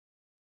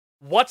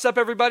What's up,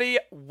 everybody?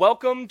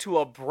 Welcome to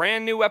a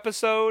brand new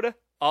episode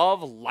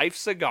of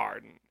Life's a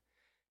Garden.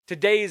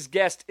 Today's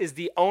guest is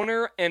the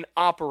owner and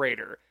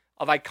operator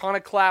of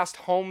Iconoclast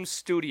Home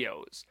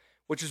Studios,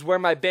 which is where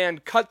my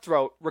band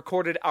Cutthroat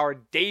recorded our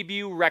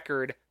debut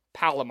record,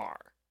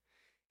 Palomar.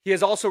 He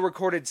has also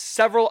recorded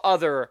several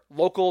other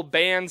local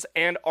bands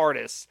and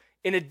artists,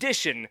 in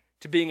addition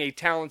to being a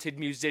talented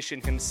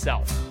musician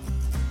himself.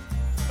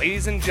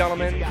 Ladies and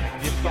gentlemen,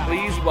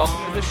 please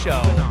welcome to the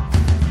show,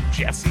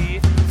 Jesse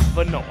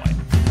Vannoy.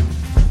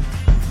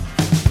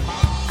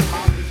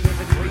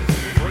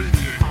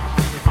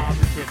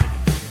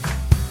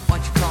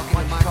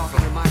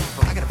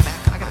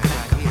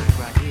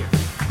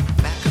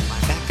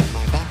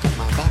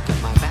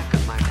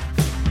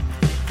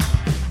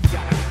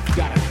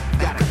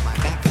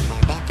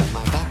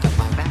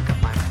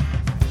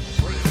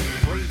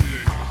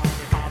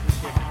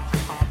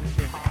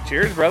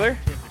 Cheers, brother.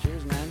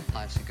 Cheers, man.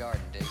 Life's a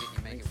garden, dig it.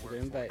 You make it work.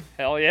 Invite.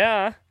 Hell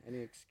yeah. Any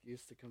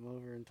excuse to come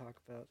over and talk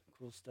about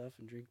cool stuff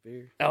and drink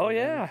beer. Oh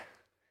yeah.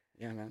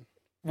 Yeah, man.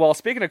 Well,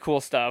 speaking of cool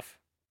stuff,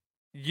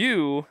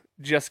 you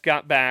just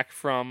got back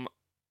from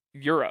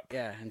Europe.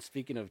 Yeah, and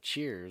speaking of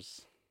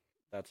Cheers,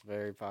 that's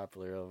very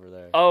popular over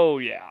there. Oh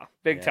yeah,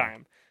 big Yeah.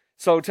 time.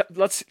 So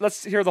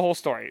let's hear the whole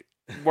story.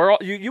 Where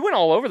you went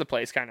all over the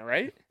place, kind of,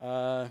 right?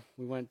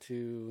 We went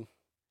to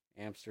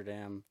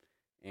Amsterdam,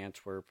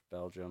 Antwerp,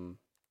 Belgium.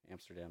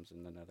 Amsterdam's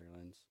in the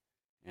Netherlands.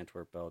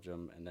 Antwerp,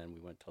 Belgium, and then we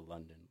went to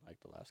London like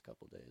the last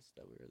couple days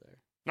that we were there.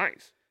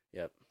 Nice.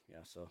 Yep. Yeah.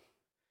 So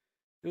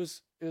it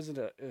was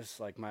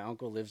like my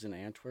uncle lives in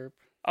Antwerp,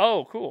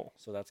 Oh, cool.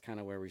 so that's kind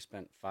of where we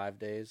spent 5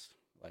 days,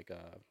 like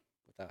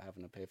without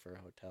having to pay for a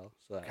hotel.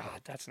 So that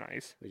God, that's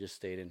nice. we just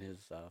stayed in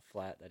his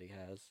flat that he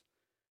has,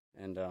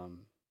 and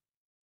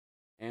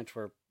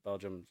Antwerp,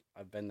 Belgium.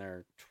 I've been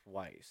there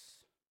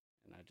twice,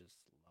 and I just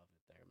love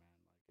it there, man.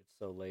 Like it's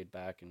so laid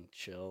back and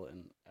chill,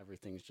 and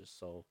everything's just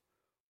so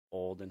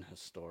old and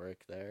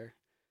historic there,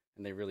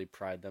 and they really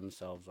pride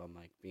themselves on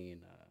like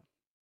being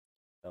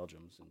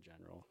Belgians in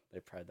general. They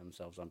pride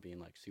themselves on being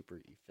like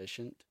super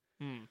efficient.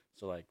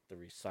 So like the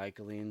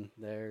recycling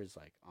there is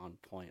like on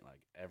point.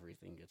 Like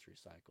everything gets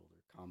recycled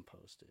or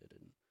composted,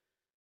 and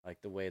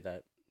like the way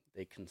that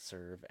they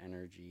conserve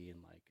energy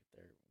and like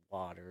their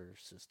water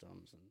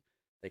systems, and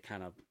they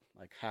kind of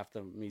like half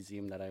the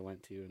museum that I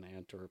went to in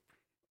Antwerp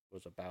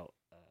was about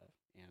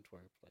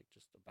Antwerp, like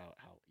just about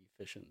how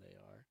efficient they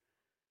are.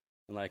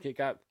 And like it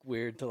got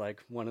weird to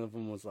like one of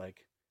them was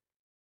like,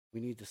 we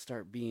need to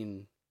start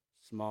being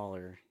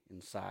smaller in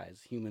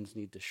size. Humans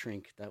need to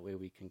shrink. That way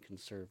we can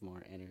conserve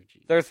more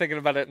energy. They're thinking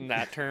about it in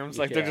that terms.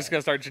 Like they're Yeah. just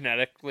gonna start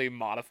genetically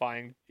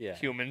modifying Yeah.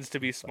 humans to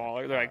be It's like,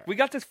 smaller. They're like, alright. we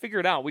got this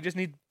figured out. We just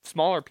need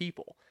smaller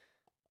people.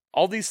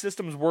 All these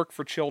systems work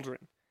for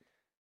children.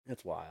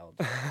 It's wild.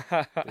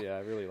 But yeah, I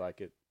really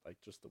like it. Like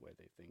just the way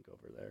they think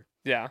over there.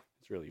 Yeah.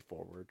 It's really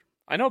forward.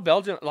 I know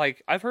Belgium,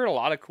 like, I've heard a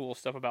lot of cool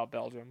stuff about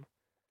Belgium.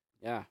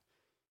 Yeah.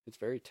 It's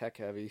very tech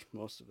heavy.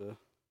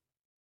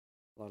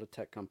 A lot of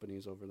tech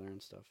companies over there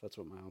and stuff. That's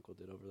what my uncle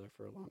did over there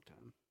for a long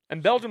time.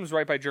 And Belgium's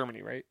right by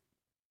Germany, right?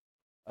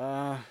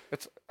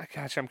 It's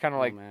Gosh, I'm kind of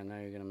like, man, now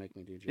you're gonna make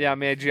me do geography. yeah,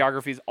 man,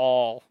 geography's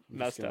all I'm just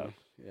messed gonna, up.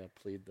 Yeah,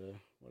 plead the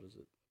what is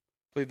it?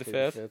 Plead the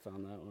Plead fifth.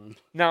 on that one.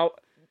 Now,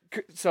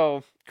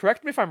 so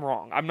correct me if I'm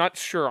wrong. I'm not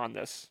sure on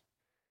this.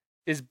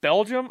 Is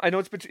Belgium? I know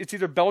it's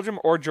either Belgium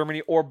or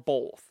Germany or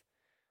both.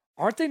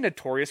 Aren't they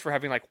notorious for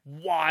having like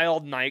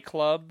wild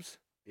nightclubs?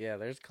 Yeah,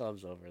 there's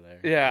clubs over there.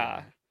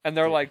 Yeah, and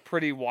they're Yeah. like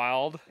pretty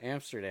wild.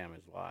 Amsterdam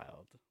is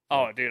wild.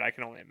 Oh, Like, dude, I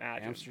can only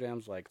imagine.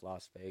 Amsterdam's like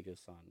Las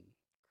Vegas on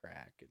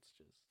crack. It's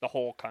just The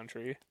whole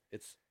country.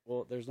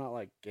 well, there's not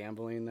like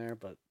gambling there,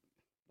 but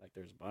like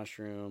there's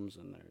mushrooms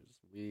and there's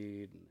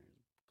weed and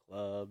there's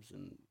clubs,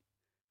 and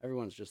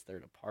everyone's just there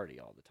to party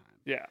all the time.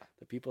 Yeah.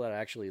 The people that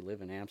actually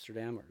live in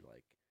Amsterdam are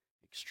like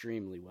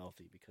extremely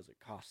wealthy because it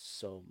costs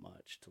so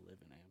much to live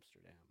in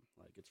Amsterdam.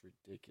 Like it's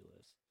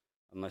ridiculous.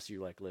 Unless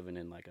you're like living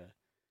in like a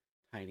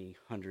tiny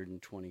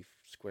 120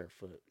 square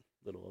foot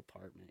little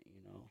apartment,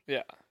 you know,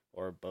 Yeah.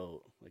 or a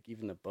boat. Like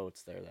even the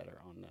boats there that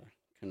are on the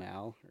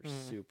canal are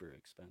Mhm. super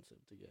expensive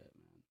to get,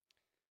 man.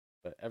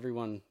 But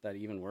everyone that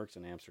even works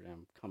in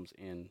Amsterdam comes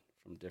in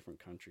from different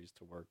countries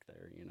to work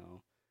there, you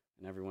know,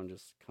 and everyone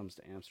just comes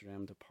to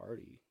Amsterdam to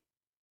party.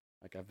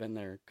 Like I've been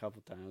there a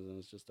couple times and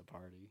it's just a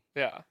party.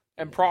 Yeah.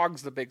 And Yeah.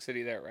 Prague's the big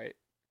city there, right?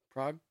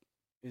 Prague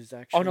is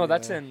actually. Oh no,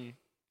 that's in.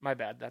 My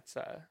bad. That's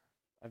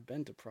I've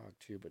been to Prague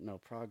too, but no,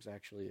 Prague's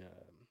actually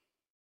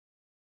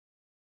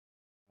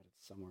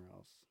it's somewhere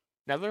else.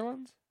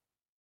 Netherlands.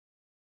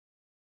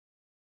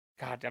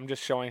 God, I'm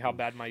just showing how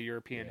bad my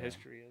European Yeah.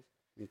 history is.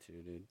 Me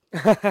too, dude.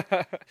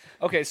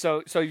 Okay,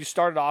 so you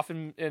started off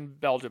in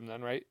Belgium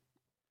then, right?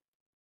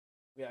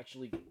 We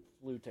actually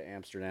flew to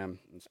Amsterdam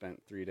and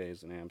spent 3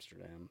 days in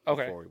Amsterdam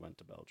Okay. before we went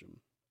to Belgium.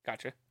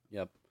 Gotcha.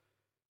 Yep.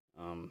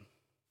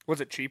 Was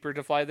it cheaper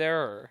to fly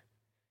there,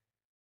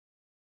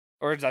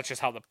 or is that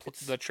just how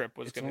the trip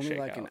was It's going to only shake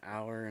like out? an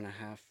hour and a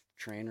half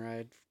train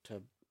ride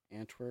to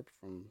Antwerp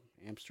from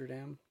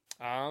Amsterdam.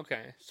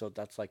 Okay. So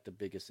that's like the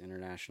biggest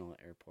international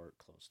airport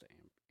close to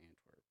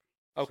Antwerp.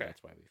 Okay. So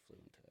that's why we flew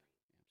into Amsterdam.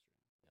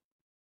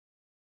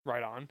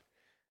 Right on.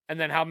 And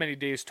then how many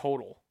days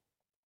total?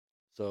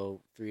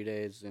 So 3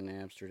 days in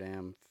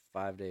Amsterdam,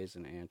 5 days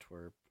in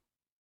Antwerp,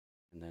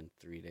 and then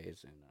 3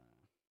 days in London.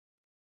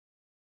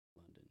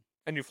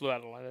 And you flew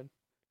out of London?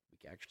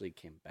 We actually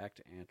came back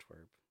to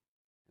Antwerp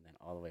and then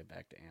all the way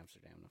back to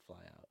Amsterdam to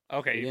fly out.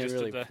 Okay, We you didn't just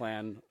really did the...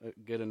 plan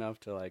good enough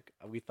to like.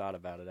 We thought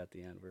about it at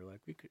the end. We were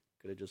like, we could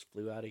have just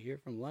flew out of here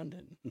from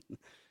London,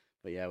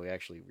 but yeah, we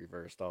actually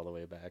reversed all the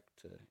way back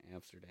to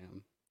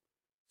Amsterdam.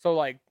 So,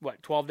 like,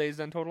 what, 12 days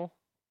then total?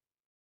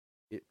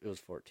 It was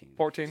 14.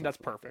 14? That's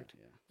something like perfect. that,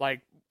 yeah.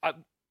 Like,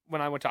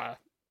 when I went to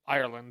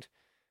Ireland,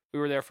 we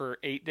were there for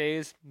 8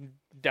 days.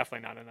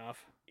 Definitely not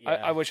enough.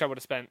 I wish I would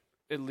have spent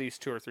at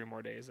least 2 or 3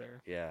 more days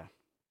there. Yeah.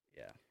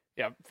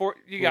 Yeah, you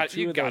Well, got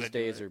two of to those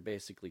days are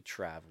basically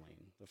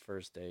traveling. The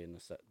first day and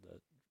the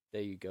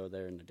day you go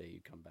there and the day you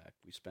come back.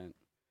 We spent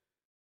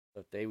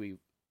the day we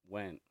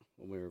went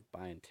when we were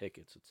buying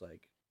tickets. It's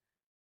like,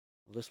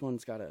 well, this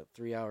one's got a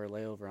 3-hour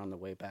layover on the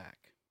way back.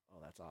 Oh,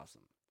 that's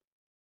awesome.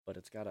 But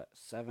it's got a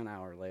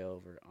 7-hour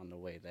layover on the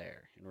way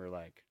there, and we're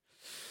like,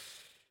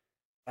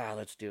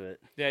 let's do it.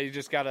 Yeah, you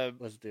just got to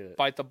Let's do it.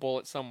 bite the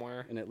bullet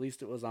somewhere. And at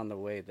least it was on the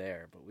way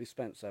there. But we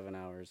spent 7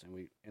 hours,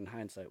 and in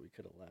hindsight, we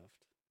could have left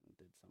and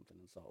did something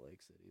in Salt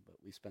Lake City. But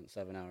we spent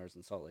 7 hours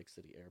in Salt Lake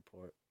City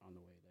Airport on the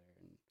way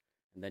there,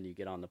 and then you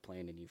get on the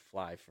plane and you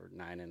fly for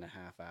 9.5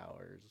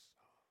 hours.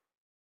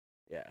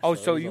 Yeah. Oh, it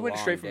so was you a went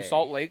long straight from day.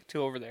 Salt Lake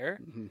to over there?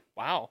 Mm-hmm.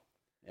 Wow.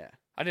 Yeah.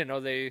 I didn't know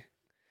they...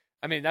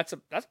 I mean, that's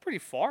pretty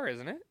far,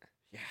 isn't it?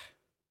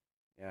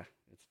 Yeah,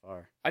 it's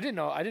far. I didn't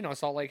know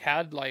Salt Lake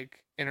had,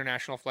 like,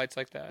 international flights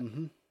like that.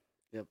 Mm-hmm.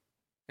 Yep.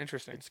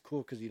 Interesting. It's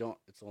cool because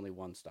it's only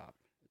one stop.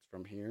 It's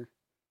from here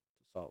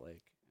to Salt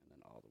Lake and then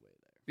all the way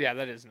there. Yeah,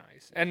 that is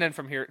nice. And then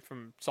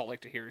from Salt Lake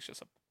to here is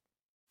just a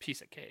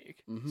piece of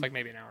cake. Mm-hmm. It's like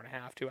maybe an hour and a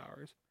half, 2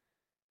 hours.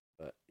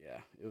 But yeah,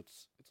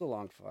 it's a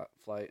long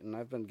flight, and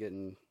I've been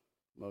getting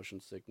motion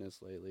sickness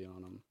lately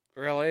on them.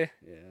 Really?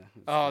 Yeah.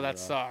 it's Oh, kinda that rough.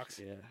 sucks.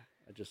 Yeah,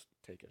 I just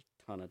take a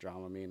ton of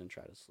Dramamine and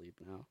try to sleep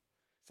now.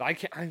 So I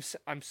can't.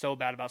 I'm so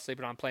bad about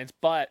sleeping on planes,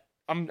 but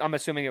I'm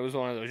assuming it was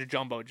one of those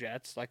jumbo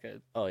jets, like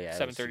a Oh yeah,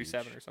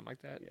 737 or something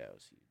like that. Yeah, it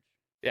was huge.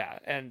 Yeah,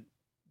 and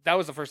that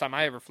was the first time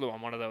I ever flew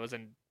on one of those,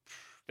 and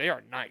they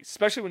are nice,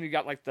 especially when you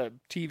got like the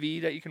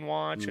TV that you can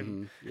watch.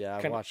 And Yeah,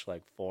 I watched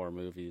like 4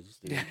 movies,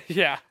 dude,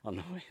 yeah, on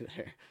the way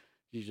there.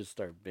 You just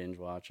start binge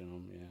watching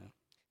them.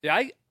 Yeah.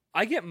 yeah.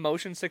 I get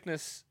motion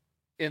sickness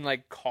in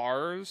like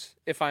cars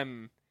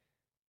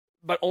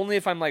but only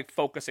if I'm like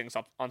focusing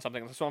on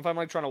something. So if I'm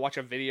like trying to watch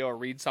a video or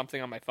read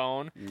something on my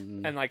phone,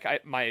 Mm-hmm. and like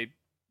my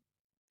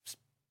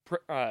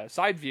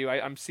side view,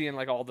 I'm seeing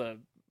like all the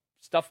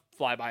stuff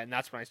fly by, and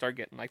that's when I start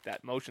getting like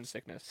that motion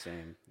sickness.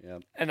 Same.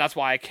 Yep. And that's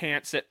why I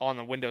can't sit on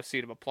the window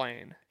seat of a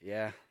plane.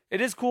 Yeah. It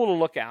is cool to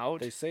look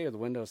out. They say the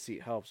window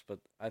seat helps, but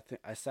I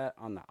think I sat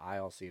on the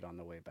aisle seat on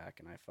the way back,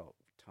 and I felt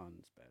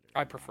tons better.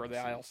 I prefer the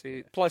aisle seat.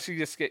 Yeah. Plus, you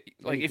just get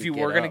Then like you if could you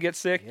get were going to up. get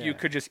sick, you Yeah.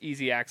 could just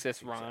easy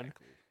access run.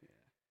 Exactly. Yeah.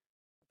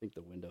 I think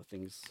the window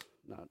thing's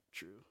not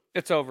true.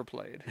 It's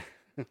overplayed.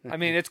 I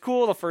mean, it's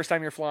cool the first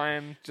time you're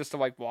flying just to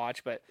like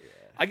watch, but Yeah.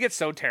 I get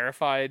so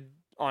terrified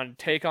on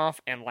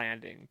takeoff and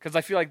landing because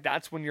I feel like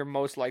that's when you're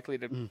most likely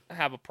to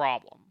have a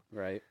problem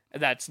Right.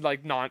 that's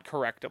like not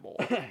correctable.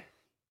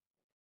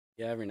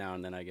 Yeah. Every now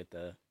and then I get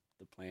the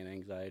plane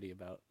anxiety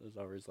about. There's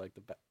always like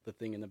the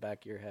thing in the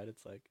back of your head.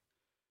 It's like,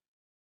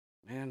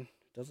 man,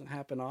 it doesn't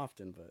happen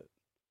often, but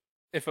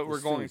If it were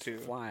this going thing's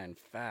to. flying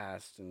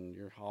fast and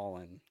you're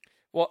hauling.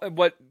 Well,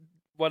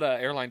 what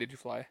airline did you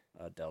fly?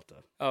 Delta.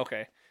 Oh,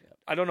 okay. Yep.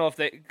 I don't know if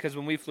because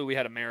when we flew, we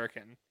had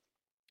American,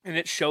 and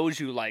it shows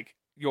you like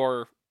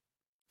your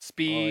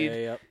speed, Oh, yeah,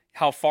 yep.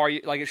 how far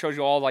you like. It shows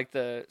you all like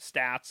the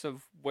stats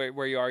of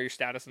where you are, your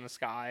status in the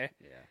sky,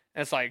 Yeah.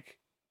 and it's like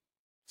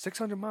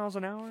 600 miles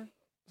an hour.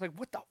 It's like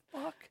what the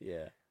fuck?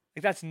 Yeah.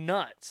 Like that's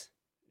nuts.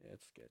 Yeah,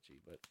 it's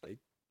sketchy, but they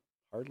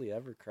hardly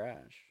ever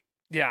crash.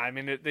 Yeah, I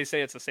mean they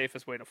say it's the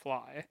safest way to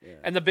fly, Yeah.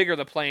 and the bigger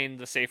the plane,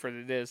 the safer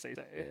it is. They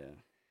say. Yeah.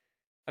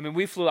 I mean,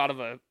 we flew out of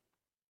a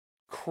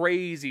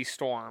crazy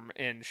storm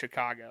in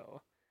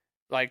Chicago.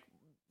 Like,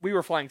 we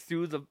were flying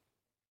through the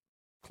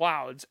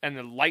clouds, and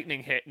the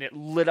lightning hit, and it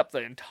lit up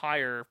the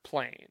entire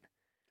plane.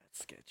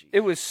 That's sketchy.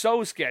 It was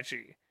so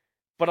sketchy.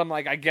 But I'm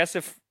like, I guess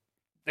if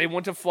they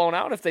wouldn't have flown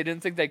out if they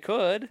didn't think they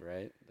could.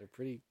 Right? They're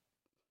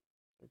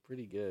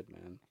pretty good,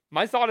 man.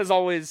 My thought is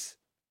always,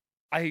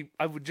 I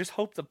would just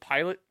hope the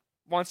pilot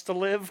wants to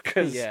live,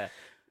 because Yeah.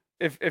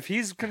 if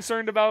he's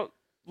concerned about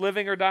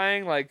living or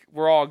dying, like,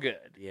 we're all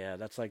good. Yeah,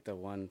 that's like the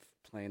one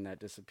plane that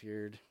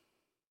disappeared.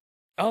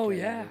 Oh, Can't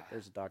yeah. remember.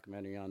 There's a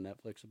documentary on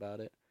Netflix about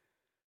it.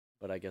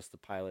 But I guess the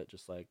pilot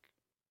just like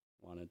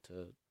wanted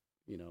to,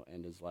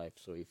 end his life,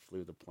 so he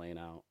flew the plane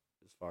out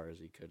as far as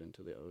he could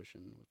into the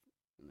ocean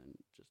and then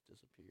just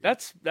disappeared.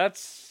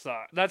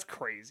 That's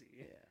crazy.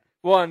 Yeah.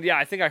 Well, and yeah,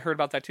 I think I heard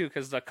about that too,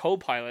 because the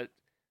co-pilot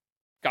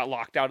got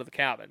locked out of the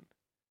cabin.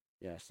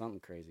 Yeah, something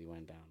crazy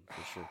went down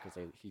for sure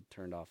because he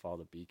turned off all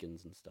the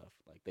beacons and stuff.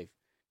 Like they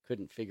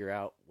couldn't figure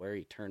out where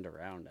he turned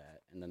around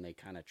at, and then they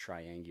kind of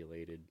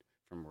triangulated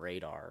from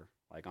radar,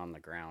 like on the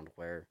ground,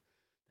 where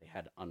they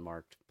had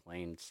unmarked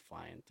planes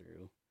flying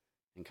through,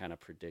 and kind of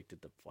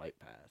predicted the flight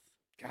path.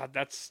 God,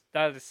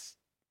 that is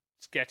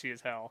sketchy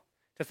as hell.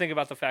 To think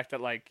about the fact that,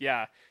 like,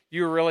 yeah,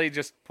 you're really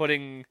just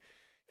putting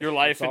your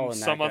life in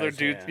some other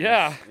dude. Hands.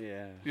 Yeah,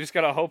 yeah. You just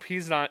gotta hope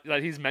that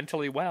he's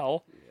mentally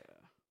well. Yeah,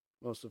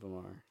 most of them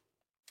are.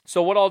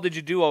 So, what all did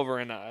you do over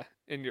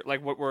in your,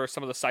 like, what were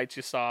some of the sights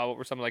you saw? What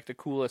were some of, like, the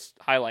coolest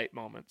highlight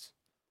moments?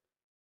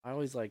 I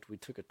always liked, we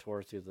took a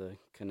tour through the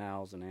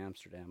canals in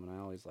Amsterdam, and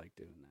I always liked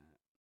doing that.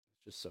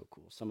 It's just so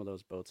cool. Some of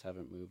those boats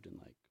haven't moved in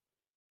like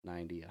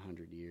 90,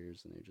 100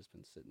 years, and they've just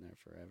been sitting there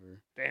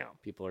forever. Damn.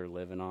 People are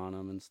living on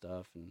them and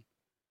stuff, and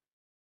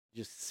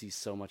you just see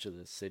so much of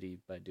the city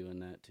by doing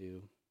that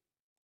too.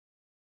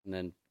 And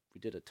then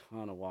we did a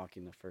ton of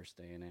walking the first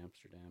day in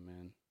Amsterdam,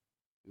 man.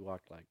 We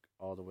walked like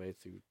all the way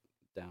through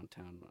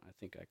downtown. I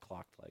think I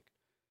clocked like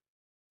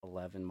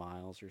 11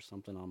 miles or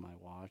something on my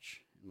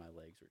watch, and my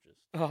legs were just...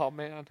 Oh,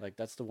 man. Like,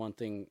 that's the one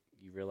thing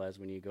you realize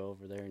when you go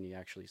over there and you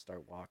actually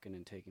start walking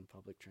and taking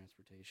public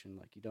transportation.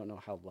 Like, you don't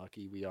know how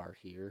lucky we are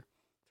here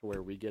to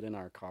where we get in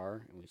our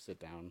car and we sit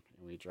down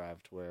and we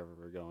drive to wherever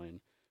we're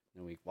going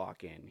and we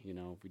walk in. You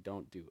know, we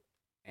don't do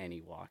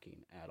any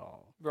walking at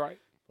all. Right.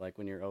 Like,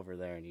 when you're over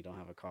there and you don't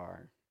have a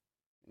car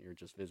and you're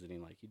just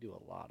visiting, like, you do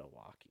a lot of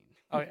walking.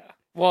 Oh, yeah.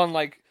 Well, and,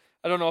 like,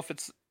 I don't know if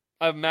it's...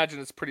 I imagine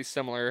it's pretty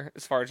similar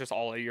as far as just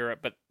all of Europe,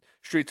 but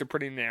streets are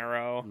pretty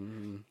narrow,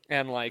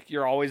 and like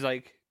you're always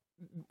like,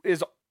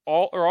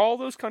 are all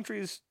those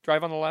countries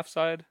drive on the left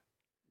side?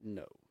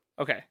 No.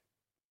 Okay.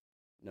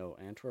 No,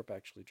 Antwerp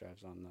actually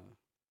drives on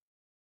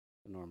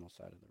the normal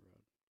side of the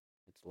road.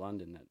 It's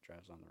London that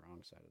drives on the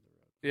wrong side of the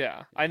road.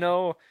 Yeah, I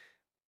know.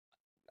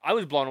 I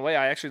was blown away.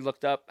 I actually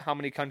looked up how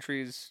many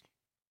countries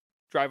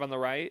drive on the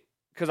right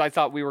because I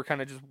thought we were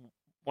kind of just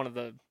one of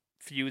the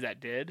few that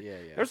did. Yeah.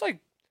 There's like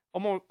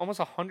almost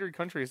 100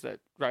 countries that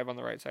drive on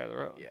the right side of the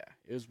road. Yeah,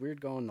 it was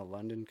weird going to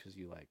London because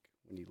you like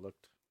when you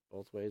looked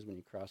both ways when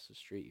you crossed the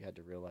street, you had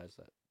to realize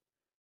that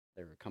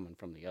they were coming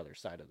from the other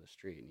side of the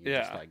street, and you're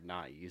just like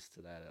not used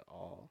to that at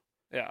all.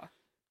 Yeah,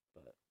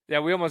 but yeah,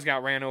 we almost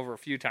got ran over a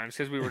few times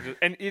because we were just,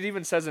 and it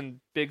even says in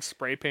big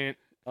spray paint.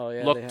 Oh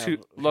yeah,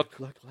 look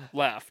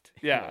left.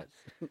 Yeah,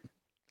 Yes.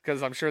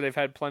 because I'm sure they've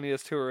had plenty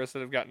of tourists that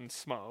have gotten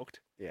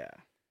smoked. Yeah,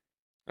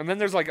 and then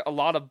there's like a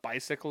lot of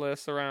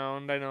bicyclists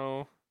around. I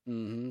know.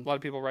 Mm-hmm. A lot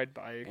of people ride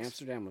bikes.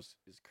 Amsterdam is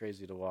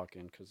crazy to walk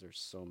in because there's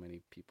so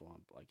many people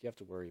on. Like you have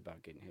to worry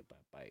about getting hit by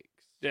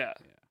bikes. Yeah.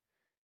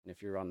 And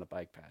if you're on the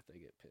bike path, they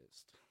get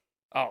pissed.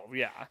 Oh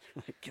yeah.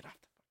 Like, get off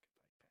the fucking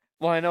bike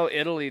path. Well, I know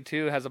Italy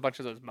too has a bunch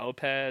of those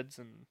mopeds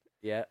and.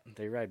 Yeah,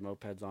 they ride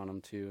mopeds on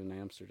them too in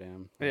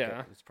Amsterdam. Like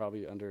yeah. It's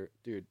probably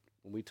dude.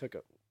 When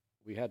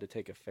we had to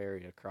take a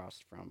ferry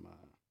across from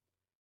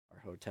our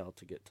hotel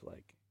to get to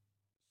like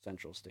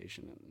Central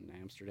Station in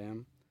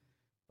Amsterdam,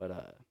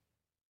 but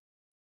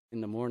in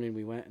the morning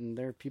we went and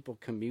there were people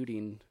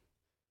commuting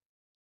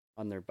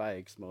on their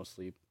bikes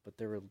mostly, but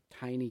there were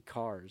tiny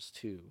cars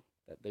too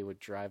that they would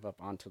drive up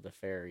onto the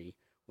ferry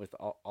with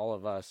all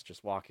of us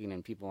just walking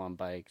and people on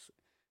bikes.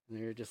 And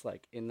they were just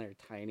like in their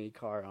tiny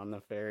car on the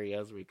ferry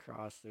as we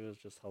crossed. It was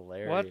just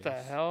hilarious. What the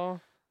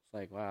hell? It's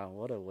like, wow,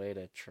 what a way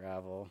to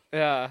travel.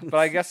 Yeah, but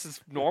I guess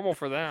it's normal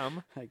for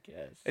them. I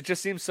guess. It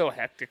just seems so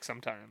hectic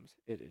sometimes.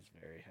 It is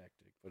very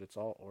hectic, but it's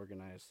all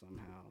organized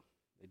somehow.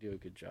 They do a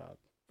good job.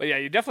 But yeah,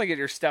 you definitely get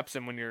your steps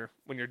in when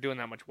you're doing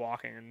that much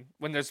walking, and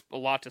when there's a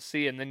lot to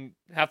see, and then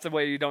half the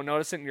way you don't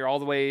notice it, and you're all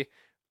the way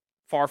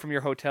far from your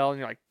hotel, and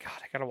you're like, God,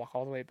 I gotta walk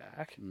all the way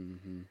back.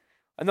 Mm-hmm.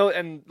 I know,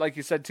 and like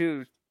you said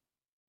too,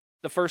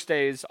 the first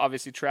day is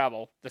obviously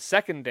travel. The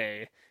second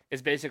day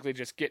is basically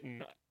just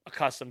getting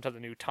accustomed to the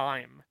new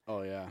time.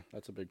 Oh yeah,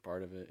 that's a big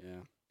part of it.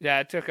 Yeah. Yeah,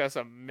 it took us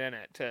a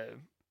minute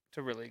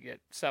to really get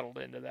settled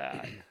into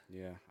that.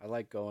 Yeah, I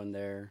like going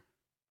there.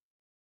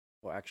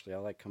 Well, actually, I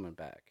like coming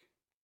back.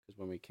 Because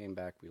when we came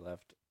back, we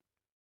left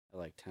at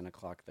like 10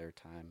 o'clock their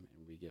time,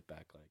 and we get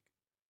back like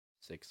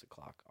 6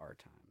 o'clock our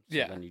time. So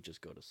yeah. Then you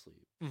just go to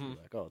sleep. Mm-hmm.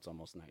 You're like, oh, it's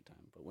almost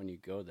nighttime. But when you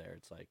go there,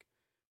 it's like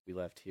we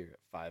left here at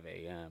 5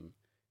 a.m.,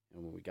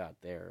 and when we got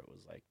there, it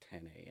was like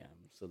 10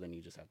 a.m. So then you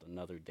just have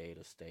another day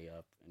to stay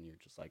up, and you're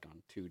just like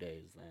on 2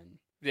 days then.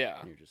 Yeah.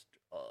 And you're just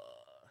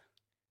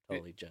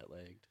totally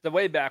jet-lagged. The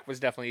way back was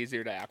definitely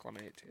easier to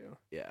acclimate to.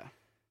 Yeah.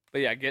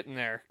 But yeah, getting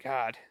there,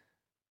 God.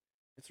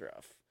 It's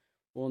rough.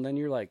 Well, and then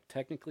you're like,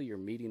 technically you're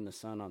meeting the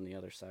sun on the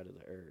other side of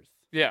the earth.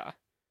 Yeah.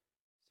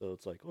 So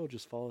it's like, oh,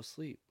 just fall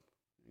asleep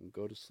and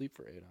go to sleep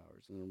for 8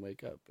 hours and then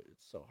wake up. But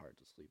it's so hard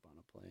to sleep on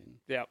a plane.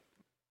 Yep.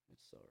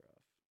 It's so rough.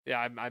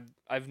 Yeah,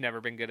 I've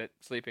never been good at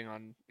sleeping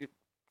on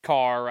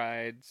car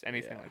rides,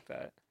 anything like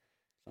that.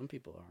 Some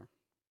people are.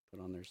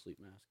 Put on their sleep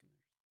mask.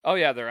 Oh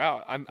yeah, they're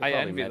out. I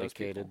envy those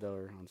medicated people. though,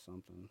 or on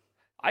something.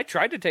 I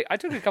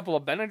took a couple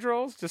of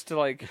Benadryls just to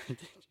like,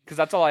 because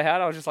that's all I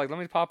had. I was just like, let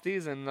me pop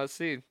these and let's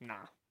see. Nah.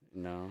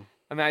 No.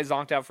 I mean, I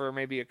zonked out for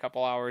maybe a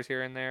couple hours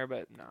here and there,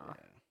 but nah.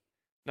 Yeah.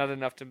 Not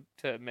enough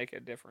to make a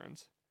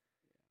difference.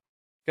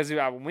 Because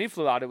when we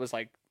flew out, it was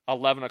like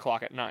 11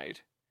 o'clock at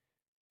night.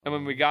 And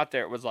when we got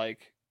there, it was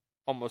like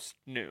almost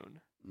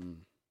noon. Mm.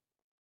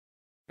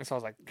 And so I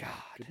was like, God.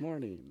 Good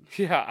morning.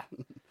 Yeah.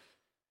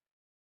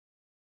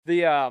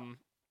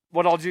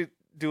 What all did you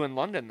do in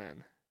London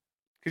then?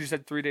 Because you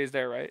said 3 days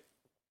there, right?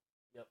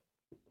 Yep.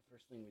 The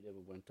first thing we did,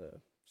 we went to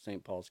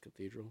St. Paul's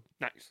Cathedral.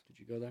 Nice. Did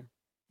you go there?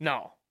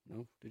 No.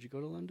 No? Did you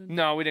go to London?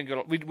 No, we didn't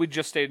go. We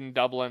just stayed in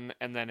Dublin,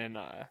 and then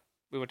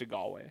we went to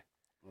Galway.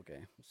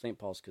 Okay. St.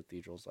 Paul's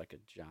Cathedral is like a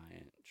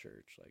giant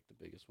church, like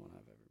the biggest one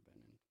I've ever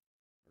been in.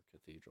 Or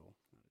cathedral,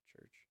 not a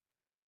church.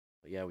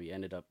 But yeah, we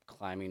ended up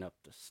climbing up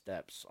the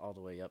steps all the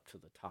way up to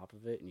the top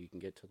of it, and you can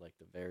get to like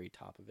the very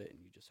top of it,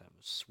 and you just have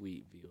a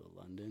sweet view of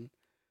London.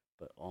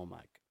 But oh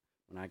my,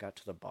 when I got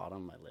to the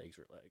bottom, my legs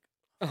were like,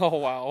 Oh,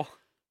 wow.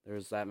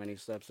 there's that many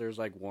steps. There's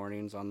like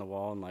warnings on the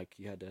wall, and like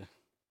you had to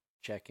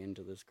check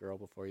into this girl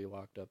before you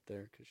walked up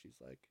there, because she's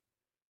like,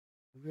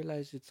 I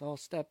realize it's all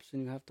steps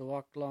and you have to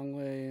walk a long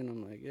way. And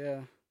I'm like,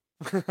 yeah,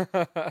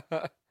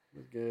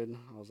 we're good.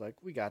 I was like,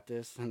 we got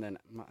this. And then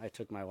I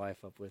took my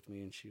wife up with me,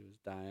 and she was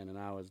dying, and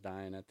I was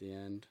dying at the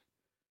end.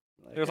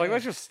 It was like,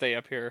 let's just stay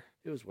up here.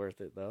 It was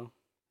worth it, though.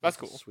 That's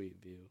It's a cool. sweet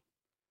view.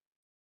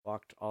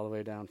 Walked all the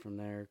way down from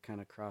there,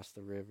 kind of crossed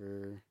the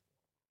river.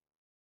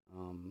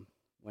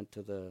 Went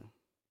to the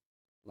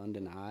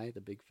London Eye,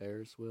 the big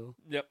Ferris wheel.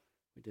 Yep.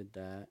 We did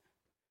that.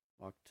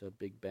 Walked to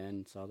Big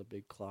Ben, saw the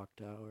big clock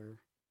tower.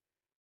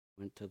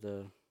 Went to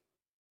the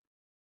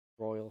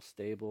Royal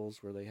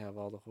Stables where they have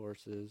all the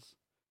horses.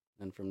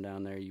 Then from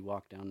down there, you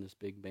walk down this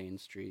big main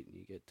street, and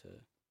you get to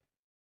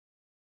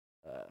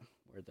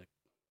where the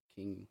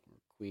king or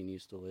queen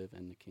used to live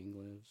and the king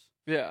lives.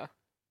 Yeah.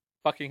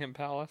 Buckingham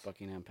Palace.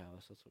 Buckingham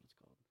Palace, that's what it's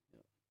called.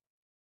 Yep.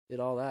 Did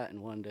all that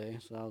in one day,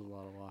 so that was a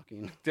lot of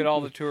walking. Did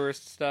all the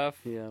tourist stuff.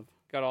 Yeah.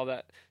 Got all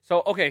that.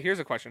 So, okay, here's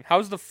a question.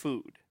 How's the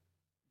food?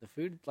 The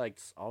food, like,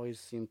 always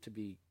seemed to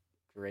be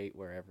great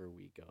wherever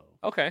we go.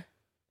 Okay.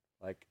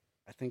 Like,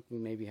 I think we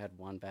maybe had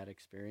one bad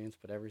experience,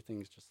 but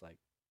everything's just, like,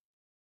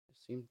 it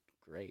seemed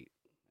great.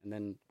 And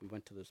then we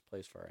went to this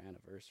place for our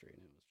anniversary,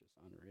 and it was just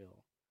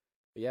unreal.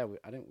 But yeah, we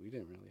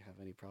didn't really have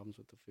any problems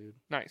with the food.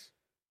 Nice.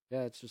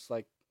 Yeah, it's just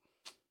like,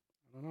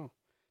 I don't know.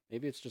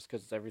 Maybe it's just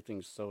because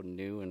everything's so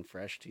new and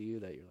fresh to you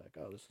that you're like,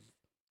 oh, this is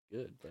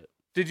good. But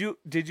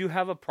Did you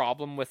have a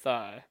problem with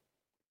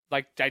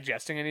like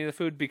digesting any of the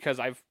food? Because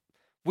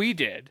we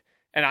did,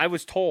 and I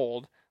was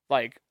told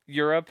like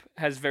Europe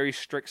has very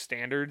strict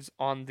standards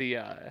on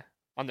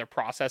their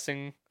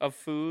processing of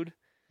food.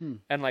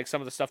 And like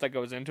some of the stuff that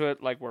goes into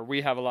it, like where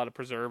we have a lot of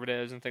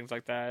preservatives and things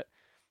like that.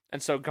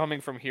 And so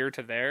coming from here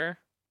to there,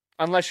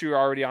 unless you're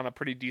already on a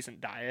pretty decent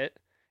diet,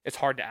 it's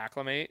hard to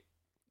acclimate.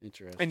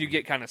 Interesting. And you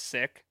get kind of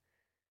sick.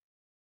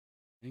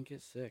 Didn't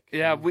get sick.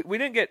 Yeah, we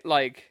didn't get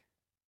like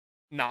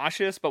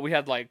nauseous, but we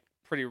had like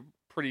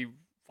pretty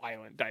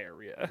violent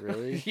diarrhea.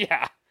 Really?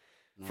 Yeah.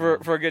 No.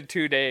 For a good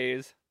 2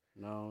 days.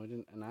 No, we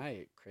didn't. And I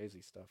ate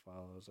crazy stuff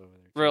while I was over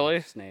there, too. Really?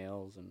 Like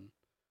snails and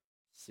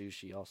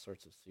sushi, all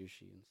sorts of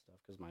sushi and stuff,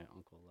 because my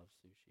uncle loves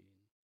sushi.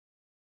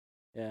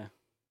 Yeah.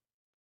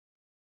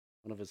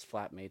 One of his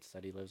flatmates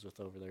that he lives with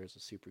over there is a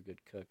super good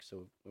cook,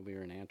 so when we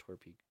were in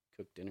Antwerp, he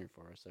cooked dinner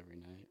for us every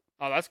night.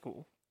 Oh, that's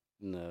cool.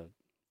 And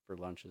for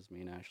lunches, me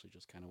and Ashley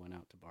just kind of went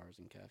out to bars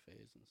and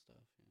cafes and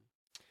stuff.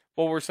 Yeah.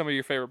 What were some of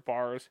your favorite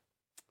bars?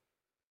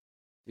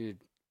 Dude,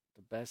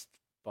 the best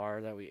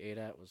bar that we ate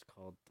at was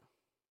called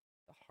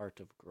the Heart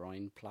of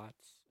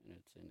Groenplatz, and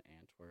it's in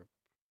Antwerp.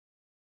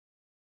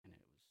 And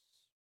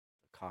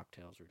the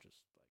cocktails were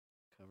just like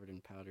covered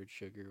in powdered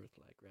sugar with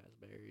like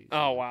raspberries.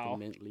 Oh, and, like, wow. the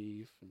mint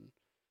leaf, and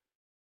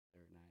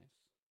they were nice.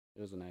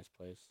 It was a nice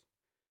place.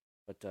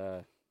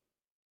 But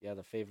yeah,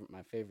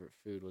 my favorite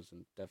food was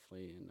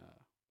definitely in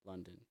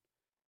London.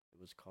 It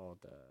was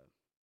called.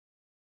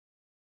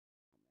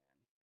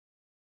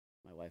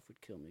 My wife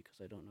would kill me because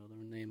I don't know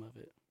the name of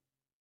it.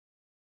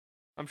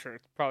 I'm sure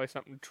it's probably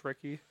something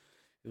tricky.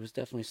 It was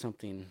definitely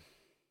something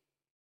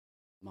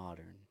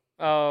modern.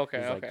 Oh, It okay,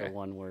 was like okay. the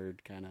one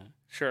word kind of.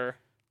 Sure.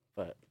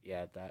 But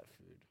yeah, that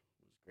food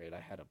was great. I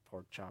had a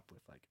pork chop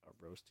with like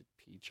a roasted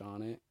peach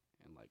on it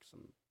and like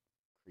some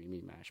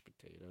creamy mashed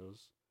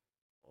potatoes.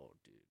 Oh,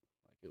 dude,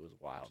 like it was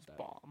wild. Just That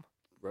bomb.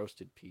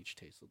 roasted peach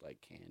tasted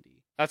like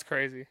candy. That's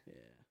crazy. Yeah,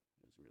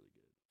 it was really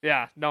good.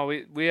 Yeah, no,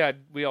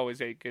 we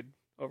always ate good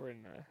over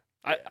in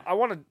I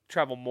want to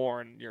travel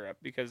more in Europe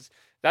because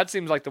that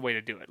seems like the way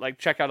to do it. Like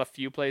check out a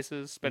few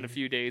places, spend a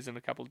few days in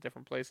a couple of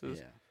different places.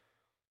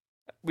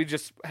 Yeah. We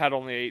just had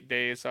only 8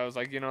 days, so I was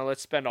like,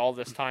 let's spend all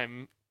this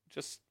time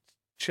just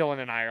chilling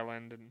in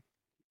Ireland, and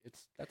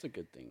That's a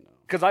good thing though.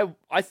 because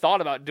I thought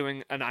about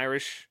doing an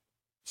Irish,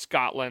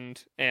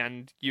 Scotland,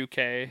 and UK,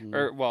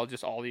 or well,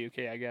 just all the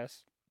UK, I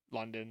guess,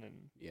 London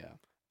and Yeah,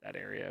 that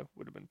area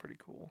would have been pretty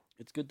cool.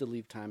 it's good to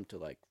leave time to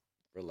like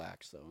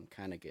relax though and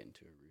kind of get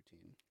into a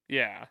routine.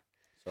 Yeah,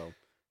 So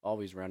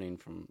always running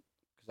from,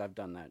 because I've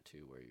done that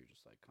too, where you're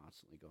just like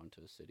constantly going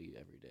to a city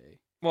every day.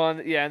 well,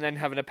 and then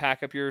having to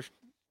pack up your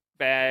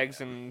bags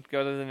and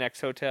go to the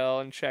next hotel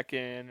and check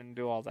in and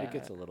do all that. It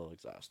gets a little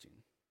exhausting.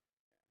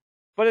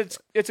 But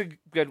it's a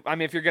good. I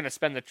mean, if you're gonna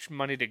spend the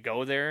money to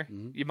go there,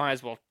 Mhm. you might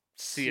as well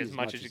see as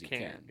much as you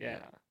can. Yeah.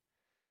 yeah.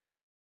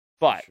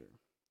 But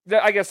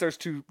Sure. I guess there's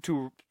two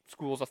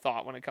schools of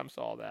thought when it comes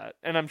to all that,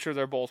 and I'm sure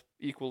they're both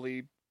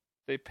equally.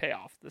 They pay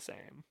off the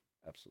same.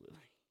 Absolutely.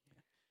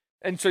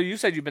 And so you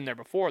said you've been there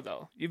before,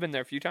 though. You've been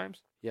there a few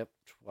times. Yep,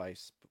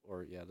 twice.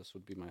 Or yeah, this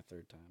would be my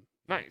third time.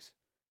 Nice.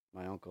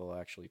 My uncle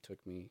actually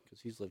took me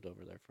because he's lived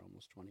over there for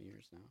almost 20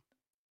 years now.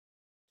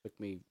 Took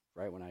me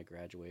right when I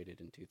graduated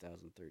in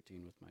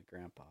 2013 with my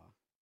grandpa,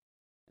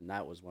 and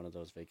that was one of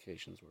those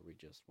vacations where we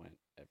just went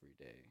every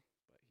day.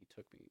 But he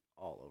took me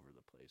all over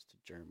the place to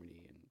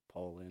Germany and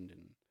Poland,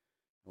 and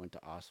I went to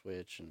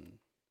Auschwitz and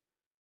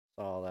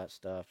saw all that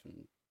stuff,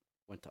 and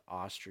went to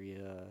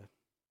Austria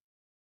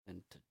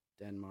and to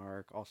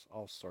Denmark,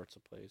 all sorts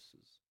of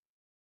places.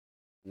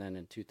 And then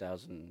in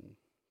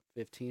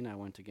 2015, I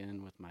went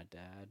again with my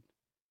dad.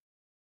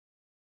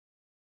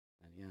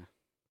 And yeah,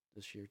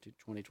 this year,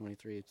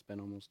 2023, it's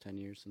been almost 10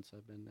 years since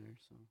I've been there.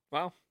 So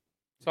Wow.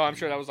 So I'm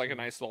sure that was like a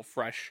nice little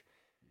fresh,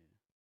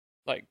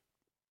 like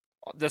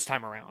this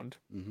time around.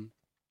 Mm-hmm.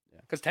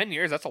 Because 10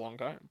 years, that's a long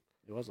time.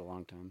 It was a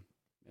long time.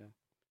 Yeah,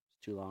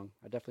 it's too long.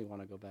 I definitely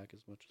want to go back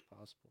as much as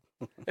possible.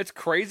 It's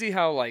crazy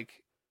how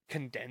like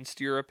condensed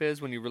Europe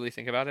is when you really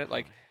think about it.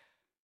 Like,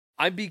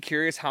 I'd be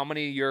curious how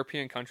many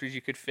European countries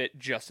you could fit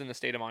just in the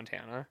state of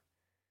Montana.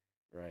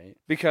 Right.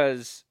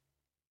 Because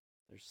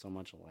there's so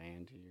much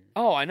land here.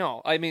 Oh, I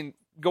know. I mean,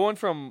 going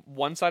from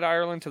one side of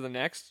Ireland to the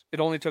next, it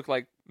only took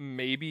like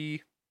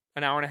maybe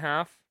an hour and a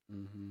half,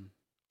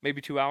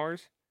 maybe 2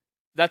 hours.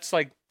 That's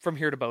like from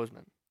here to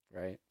Bozeman.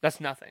 Right. That's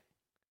nothing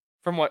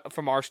from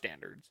our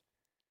standards.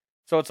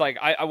 So it's like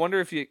I wonder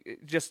if you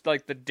just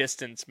like the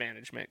distance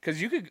management,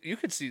 because you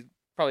could see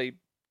probably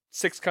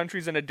 6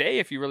 countries in a day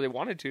if you really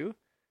wanted to.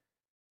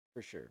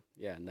 For sure.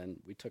 Yeah, and then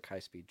we took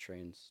high-speed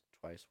trains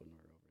twice when we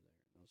were over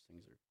there. Those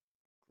things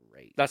are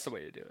great. That's the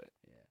way to do it.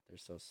 Yeah, they're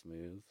so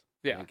smooth.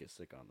 Yeah. You don't get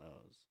sick on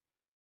those.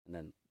 And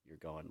then you're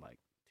going like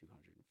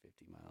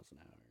 250 miles an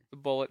hour. The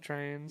bullet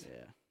trains.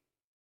 Yeah.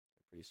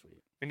 Pretty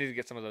sweet. We need to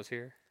get some of those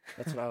here.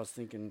 That's what I was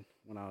thinking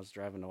when I was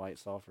driving to White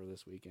Sulphur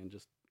this weekend,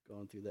 just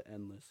going through the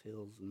endless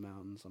hills and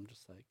mountains. I'm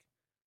just like,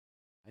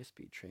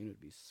 high-speed train would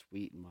be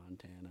sweet in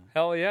Montana.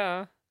 Hell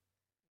yeah.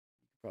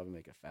 Probably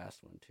make a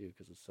fast one too,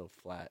 because it's so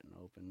flat and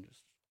open.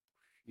 Just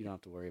you don't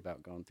have to worry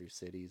about going through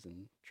cities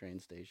and train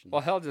stations.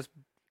 Well, hell, just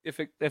if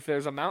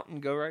there's a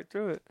mountain, go right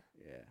through it.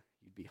 Yeah,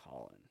 you'd be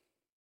hauling.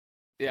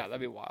 Yeah, that'd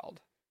be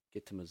wild.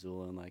 Get to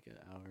Missoula in like an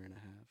hour and a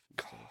half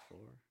instead of 4.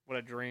 What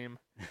a dream!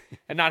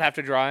 And not have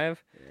to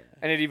drive. Yeah.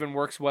 And it even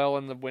works well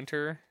in the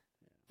winter.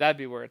 That'd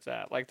be where it's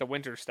at. Like the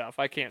winter stuff,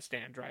 I can't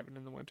stand driving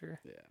in the winter.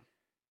 Yeah.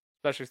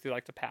 Especially through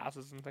like the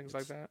passes and things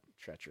like that.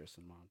 Treacherous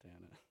in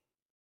Montana.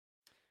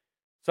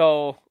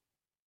 So,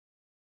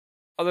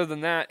 other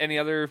than that, any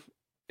other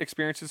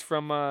experiences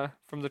from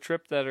the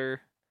trip that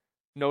are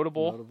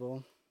notable?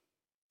 Notable.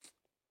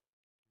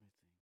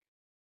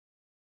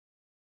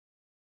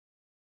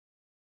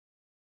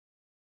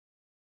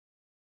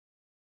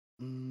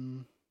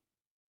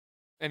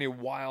 Any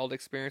wild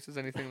experiences?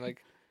 Anything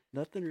like?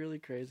 Nothing really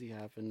crazy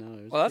happened. No,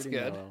 it was well, that's pretty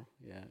good. mellow.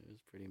 Yeah, it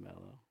was pretty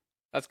mellow.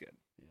 That's good.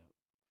 Yeah.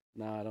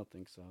 No, I don't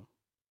think so.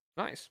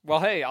 Nice. Well,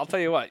 hey, I'll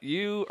tell you what.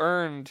 You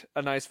earned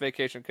a nice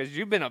vacation because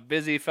you've been a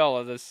busy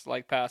fella this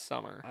like past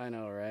summer. I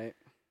know, right?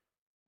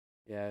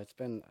 Yeah, it's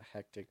been a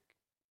hectic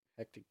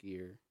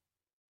year.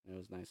 It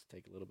was nice to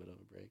take a little bit of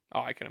a break.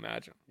 Oh, I can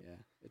imagine. Yeah,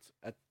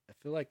 I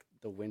feel like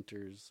the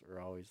winters are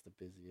always the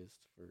busiest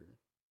for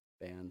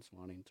bands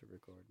wanting to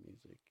record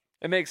music.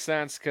 It makes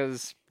sense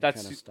because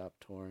that's kind of stop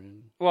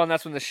touring. Well, and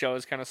that's when the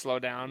shows kind of slow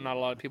down. Not a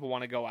lot of people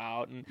want to go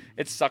out, and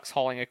it sucks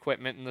hauling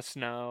equipment in the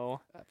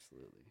snow.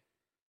 Absolutely.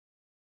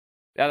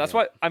 Yeah, that's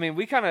what I mean.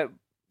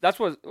 That's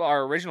what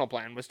our original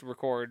plan was, to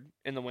record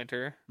in the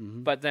winter,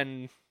 but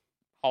then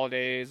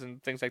holidays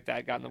and things like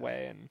that got in the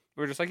way, and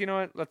we were just like, you know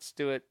what, let's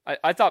do it.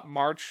 I thought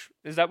March,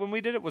 is that when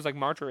we did it? Was like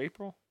March or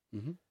April?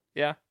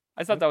 Yeah,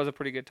 I thought that was a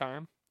pretty good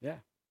time. Yeah,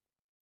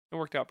 it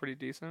worked out pretty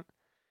decent.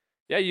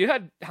 Yeah, you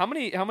had how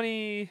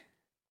many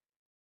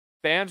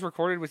bands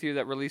recorded with you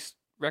that released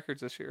records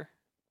this year?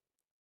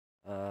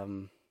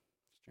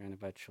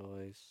 Stranded by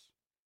Choice,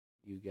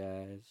 you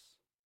guys,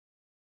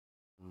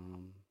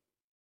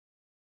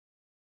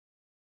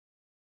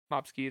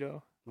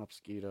 Mopsquito.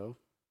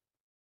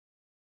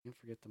 Can't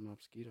forget the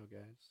Mopsquito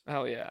guys.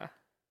 Oh yeah.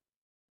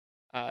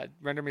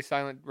 Render Me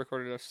Silent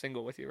recorded a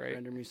single with you, right?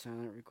 Render Me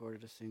Silent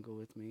recorded a single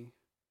with me.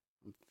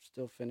 I'm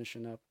still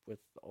finishing up with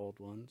the old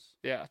ones.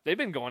 Yeah, they've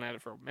been going at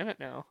it for a minute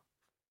now.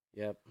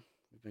 Yep.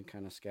 We've been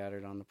kind of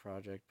scattered on the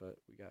project, but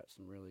we got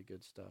some really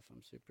good stuff.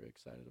 I'm super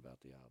excited about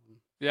the album.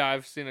 Yeah,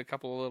 I've seen a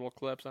couple of little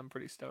clips. I'm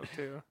pretty stoked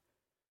too.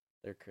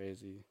 They're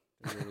crazy.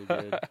 They're really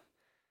good.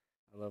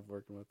 I love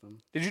working with them.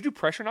 Did you do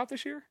Pressure Knot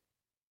this year?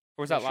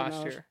 Or was that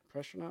last year?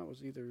 Pressure Knot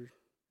was either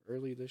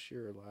early this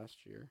year or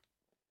last year.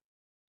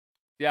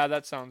 Yeah,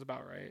 that sounds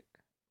about right.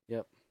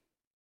 Yep.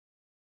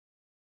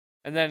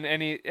 And then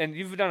and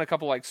you've done a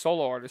couple like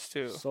solo artists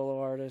too. Solo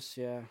artists,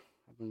 yeah.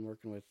 I've been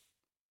working with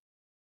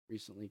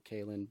recently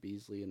Kaylin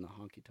Beasley in the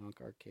Honky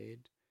Tonk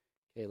Arcade.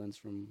 Kaylin's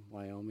from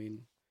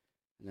Wyoming,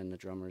 and then the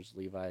drummer's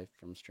Levi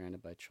from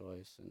Stranded by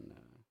Choice, and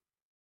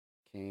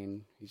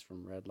Kane, he's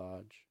from Red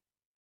Lodge.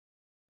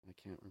 I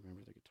can't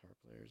remember the guitar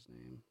player's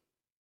name,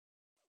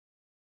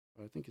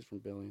 but I think he's from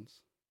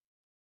Billings.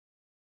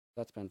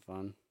 That's been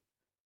fun.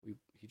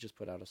 He just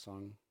put out a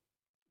song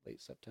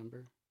late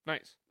September,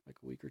 Nice. like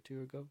a week or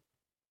two ago.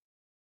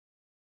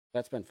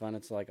 That's been fun.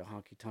 It's like a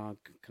honky tonk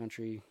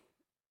country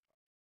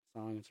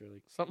song. It's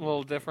really Something a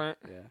little different.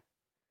 Yeah,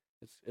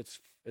 it's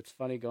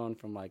funny going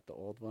from like the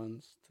old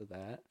ones to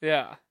that.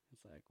 Yeah.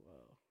 It's like,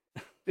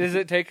 whoa. Does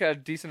it take a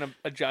decent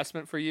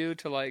adjustment for you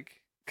to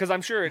like? Because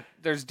I'm sure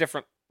there's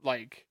different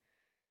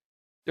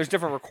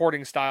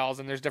recording styles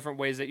and there's different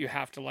ways that you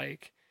have to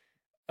like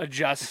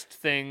adjust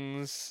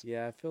things.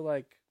 Yeah, I feel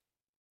like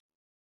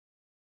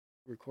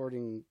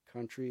recording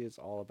country is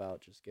all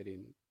about just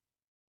getting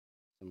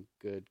some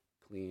good,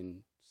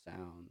 clean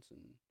sounds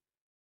and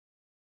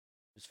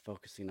just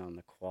focusing on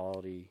the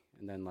quality.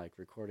 And then like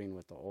recording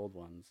with the old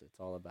ones, it's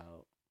all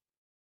about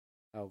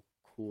how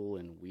cool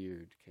and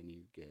weird can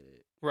you get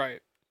it.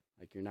 Right.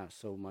 Like you're not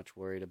so much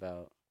worried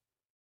about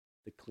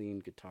the clean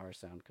guitar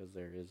sound because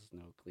there is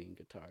no clean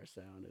guitar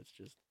sound. It's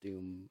just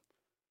doom,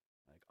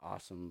 like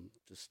awesome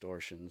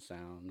distortion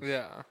sounds.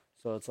 Yeah.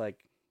 So it's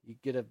like you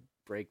get to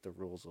break the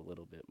rules a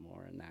little bit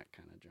more in that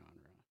kind of genre.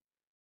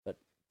 But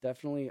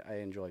definitely I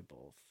enjoy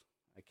both.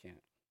 I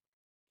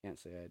can't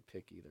say I'd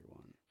pick either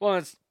one. Well,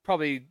 it's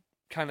probably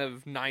kind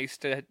of nice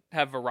to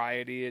have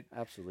variety. It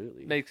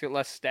Absolutely makes it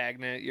less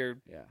stagnant. You're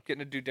yeah. getting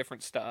to do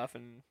different stuff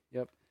and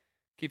Yep.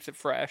 keeps it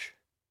fresh.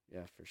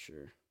 Yeah, for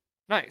sure.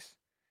 Nice.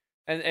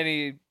 And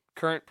any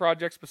current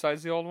projects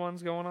besides the old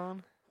ones going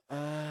on?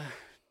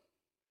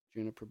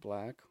 Juniper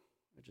Black.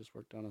 I just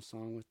worked on a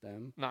song with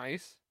them.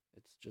 Nice.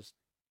 It's just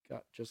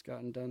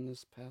gotten done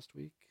this past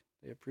week.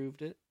 They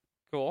approved it.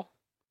 Cool.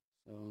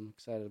 So I'm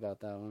excited about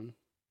that one.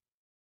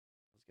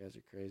 Those guys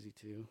are crazy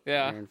too.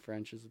 Yeah. Aaron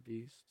French is a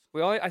beast.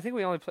 I think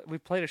we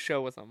played a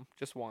show with them,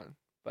 just one,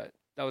 but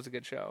that was a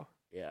good show.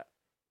 Yeah.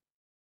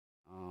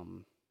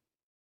 I'm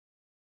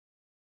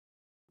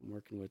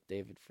working with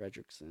David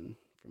Fredrickson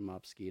from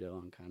Mosquito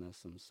on kind of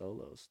some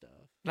solo stuff.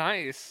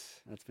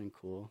 Nice. That's been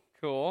cool.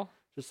 Cool.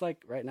 Just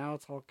like right now,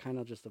 it's all kind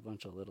of just a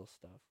bunch of little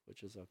stuff,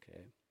 which is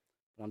okay.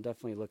 But I'm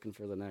definitely looking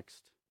for the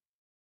next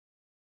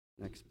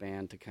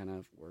band to kind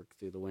of work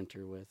through the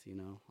winter with,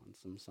 on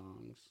some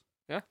songs.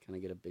 Yeah. Kind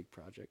of get a big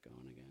project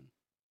going again.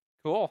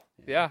 Cool.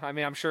 Yeah. I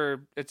mean, I'm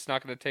sure it's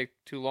not going to take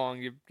too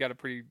long. You've got a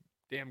pretty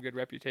damn good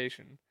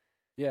reputation.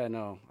 Yeah,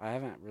 no, I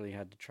haven't really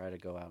had to try to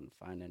go out and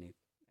find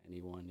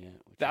anyone yet.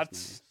 Which That's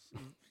is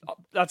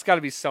that's got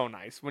to be so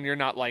nice when you're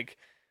not like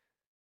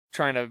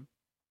trying to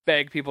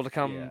beg people to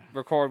come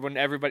record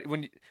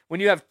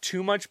when you have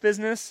too much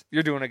business,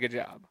 you're doing a good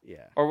job.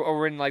 Yeah. Or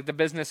when like the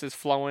business is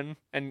flowing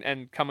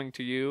and coming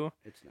to you.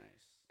 It's nice.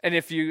 And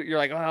if you're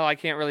like, oh, I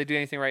can't really do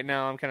anything right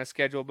now, I'm kind of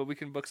scheduled, but we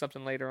can book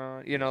something later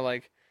on.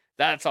 Like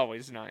that's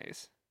always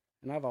nice.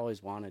 And I've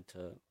always wanted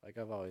to, like,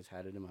 I've always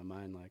had it in my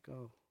mind, like,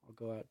 oh, I'll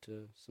go out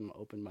to some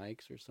open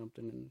mics or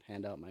something and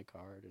hand out my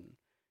card and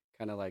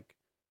kind of like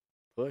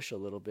push a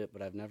little bit,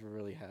 but I've never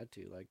really had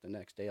to. Like the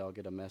next day I'll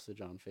get a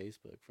message on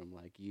Facebook from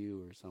like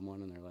you or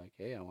someone and they're like,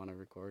 hey, I want to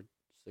record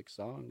 6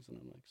 songs. And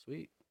I'm like,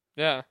 sweet.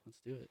 Yeah. Let's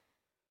do it.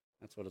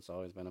 That's what it's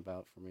always been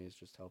about for me, is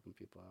just helping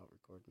people out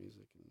record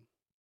music.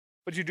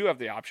 But you do have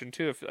the option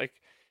too,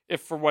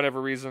 if for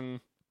whatever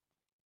reason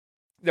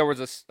there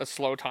was a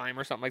slow time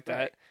or something like that,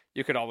 right.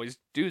 You could always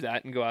do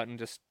that and go out and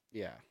just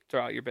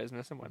throw out your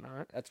business and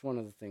whatnot. That's one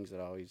of the things that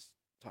I always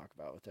talk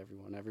about with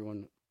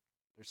everyone.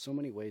 There's so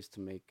many ways to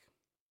make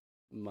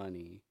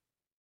money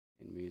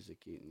in music,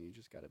 and you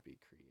just got to be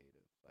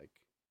creative.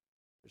 Like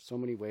there's so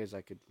many ways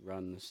I could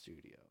run the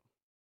studio,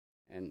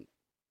 and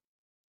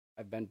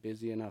I've been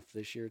busy enough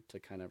this year to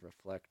kind of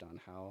reflect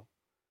on how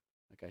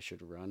like I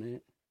should run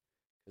it,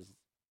 because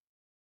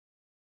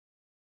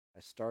I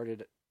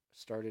started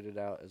it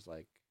out as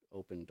like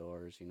open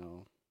doors, I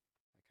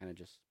kind of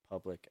just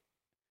public.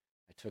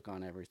 I took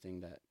on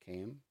everything that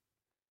came,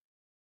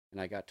 and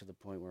I got to the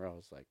point where I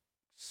was like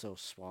so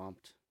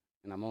swamped,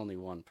 and I'm only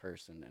one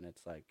person, and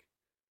it's like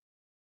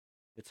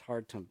it's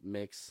hard to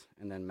mix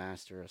and then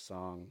master a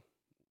song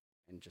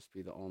and just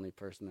be the only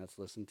person that's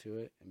listened to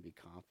it and be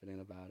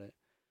confident about it.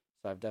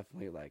 So I've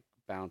definitely like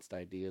bounced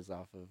ideas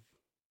off of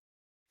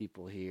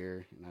people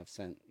here, and I've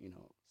sent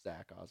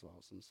Zach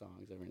Oswald some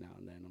songs every now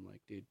and then. I'm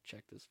like, dude,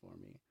 check this for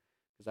me,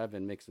 because I've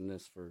been mixing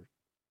this for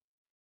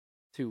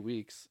 2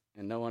 weeks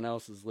and no one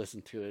else has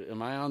listened to it.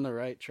 Am I on the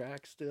right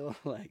track still?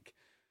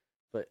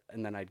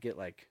 And then I'd get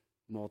like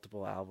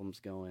multiple albums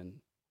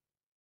going,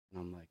 and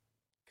I'm like,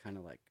 kind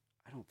of like,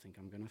 I don't think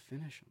I'm gonna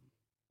finish them.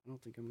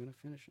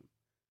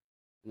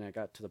 And I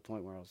got to the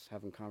point where I was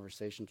having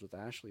conversations with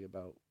Ashley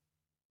about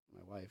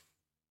my wife.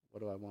 What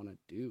do I want to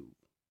do?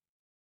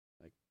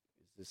 Like,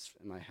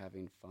 am I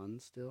having fun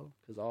still?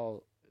 Because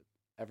all it's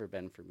ever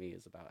been for me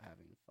is about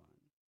having fun.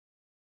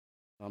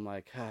 I'm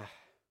like,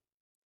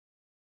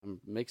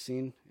 I'm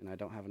mixing and I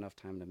don't have enough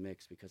time to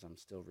mix because I'm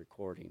still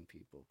recording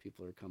people.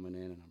 People are coming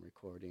in and I'm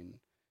recording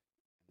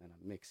and then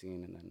I'm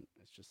mixing and then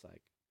it's just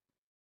like,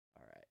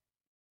 all right.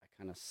 I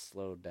kind of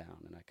slowed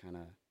down and I kind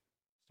of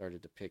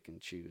started to pick and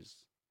choose.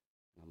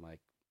 And I'm like,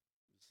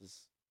 this is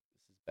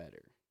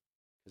better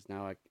because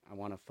now I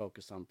want to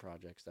focus on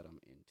projects that I'm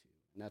into.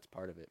 And that's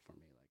part of it for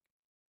me. Like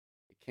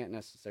it can't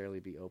necessarily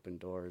be open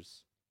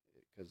doors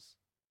because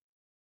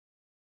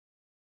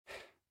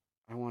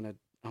I want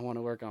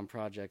to work on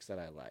projects that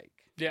I like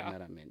Yeah. and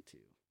that I'm into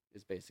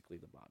is basically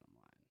the bottom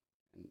line.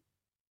 And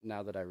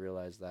now that I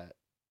realize that,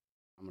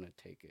 I'm going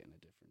to take it in a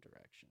different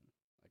direction.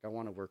 Like I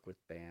want to work with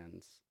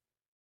bands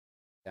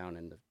down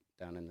in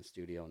the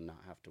studio and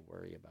not have to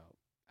worry about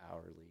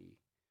hourly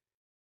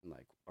and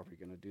like are we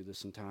going to do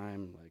this in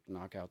time? Like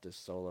knock out this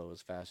solo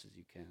as fast as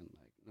you can.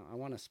 Like no, I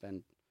want to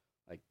spend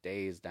like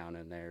days down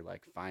in there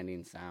like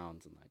finding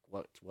sounds and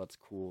like what's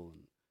cool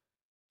and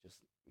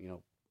just,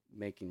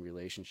 making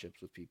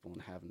relationships with people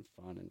and having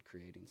fun and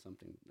creating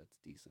something that's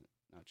decent,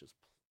 not just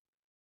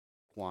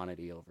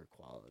quantity over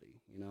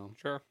quality.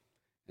 Sure.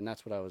 And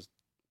that's what I was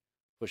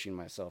pushing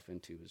myself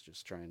into, is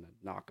just trying to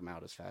knock them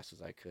out as fast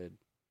as I could.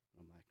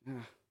 I'm like,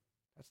 nah,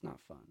 that's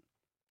not fun.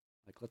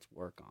 Like, let's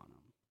work on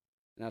them.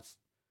 And that's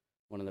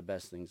one of the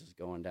best things, is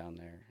going down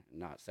there and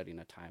not setting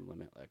a time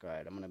limit. Like, all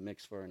right, I'm going to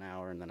mix for an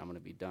hour and then I'm going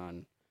to be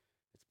done.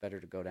 It's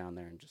better to go down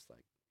there and just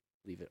like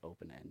leave it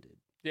open ended.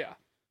 Yeah.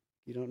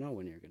 You don't know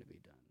when you're going to be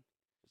done.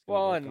 Just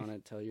Well, work and on it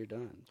until you're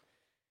done.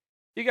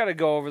 you got to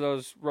go over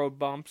those road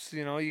bumps.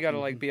 You got to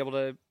like be able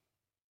to,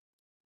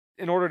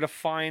 in order to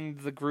find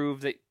the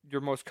groove that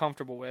you're most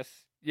comfortable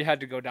with, you had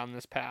to go down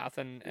this path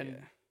and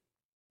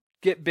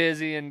get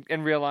busy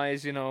and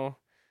realize,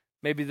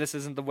 maybe this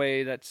isn't the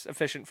way that's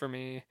efficient for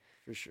me.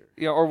 For sure.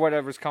 Or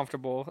whatever's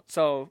comfortable.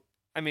 So,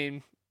 I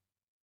mean,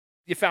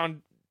 you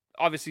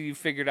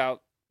figured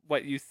out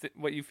what you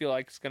feel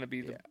like is going to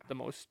be the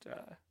most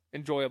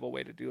enjoyable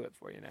way to do it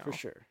for you now. For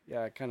sure.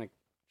 Yeah, I kind of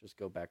just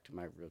go back to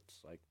my roots,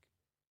 like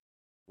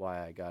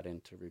why I got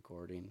into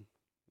recording,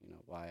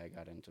 why I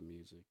got into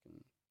music, and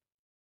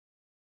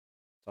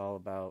it's all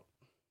about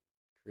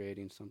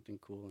creating something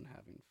cool and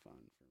having fun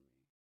for me,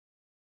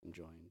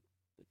 enjoying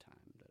the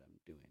time that I'm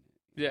doing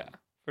it. Yeah,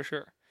 for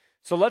sure.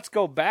 So let's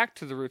go back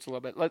to the roots a little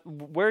bit.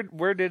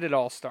 Where did it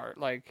all start?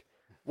 Like,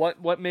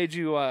 what made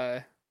you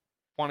want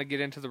to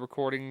get into the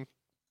recording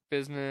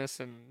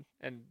business, and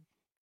did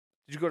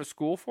you go to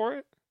school for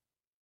it?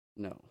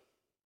 No.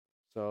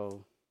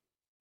 So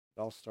it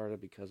all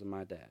started because of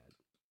my dad.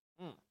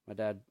 My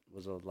dad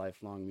was a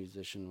lifelong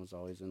musician, was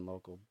always in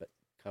local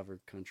covered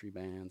country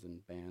bands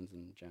and bands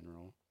in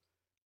general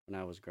when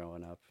I was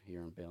growing up here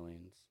in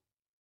Billings.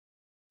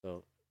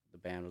 So the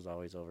band was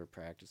always over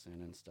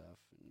practicing and stuff.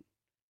 And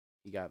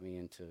he got me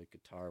into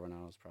guitar when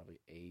I was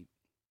probably 8,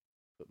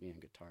 put me in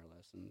guitar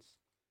lessons.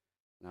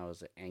 And I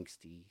was an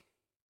angsty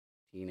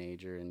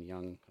teenager and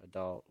young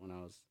adult when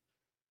I was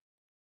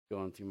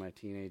going through my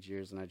teenage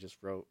years, and I just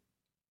wrote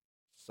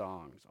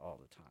songs all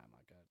the time.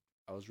 Like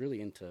I was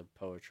really into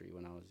poetry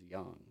when I was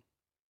young.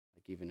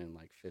 Like even in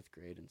like 5th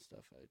grade and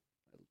stuff, I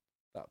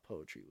thought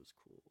poetry was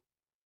cool.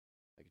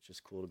 Like it's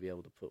just cool to be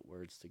able to put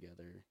words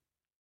together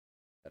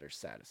that are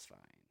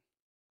satisfying,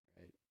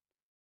 right?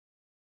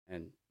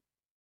 And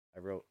I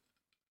wrote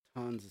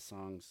tons of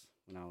songs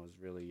when I was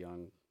really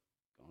young,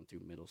 going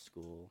through middle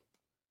school.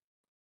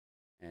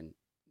 And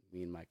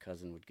me and my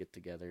cousin would get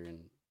together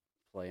and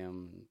play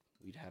them, and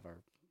we'd have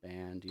our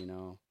band,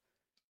 And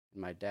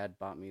my dad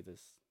bought me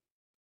this,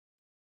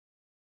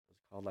 it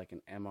was called like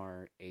an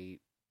MR8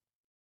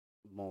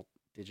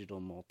 digital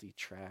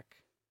multi-track.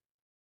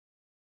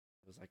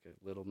 It was like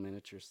a little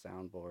miniature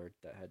soundboard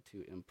that had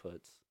 2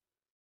 inputs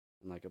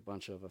and like a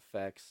bunch of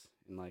effects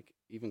and like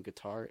even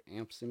guitar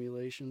amp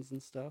simulations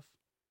and stuff.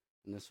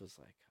 And this was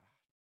like,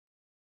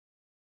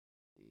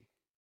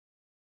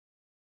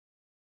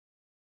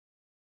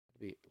 it'd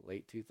be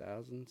late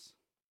 2000s,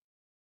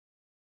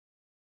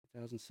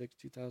 2006,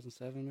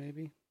 2007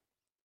 maybe.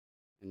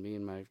 And me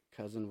and my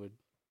cousin would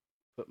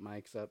put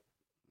mics up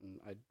and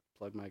I'd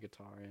plug my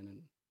guitar in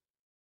and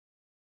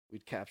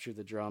we'd capture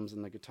the drums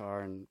and the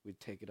guitar and we'd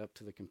take it up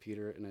to the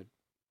computer and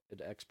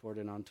it'd export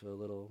it onto a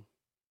little,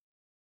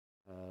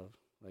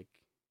 like,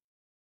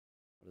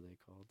 what are they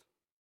called?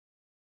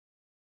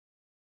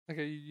 Like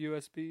a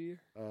USB?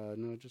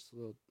 No, just a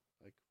little,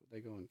 like, they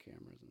go in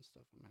cameras and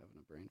stuff. I'm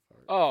having a brain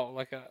fart. Oh,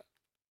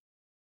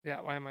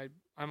 why am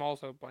I'm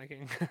also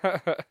blanking.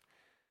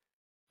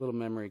 Little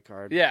memory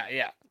card.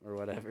 Yeah. Or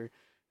whatever.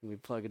 And we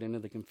plug it into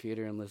the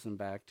computer and listen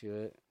back to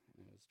it.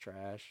 It was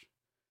trash.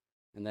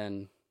 And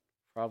then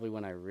probably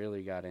when I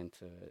really got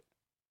into it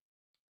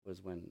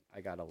was when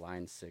I got a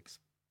Line 6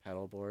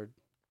 pedal board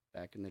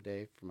back in the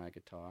day for my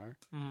guitar.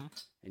 Mm-hmm.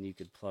 And you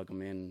could plug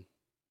them in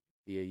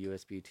via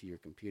USB to your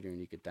computer and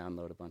you could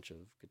download a bunch of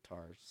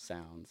guitar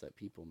sounds that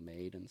people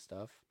made and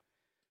stuff.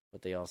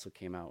 But they also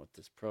came out with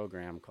this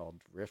program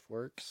called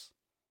RiffWorks.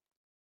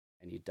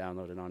 And you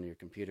download it onto your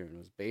computer, and it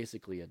was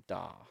basically a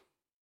DAW,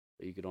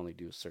 but you could only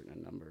do a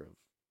certain number of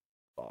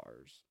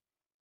bars.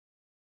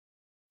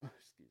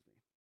 Excuse me.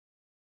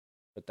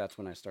 But that's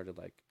when I started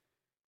like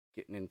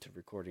getting into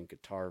recording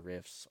guitar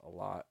riffs a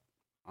lot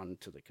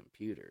onto the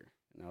computer.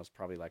 And that was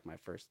probably like my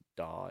first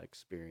DAW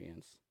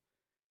experience.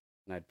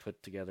 And I'd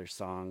put together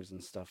songs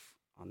and stuff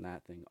on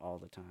that thing all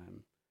the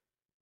time.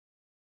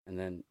 And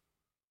then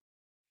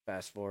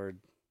fast forward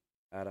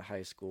out of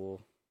high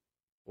school.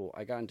 Well,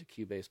 I got into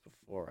Cubase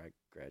before I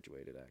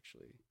graduated,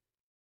 actually.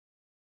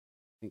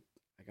 I think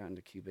I got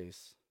into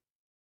Cubase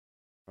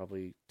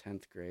probably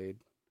 10th grade,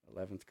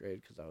 11th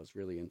grade, because I was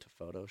really into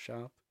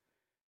Photoshop.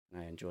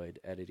 And I enjoyed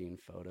editing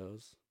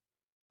photos.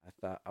 I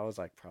thought I was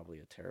like probably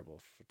a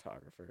terrible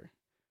photographer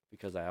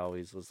because I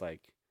always was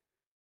like,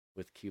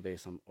 with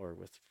Cubase or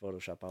with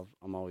Photoshop,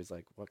 I'm always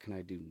like, what can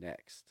I do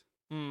next?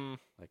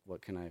 Like,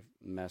 what can I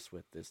mess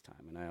with this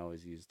time? And I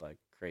always used like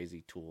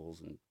crazy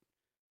tools and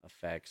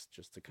effects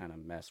just to kind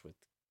of mess with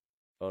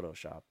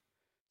Photoshop.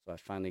 So I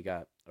finally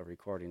got a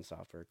recording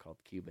software called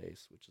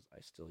Cubase, which is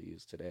I still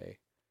use today.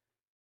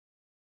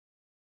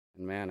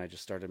 And man, I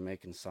just started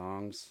making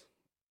songs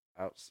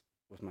out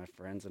with my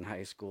friends in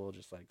high school,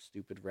 just like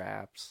stupid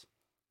raps.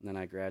 And then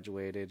I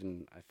graduated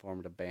and I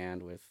formed a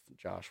band with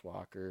Josh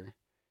Walker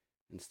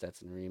and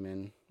Stetson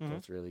Riemann,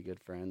 both really good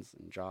friends.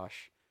 And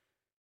Josh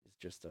is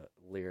just a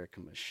lyric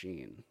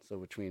machine. So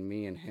between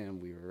me and him,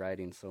 we were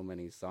writing so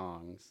many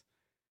songs.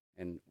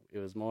 And it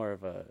was more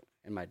of a,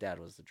 and my dad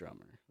was the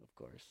drummer, of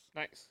course.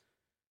 Nice.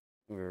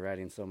 We were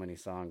writing so many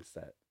songs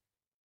that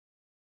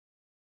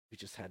we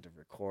just had to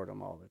record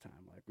them all the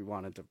time. Like, we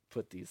wanted to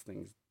put these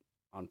things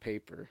on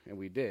paper, and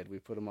we did. We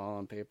put them all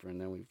on paper, and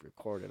then we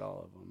recorded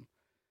all of them.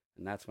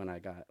 And that's when I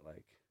got,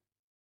 like,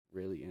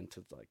 really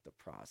into, like, the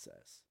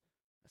process.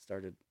 I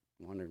started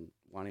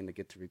wanting to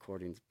get to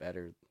recordings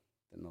better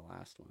than the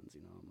last ones,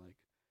 you know. I'm like,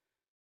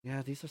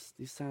 yeah,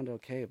 these sound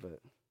okay, but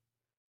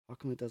how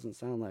come it doesn't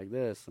sound like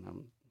this?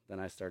 And then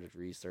I started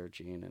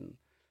researching and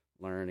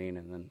learning,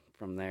 and then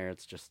from there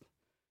it's just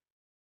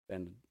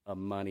been a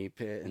money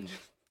pit. And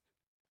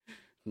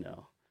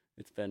no,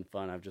 it's been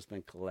fun. I've just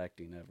been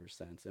collecting ever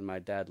since. And my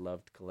dad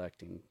loved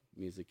collecting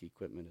music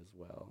equipment as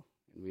well,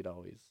 and we'd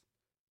always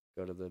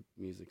go to the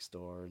music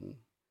store and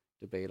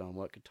debate on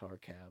what guitar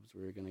cabs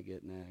we were going to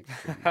get next.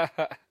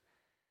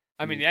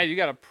 I mean, yeah, you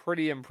got a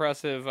pretty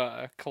impressive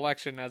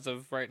collection as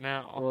of right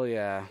now. Well,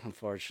 yeah,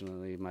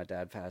 unfortunately, my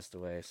dad passed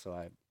away,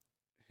 so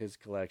his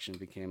collection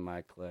became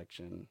my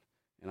collection,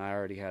 and I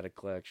already had a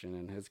collection,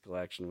 and his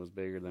collection was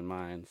bigger than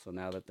mine, so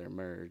now that they're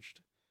merged,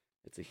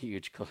 it's a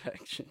huge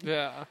collection.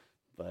 Yeah.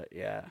 But,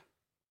 yeah,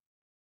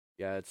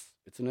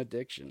 it's an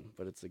addiction,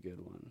 but it's a good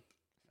one,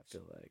 I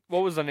feel like.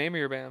 What was the name of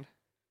your band?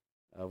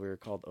 We were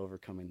called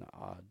Overcoming the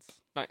Odds.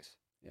 Nice.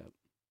 Yep.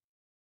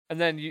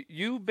 And then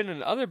you've been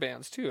in other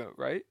bands too,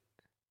 right?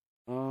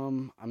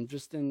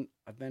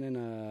 I've been in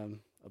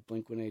a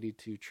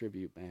Blink-182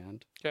 tribute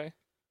band. Okay.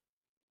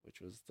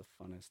 Which was the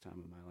funnest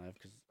time of my life,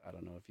 because I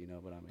don't know if you know,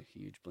 but I'm a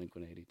huge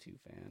Blink-182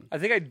 fan. I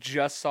think I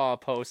just saw a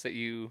post that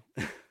you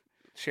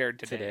shared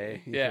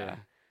today. Yeah.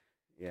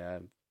 Yeah.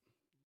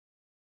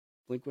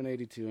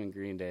 Blink-182 and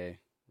Green Day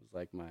was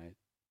like my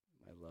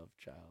love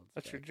child.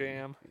 That's your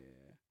jam.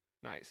 Yeah.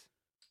 Nice.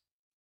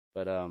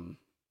 But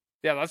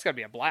yeah, that's gotta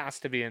be a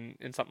blast to be in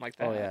something like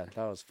that. Oh yeah,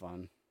 that was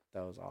fun.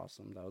 That was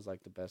awesome. That was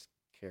like the best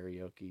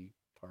karaoke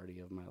party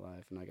of my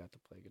life, and I got to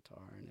play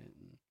guitar in it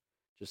and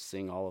just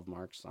sing all of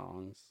Mark's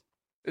songs.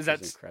 Is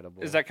that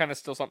incredible? Is that kind of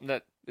still something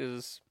that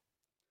is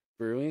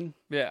brewing?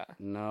 Yeah.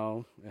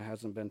 No, it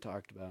hasn't been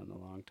talked about in a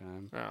long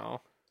time.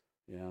 No.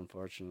 Yeah,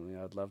 unfortunately,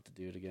 I'd love to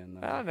do it again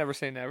though. I'll never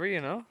say never,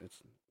 you know.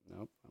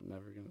 Nope, I'm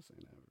never gonna say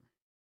never.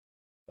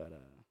 But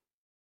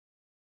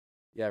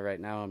yeah, right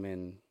now I'm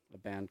in a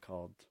band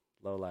called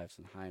Low Lifes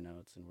and High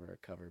Notes, and we're a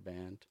cover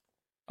band.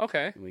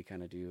 Okay. And we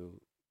kind of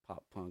do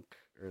pop punk,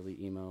 early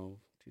emo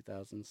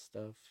 2000s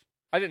stuff.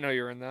 I didn't know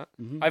you were in that.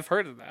 Mm-hmm. I've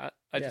heard of that.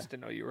 I just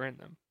didn't know you were in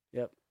them.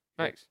 Yep.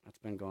 Nice. That's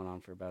been going on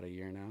for about a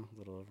year now, a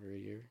little over a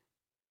year.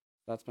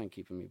 That's been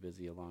keeping me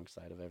busy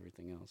alongside of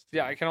everything else, too.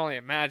 Yeah, I can only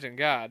imagine.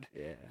 God.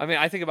 Yeah. I mean,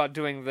 I think about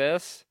doing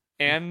this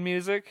and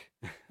music.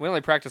 We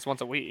only practice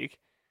once a week.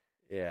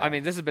 Yeah. I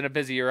mean, this has been a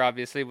busy year,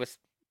 obviously, with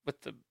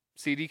the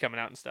CD coming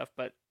out and stuff,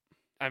 but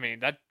I mean,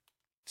 that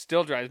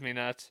still drives me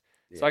nuts.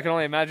 Yeah. So I can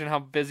only imagine how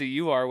busy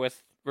you are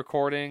with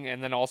recording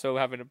and then also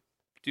having to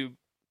do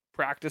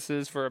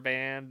practices for a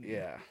band.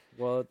 Yeah.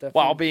 Well,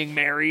 while being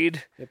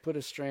married. It put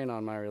a strain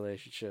on my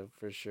relationship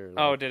for sure. Like,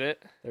 oh, did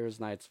it? There was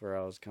nights where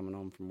I was coming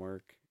home from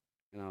work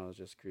and I was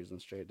just cruising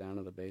straight down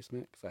to the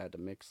basement because I had to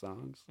mix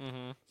songs.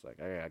 Mm-hmm. It's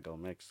like, I gotta go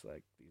mix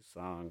like these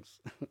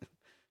songs.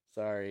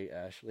 Sorry,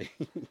 Ashley.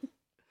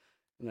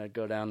 And I'd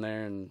go down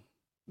there and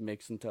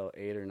mix until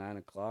 8 or 9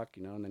 o'clock,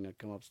 you know, and then I'd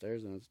come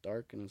upstairs and it's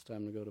dark and it's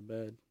time to go to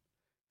bed.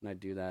 And I'd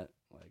do that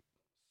like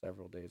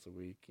several days a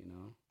week, you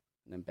know,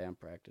 and then band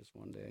practice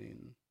one day,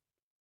 and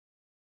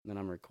then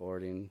I'm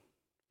recording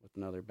with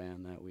another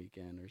band that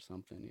weekend or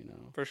something, you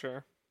know. For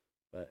sure.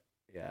 But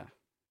yeah,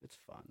 it's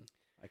fun.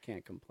 I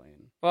can't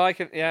complain. Well,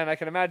 and I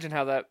can imagine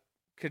how that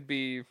could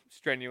be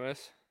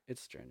strenuous.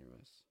 It's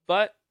strenuous.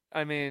 But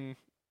I mean,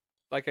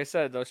 like I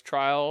said, those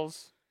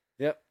trials.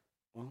 Yep.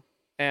 Well,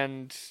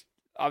 And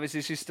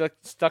obviously she's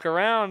stuck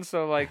around,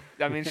 so like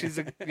I mean she's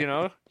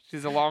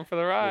she's along for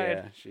the ride.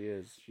 yeah, she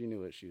is. She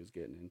knew what she was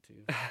getting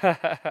into.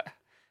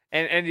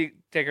 and you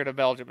take her to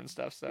Belgium and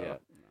stuff. So yeah,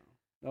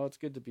 no, it's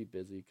good to be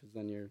busy because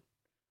then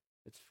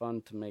it's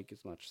fun to make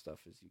as much stuff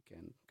as you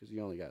can because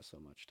you only got so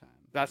much time.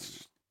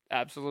 that's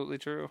absolutely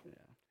true. Yeah.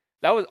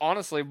 That was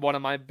honestly one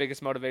of my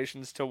biggest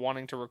motivations to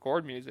wanting to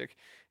record music,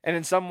 and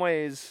in some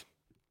ways,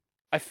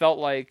 I feel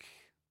like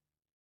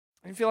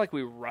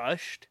we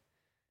rushed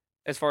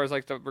as far as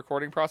like the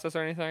recording process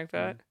or anything like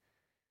that.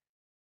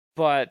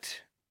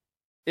 But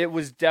it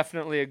was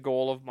definitely a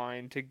goal of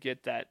mine to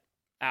get that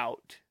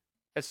out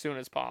as soon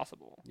as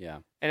possible. Yeah.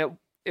 And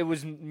it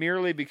was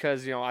merely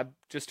because, I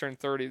just turned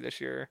 30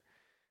 this year.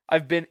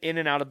 I've been in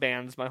and out of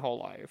bands my whole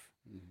life.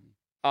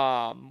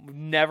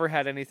 Never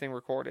had anything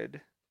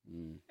recorded.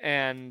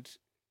 And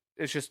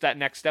it's just that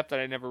next step that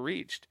I never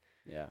reached.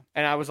 Yeah.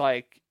 And I was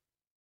like,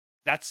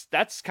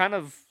 that's kind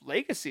of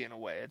legacy in a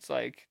way. It's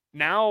like,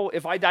 now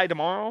if I die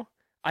tomorrow,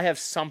 I have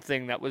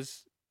something that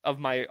was of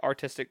my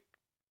artistic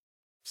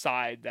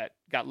side that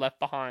got left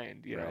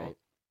behind, you know?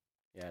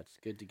 Yeah, it's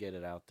good to get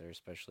it out there,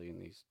 especially in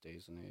these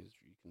days and age.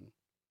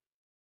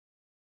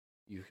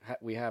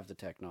 We have the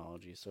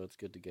technology, so it's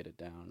good to get it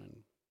down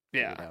and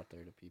get it out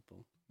there to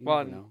people. You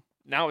never know.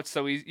 Now it's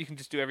so easy. You can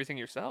just do everything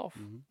yourself,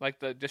 like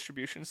the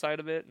distribution side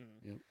of it.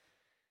 And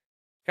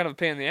kind of a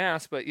pain in the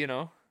ass, but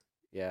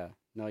Yeah.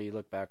 No, you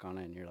look back on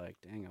it and you're like,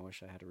 dang, I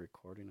wish I had a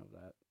recording of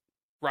that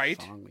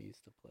song we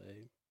used to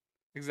play.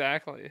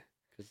 Exactly.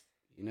 Because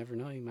you never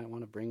know. You might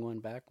want to bring one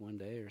back one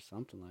day or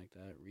something like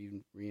that.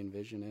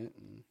 Re-envision it.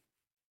 And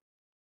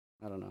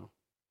I don't know.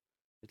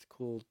 It's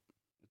cool.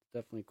 It's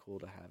definitely cool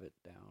to have it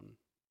down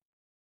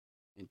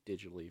and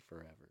digitally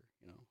forever,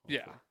 hopefully.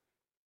 Yeah.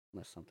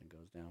 Unless something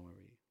goes down where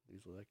we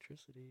lose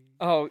electricity.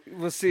 Oh,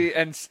 we'll see.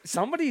 And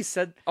somebody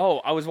said,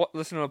 I was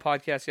listening to a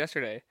podcast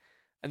yesterday,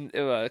 and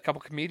a couple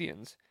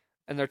comedians,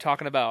 and they're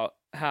talking about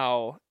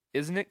how,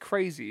 isn't it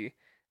crazy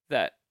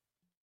that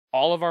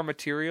all of our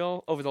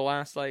material over the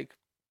last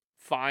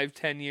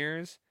 5-10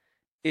 years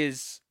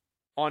is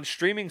on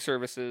streaming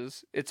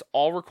services. It's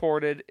all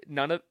recorded.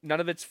 None of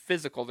it's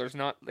physical. There's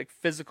not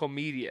physical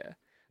media.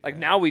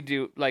 Now we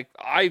do,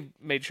 I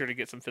made sure to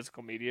get some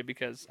physical media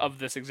because of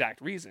this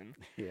exact reason.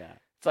 Yeah.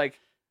 It's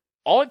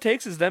all it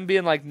takes is them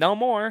being no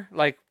more.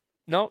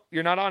 No,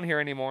 you're not on here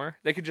anymore.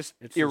 They could just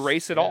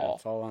erase it all.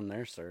 It's all on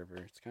their server.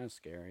 It's kind of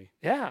scary.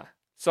 Yeah.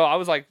 So I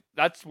was like,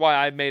 that's why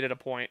I made it a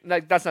point.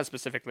 That's not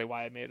specifically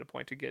why I made it a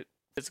point to get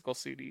physical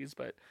CDs,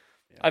 but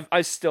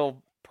I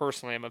still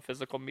personally am a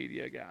physical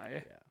media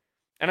guy. Yeah.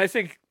 And I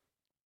think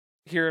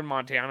here in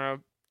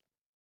Montana,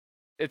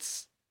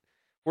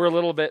 we're a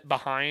little bit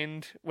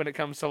behind when it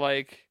comes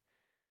to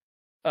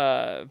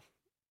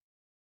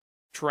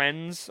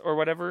trends or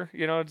whatever,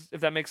 if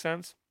that makes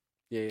sense.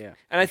 Yeah.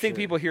 And I think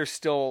people here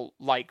still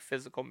like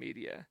physical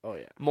media. Oh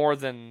yeah. More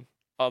than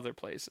other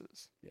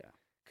places. Yeah.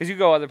 Because you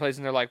go other places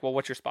and they're like, well,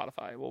 what's your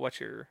Spotify? Well, what's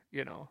your,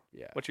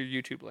 what's your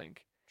YouTube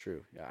link?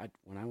 True. Yeah.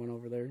 When I went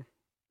over there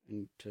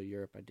into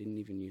Europe, I didn't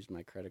even use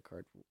my credit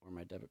card or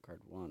my debit card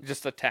once.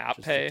 Just a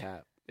tap pay. Just a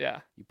tap. Yeah.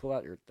 You pull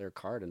out their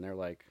card and they're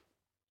like.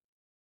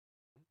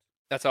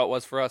 That's how it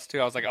was for us too.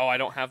 I was like, I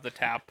don't have the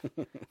tap.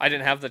 I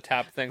didn't have the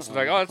tap thing. So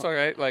it's it's all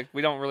right.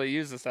 We don't really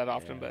use this that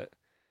often, but.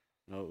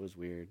 No, it was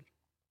weird.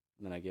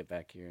 And then I get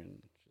back here and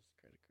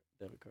just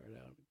debit card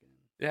out again.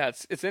 Yeah,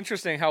 it's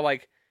interesting how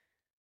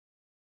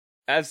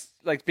as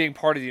being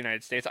part of the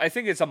United States, I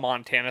think it's a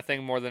Montana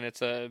thing more than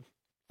it's a.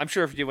 I'm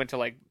sure if you went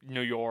to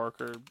New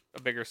York or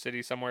a bigger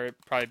city somewhere,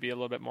 it'd probably be a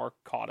little bit more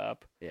caught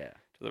up. Yeah.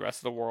 To the rest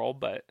of the world,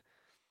 but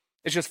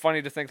it's just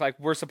funny to think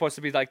we're supposed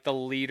to be the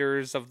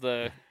leaders of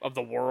the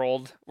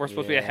world. We're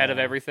supposed to be ahead of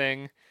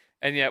everything,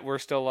 and yet we're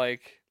still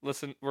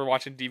we're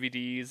watching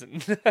DVDs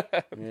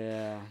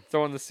and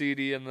throwing the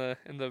CD in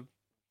the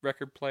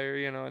record player,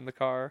 in the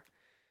car.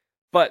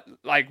 But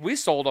we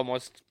sold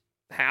almost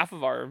half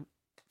of our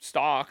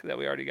stock that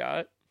we already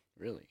got.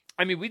 Really?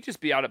 I mean, we'd just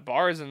be out at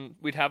bars and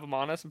we'd have them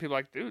on us, and people are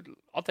like, dude,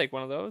 I'll take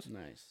one of those.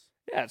 Nice.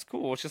 Yeah, it's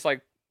cool. It's just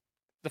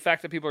the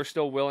fact that people are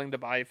still willing to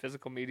buy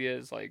physical media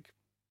is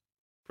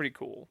pretty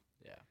cool.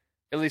 Yeah.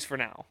 At least for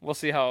now. We'll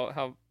see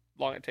how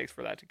long it takes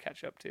for that to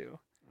catch up too.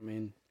 I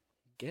mean,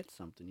 you get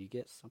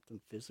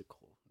something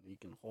physical. You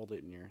can hold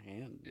it in your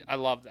hand. I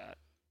love that.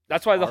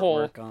 That's why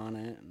on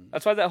it.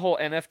 That's why that whole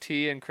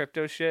NFT and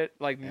crypto shit,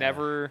 I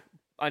never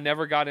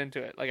got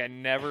into it. I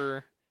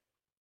never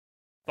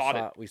bought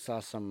it. We saw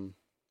some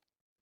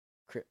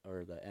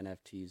the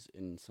NFTs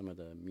in some of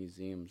the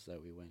museums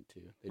that we went to.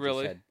 They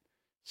really? Just had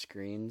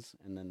screens,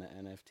 and then the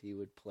NFT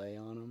would play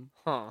on them.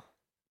 Huh.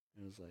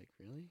 It was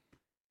really?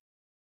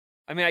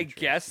 I mean, I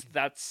guess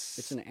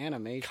it's an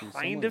animation.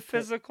 Kind of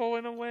physical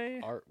in a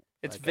way. Art.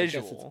 It's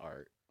visual. I guess it's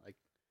art.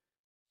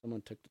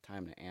 Someone took the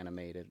time to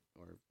animate it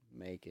or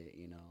make it,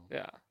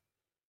 Yeah.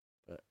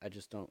 But I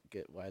just don't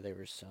get why they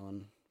were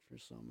selling for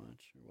so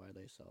much or why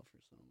they sell for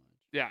so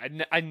much. Yeah,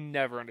 I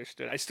never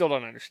understood. I still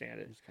don't understand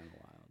it. It's kind of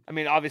wild. I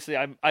mean, obviously,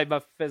 I'm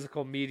a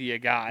physical media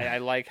guy. I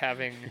like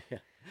having. Yeah.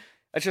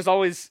 It's just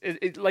always,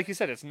 like you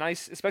said, it's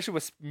nice, especially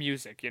with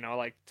music.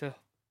 Like to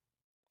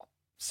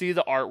see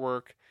the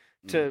artwork,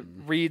 to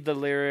read the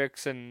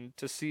lyrics, and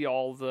to see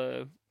all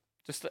the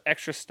just the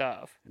extra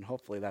stuff. And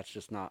hopefully, that's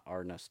just not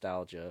our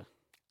nostalgia.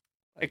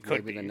 It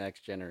could maybe be. the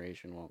next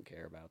generation won't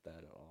care about that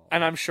at all.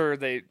 And I'm sure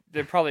they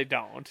probably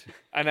don't.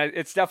 And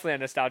it's definitely a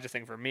nostalgia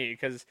thing for me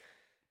because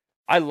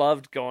I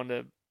loved going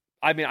to.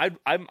 I mean,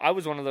 I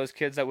was one of those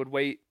kids that would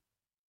wait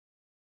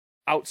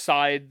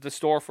outside the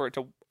store for it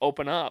to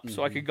open up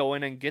so I could go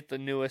in and get the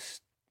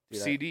newest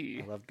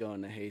CD. I loved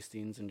going to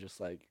Hastings and just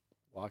like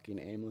walking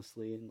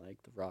aimlessly in like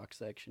the rock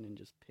section and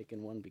just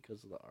picking one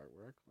because of the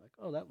artwork. Like,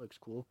 oh, that looks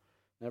cool.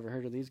 Never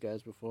heard of these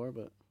guys before,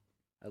 but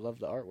I love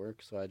the artwork,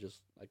 so I just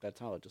like that's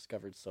how I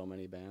discovered so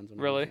many bands when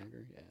I was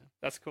younger. Yeah.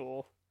 That's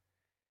cool.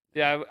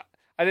 Yeah,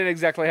 I didn't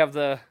exactly have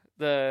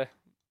the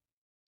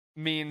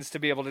means to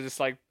be able to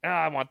just like,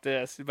 I want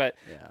this, but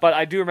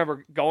I do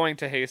remember going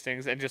to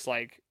Hastings and just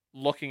like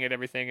looking at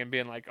everything and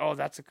being like, oh,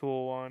 that's a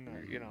cool one,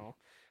 or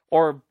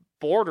or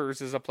Borders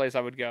is a place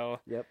I would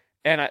go. Yep.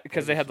 And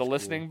because they had the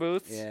listening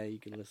booths, yeah, you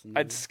can listen.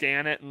 I'd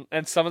scan it,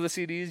 and some of the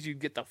CDs you'd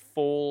get the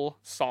full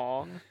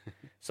song,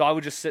 so I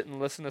would just sit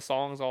and listen to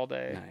songs all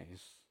day.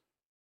 Nice.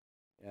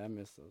 Yeah, I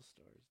miss those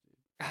stores,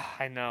 dude.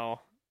 I know.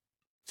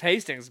 It's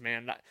Hastings,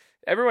 man.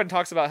 Everyone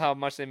talks about how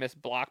much they miss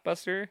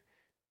Blockbuster.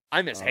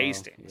 I miss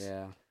Hastings.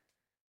 Yeah.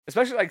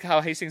 Especially like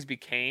how Hastings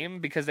became,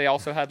 because they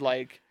also had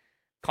like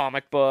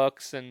comic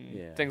books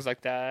and things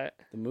like that.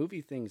 The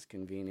movie thing's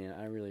convenient.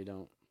 I really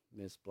don't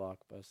miss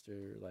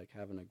Blockbuster, like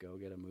having to go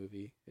get a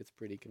movie. It's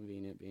pretty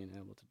convenient being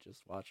able to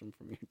just watch them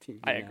from your TV.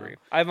 I agree.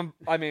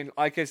 I mean,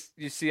 like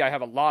you see, I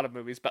have a lot of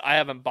movies, but I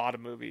haven't bought a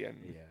movie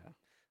in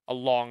a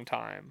long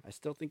time. I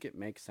still think it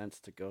makes sense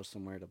to go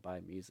somewhere to buy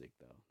music,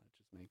 though. That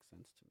just makes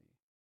sense to me.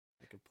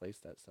 Like a place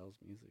that sells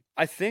music.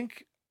 I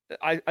think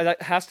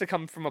that has to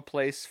come from a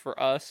place for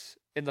us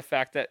in the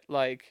fact that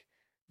like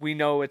we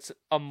know it's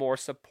a more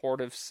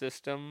supportive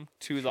system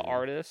to the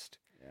artist.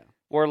 Yeah.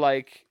 Where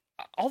like,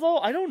 although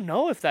I don't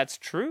know if that's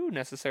true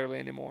necessarily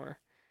anymore,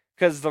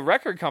 because the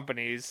record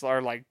companies are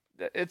like,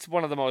 it's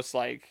one of the most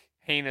like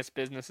heinous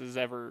businesses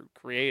ever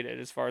created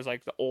as far as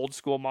like the old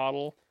school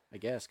model. I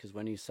guess because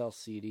when you sell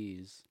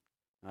CDs,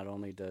 not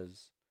only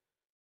does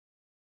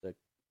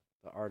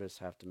the artists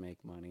have to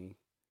make money,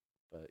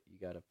 but you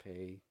got to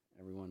pay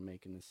everyone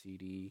making the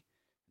CD,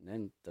 and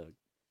then the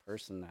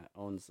person that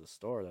owns the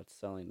store that's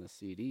selling the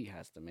CD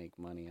has to make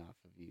money off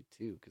of you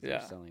too because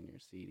they're selling your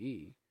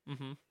CD.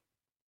 Mm-hmm.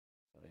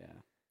 So yeah,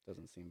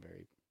 doesn't seem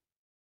very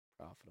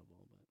profitable.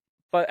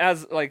 But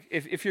as like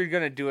if you're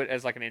gonna do it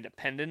as like an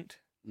independent,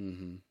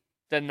 then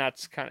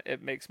that's kind of,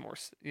 it makes more,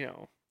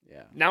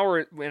 Yeah. Now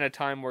we're in a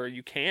time where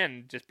you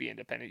can just be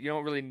independent. You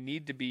don't really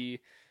need to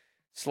be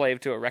slave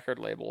to a record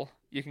label.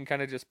 You can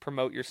kind of just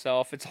promote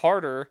yourself. It's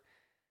harder,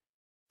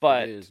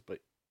 but it is. But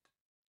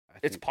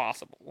it's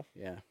possible.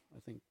 Yeah, I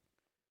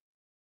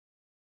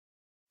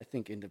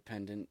think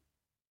independent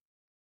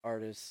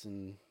artists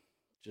and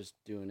just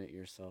doing it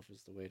yourself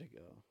is the way to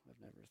go.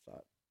 I've never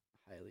thought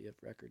highly of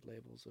record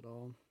labels at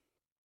all.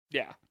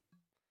 Yeah.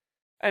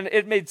 And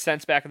it made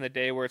sense back in the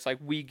day where it's like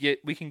we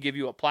can give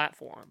you a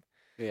platform.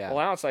 Yeah.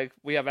 Well, now it's like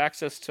we have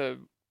access to,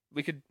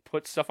 we could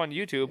put stuff on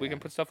YouTube. We can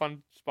put stuff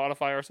on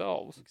Spotify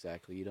ourselves.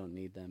 Exactly. You don't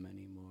need them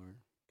anymore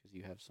because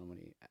you have so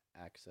many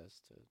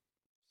access to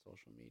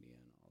social media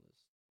and all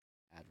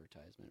this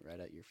advertisement right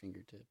at your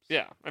fingertips.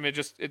 Yeah. I mean,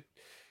 it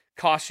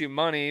costs you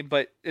money,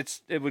 but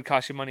it would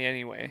cost you money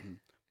anyway. Mm-hmm.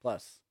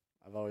 Plus,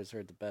 I've always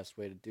heard the best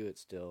way to do it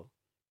still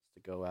is to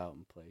go out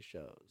and play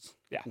shows.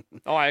 Yeah.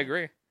 Oh, I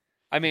agree.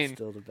 I mean, it's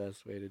still the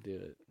best way to do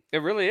it. It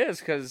really is,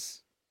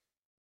 because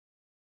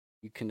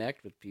you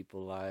connect with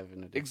people live in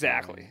a different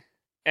exactly way.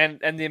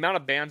 And the amount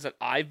of bands that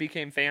I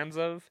became fans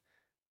of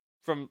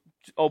from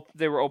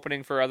they were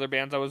opening for other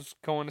bands I was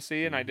going to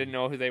see and I didn't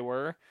know who they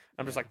were.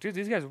 I'm just like, dude,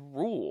 these guys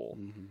rule.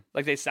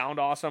 Like they sound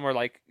awesome, or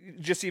like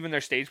just even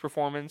their stage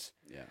performance.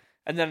 Yeah.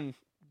 And then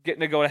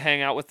getting to go to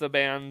hang out with the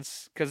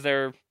bands because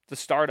they're the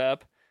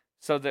startup,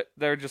 so that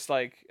they're just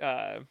like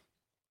at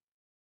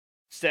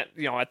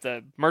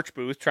the merch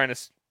booth trying to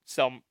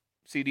sell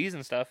CDs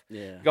and stuff.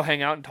 Yeah. Go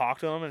hang out and talk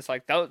to them, and it's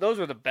like those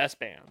are the best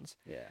bands.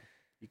 Yeah.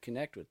 You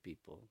connect with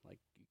people, like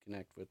you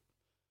connect with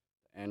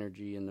the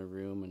energy in the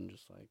room, and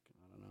just like,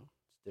 I don't know,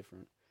 it's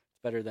different.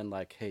 It's better than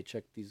like, hey,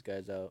 check these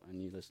guys out,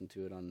 and you listen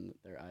to it on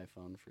their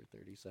iPhone for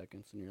 30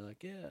 seconds, and you're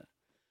like, yeah.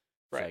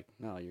 It's like,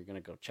 no, you're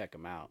gonna go check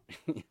them out.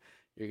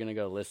 You're gonna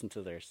go listen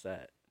to their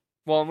set.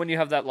 Well, and when you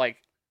have that like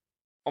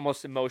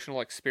almost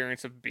emotional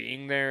experience of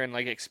being there and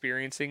like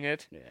experiencing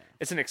it,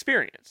 it's an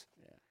experience.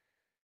 Yeah.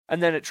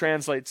 And then it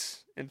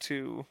translates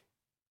into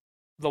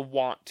the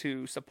want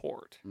to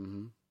support.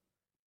 Mm-hmm.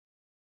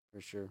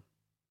 For sure.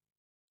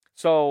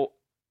 So,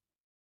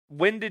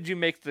 when did you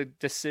make the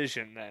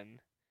decision then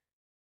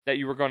that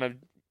you were going to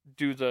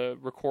do the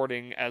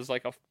recording as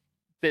like a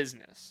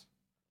business?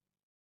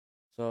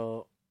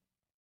 So,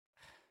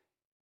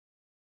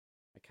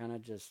 I kind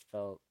of just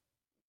felt,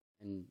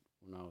 and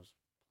when I was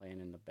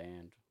playing in the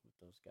band with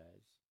those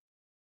guys,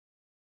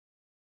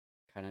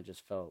 kind of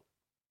just felt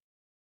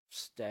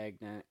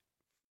stagnant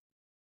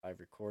by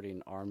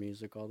recording our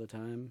music all the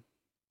time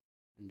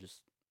and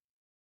just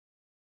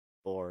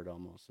bored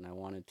almost. And I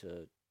wanted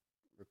to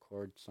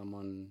record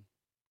someone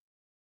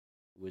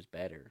who was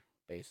better,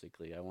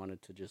 basically. I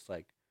wanted to just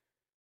like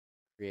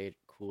create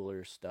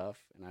cooler stuff,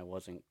 and I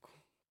wasn't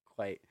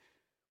quite,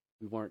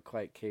 we weren't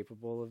quite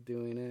capable of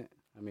doing it.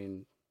 I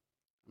mean,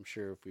 I'm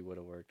sure if we would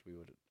have worked, we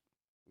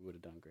would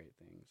have done great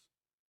things.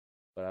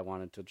 But I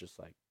wanted to just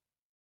like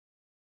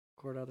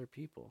record other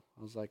people.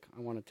 I was like, I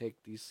want to take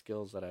these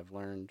skills that I've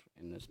learned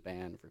in this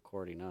band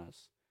recording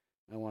us.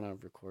 I want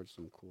to record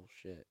some cool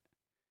shit.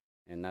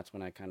 And that's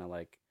when I kind of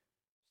like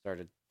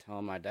started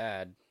telling my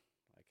dad,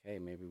 like, hey,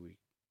 maybe we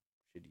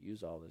should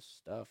use all this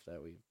stuff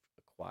that we've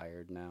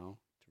acquired now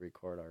to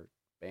record our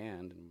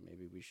band, and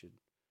maybe we should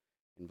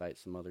invite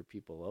some other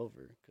people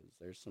over, because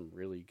there's some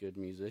really good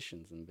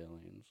musicians in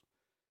Billings.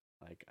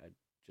 Like, I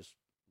just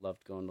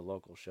loved going to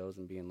local shows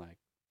and being like,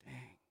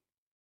 dang,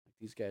 like,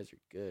 these guys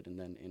are good. And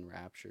then In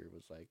Rapture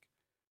was like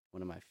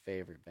one of my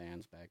favorite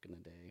bands back in the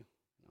day.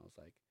 And I was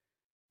like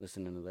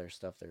listening to their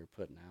stuff they were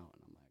putting out,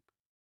 and I'm like,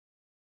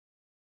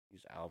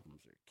 these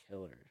albums are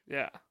killer.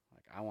 Yeah.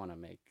 Like, I want to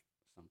make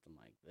something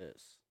like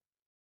this.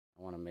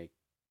 I want to make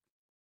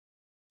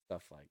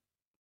stuff like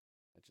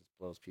that just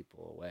blows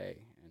people away.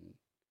 And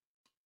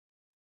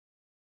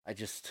I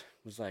just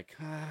was like,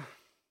 I'm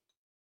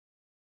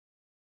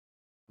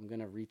going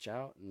to reach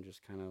out and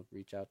just kind of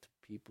reach out to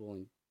people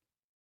and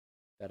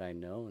that I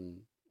know.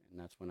 And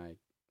that's when I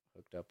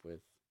hooked up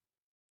with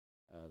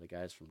the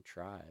guys from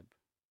Tribe.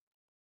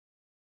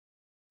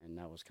 And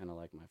that was kind of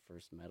like my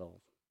first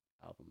metal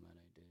album that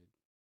I did.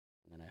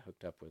 And then I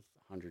hooked up with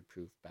 100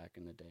 Proof back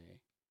in the day.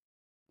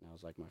 And that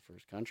was like my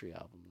first country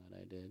album that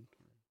I did.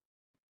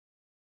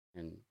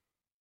 And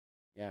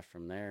yeah,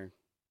 from there,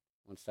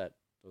 once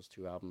those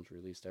two albums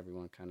released,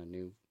 everyone kind of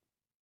knew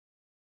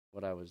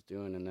what I was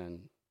doing. And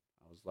then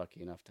I was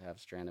lucky enough to have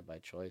Stranded by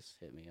Choice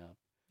hit me up.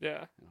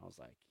 Yeah. And I was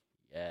like,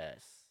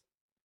 yes.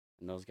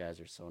 And those guys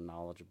are so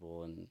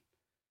knowledgeable, and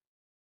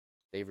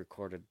they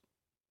recorded,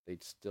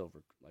 they'd still,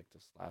 like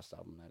this last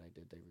album that I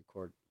did, they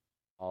record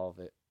all of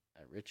it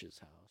at Rich's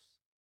house.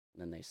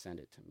 And then they send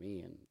it to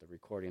me, and the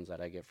recordings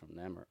that I get from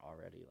them are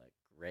already like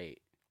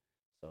great.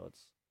 So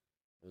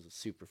it was a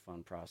super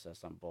fun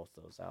process on both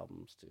those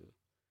albums to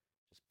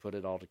just put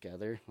it all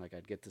together. Like,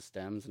 I'd get the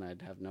stems and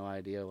I'd have no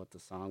idea what the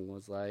song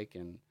was like,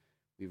 and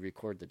we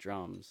record the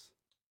drums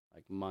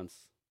like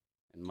months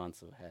and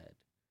months ahead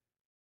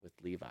with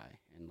Levi,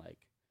 and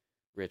like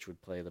Rich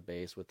would play the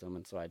bass with them,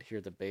 and so I'd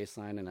hear the bass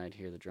line and I'd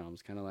hear the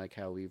drums, kind of like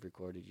how we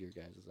recorded your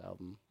guys'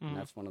 album. And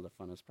that's one of the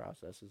funnest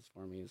processes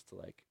for me, is to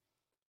like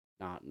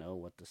not know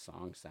what the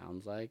song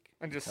sounds like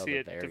and just until see the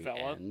it very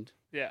develop. end.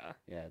 Yeah.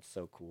 Yeah, it's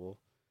so cool.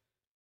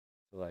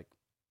 So like,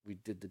 we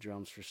did the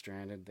drums for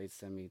Stranded. They'd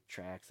send me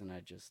tracks, and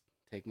I'd just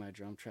take my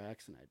drum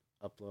tracks and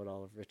I'd upload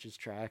all of Rich's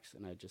tracks,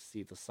 and I'd just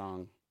see the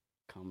song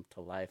come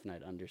to life, and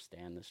I'd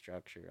understand the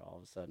structure. All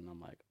of a sudden,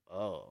 I'm like,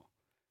 oh,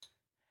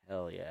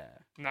 hell yeah.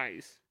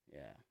 Nice.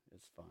 Yeah,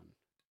 it's fun.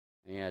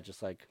 And yeah,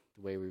 just like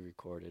the way we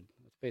recorded,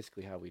 that's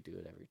basically how we do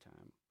it every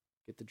time.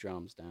 Get the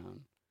drums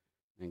down,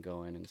 and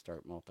go in and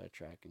start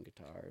multi-tracking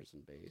guitars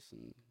and bass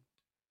and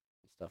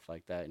stuff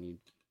like that. And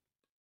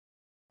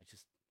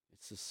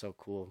it's just so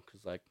cool,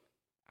 because like,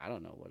 I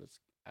don't know what it's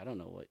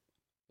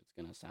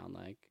gonna sound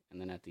like,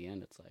 and then at the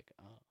end it's like,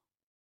 oh,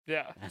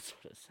 yeah, that's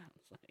what it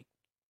sounds like.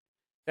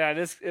 Yeah,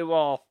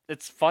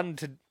 it's fun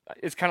to.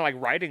 It's kind of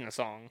like writing a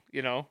song,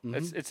 you know.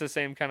 Mm-hmm. It's the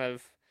same kind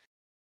of.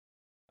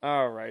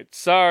 All right,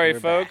 sorry, We're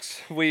folks.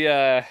 back. We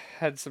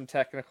had some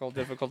technical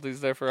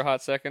difficulties there for a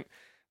hot second,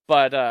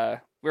 but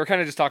we were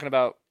kind of just talking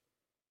about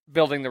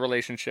building the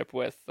relationship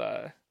with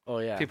Oh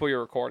yeah, people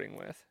you're recording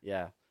with.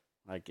 yeah.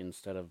 Like,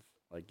 instead of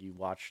like, you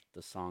watch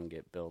the song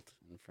get built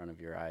in front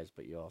of your eyes,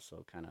 but you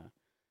also kind of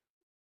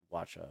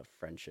watch a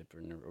friendship or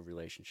a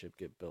relationship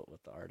get built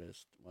with the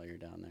artist while you're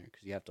down there,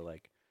 because you have to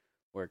like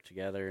work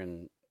together,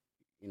 and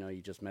you know,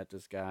 you just met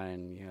this guy,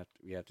 and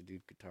we have to do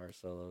guitar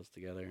solos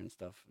together and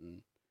stuff,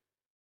 and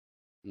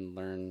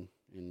learn,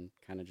 and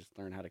kind of just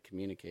learn how to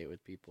communicate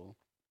with people.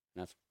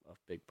 And that's a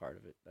big part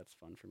of it. That's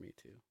fun for me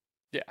too.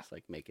 Yeah. It's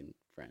like making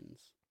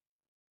friends.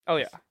 Oh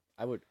yeah.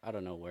 I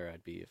don't know where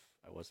I'd be if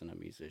I wasn't a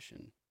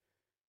musician.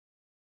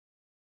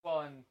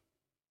 Well, and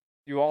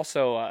you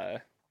also,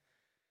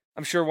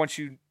 I'm sure once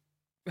you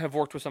have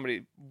worked with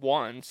somebody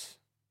once,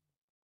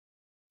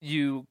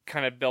 you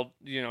kind of build,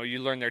 you know, you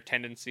learn their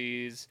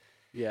tendencies.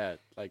 Yeah,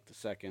 like the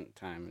second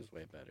time is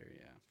way better.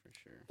 Yeah, for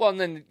sure. Well, and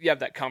then you have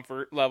that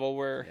comfort level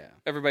where Yeah.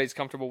 everybody's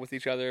comfortable with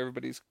each other.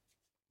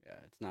 Yeah,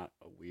 it's not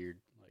a weird,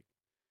 like,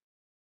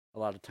 a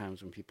lot of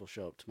times when people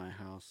show up to my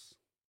house,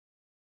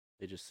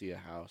 they just see a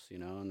house, you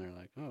know, and they're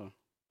like, oh,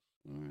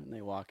 all right. And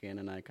they walk in,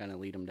 and I kind of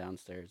lead them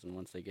downstairs, and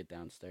once they get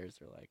downstairs,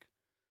 they're like,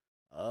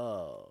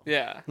 oh.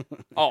 Yeah.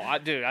 Oh,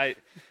 I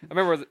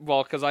remember,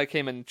 well, because I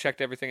came and checked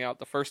everything out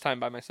the first time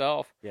by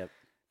myself. Yep.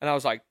 And I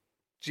was like,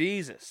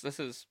 Jesus, this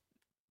is,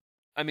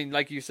 I mean,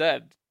 like you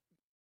said,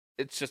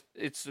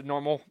 it's a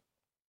normal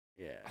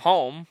Yeah.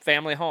 home,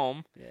 family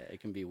home. Yeah, it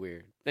can be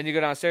weird. Then you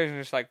go downstairs and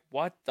you're just like,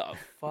 what the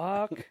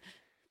fuck? It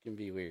can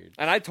be weird.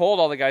 And I told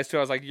all the guys too,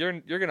 I was like,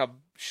 you're gonna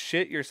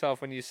shit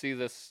yourself when you see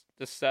this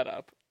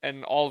setup.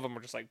 And all of them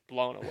were just like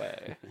blown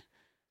away.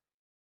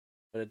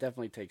 But it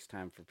definitely takes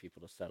time for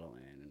people to settle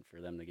in and for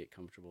them to get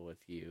comfortable with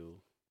you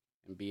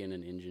and being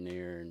an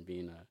engineer and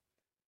being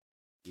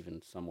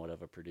even somewhat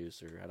of a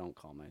producer. I don't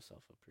call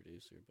myself a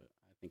producer, but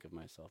I think of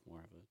myself more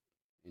of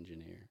an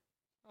engineer.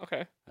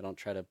 Okay. I don't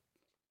try to,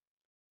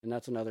 and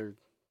that's another,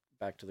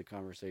 back to the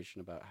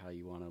conversation about how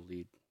you want to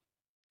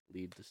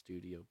lead the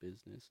studio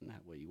business and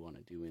what you want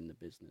to do in the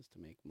business to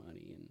make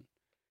money. And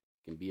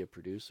you can be a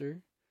producer,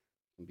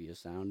 you can be a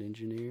sound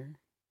engineer.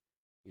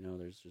 You know,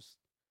 there's just,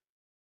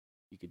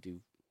 you could do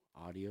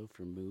audio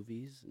for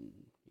movies, and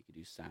you could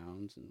do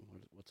sounds, and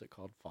what's it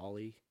called,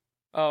 Foley.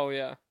 Oh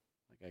yeah.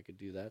 Like I could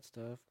do that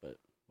stuff, but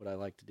what I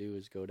like to do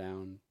is go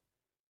down,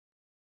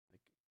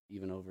 like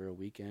even over a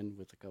weekend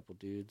with a couple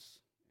dudes,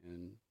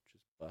 and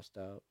just bust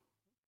out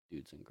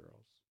dudes and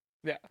girls.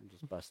 Yeah. And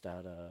just bust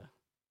out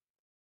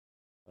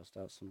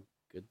some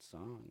good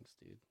songs,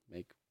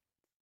 dude.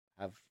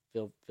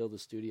 Fill the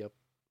studio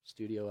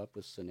up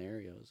with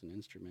scenarios and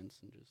instruments,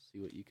 and just see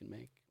what you can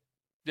make.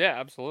 Yeah,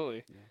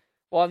 absolutely. Yeah.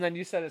 Well, and then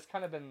you said it's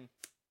kind of been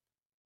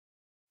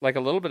like a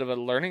little bit of a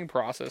learning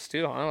process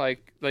too, huh?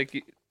 Like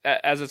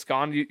as it's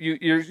gone,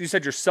 you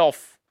said you're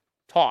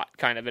self-taught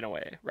kind of in a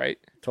way, right?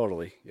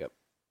 Totally. Yep.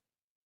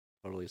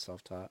 Totally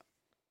self-taught.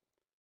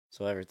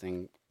 So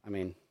everything, I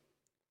mean,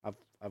 I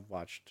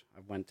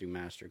went through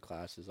master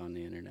classes on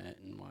the internet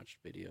and watched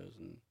videos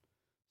and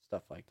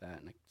stuff like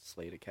that, and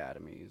Slate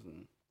Academies,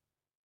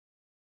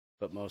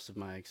 but most of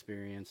my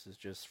experience is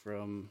just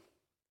from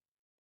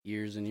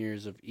years and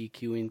years of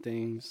EQing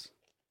things,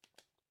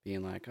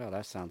 being like, oh,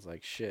 that sounds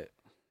like shit.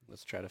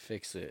 Let's try to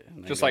fix it. And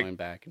then just going like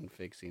back and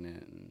fixing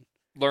it. And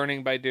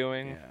learning by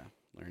doing. Yeah,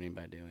 learning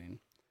by doing.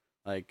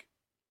 Like,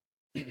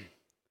 it's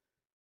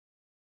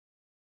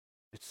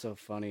so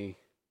funny.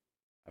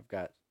 I've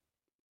got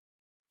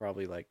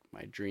probably like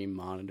my dream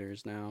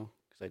monitors now,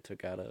 because I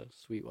took out a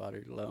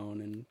Sweetwater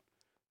loan and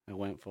I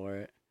went for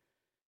it.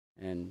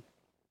 And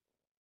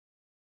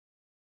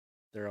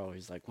they're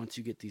always like, once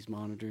you get these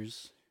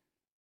monitors,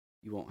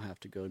 you won't have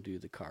to go do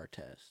the car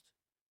test.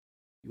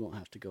 You won't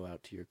have to go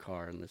out to your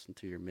car and listen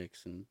to your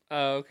mix and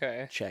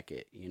okay. check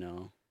it, you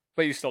know?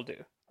 But you still do.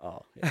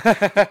 Oh,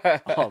 yeah.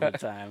 All the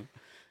time.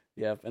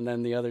 Yep. And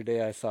then the other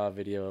day I saw a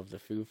video of the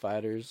Foo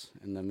Fighters,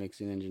 and the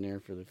mixing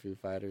engineer for the Foo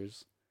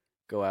Fighters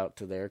go out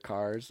to their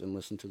cars and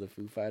listen to the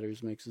Foo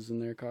Fighters mixes in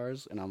their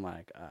cars. And I'm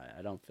like,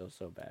 I don't feel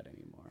so bad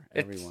anymore.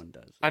 Everyone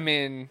does it. I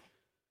mean,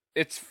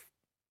 I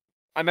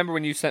remember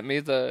when you sent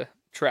me the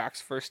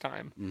tracks first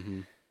time.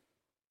 Mm-hmm.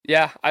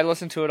 Yeah, I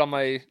listened to it on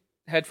my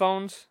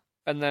headphones,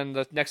 and then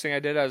the next thing I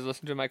did, I was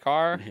listening to it in my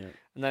car, and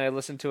then I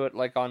listened to it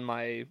like on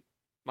my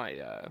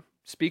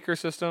speaker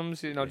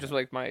systems, you know, just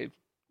like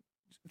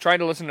trying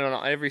to listen to it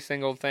on every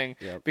single thing,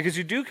 because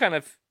you do kind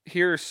of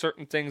hear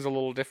certain things a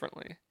little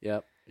differently.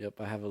 Yep.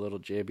 I have a little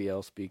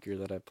JBL speaker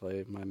that I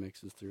play my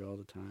mixes through all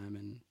the time,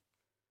 and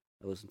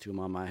I listen to them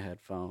on my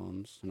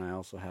headphones, and I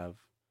also have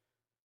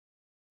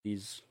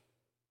these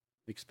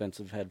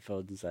expensive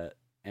headphones that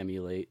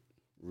emulate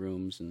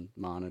rooms and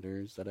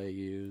monitors that I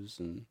use,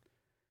 and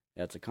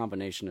yeah, it's a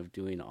combination of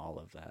doing all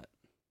of that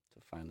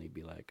to finally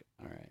be like,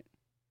 all right,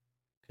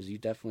 because you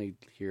definitely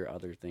hear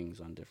other things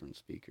on different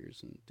speakers,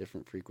 and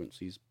different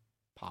frequencies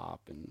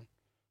pop and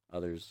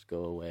others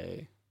go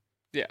away.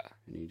 Yeah,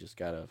 and you just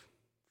gotta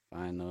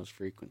find those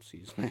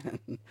frequencies, man.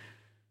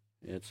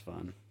 It's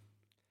fun.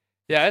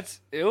 Yeah,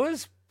 it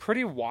was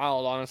pretty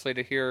wild, honestly,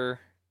 to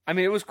hear. I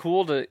mean, it was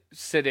cool to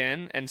sit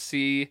in and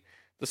see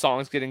the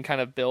songs getting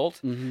kind of built,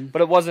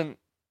 but it wasn't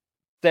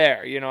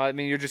there, you know. I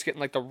mean, you're just getting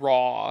like the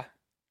raw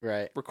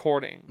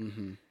recording.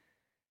 Mm-hmm.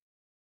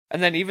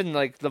 And then even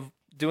like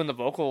doing the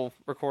vocal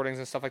recordings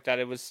and stuff like that,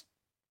 it was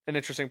an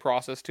interesting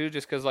process too,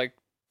 just because like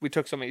we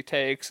took so many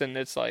takes, and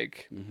it's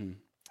like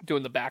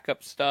doing the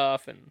backup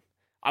stuff, and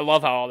I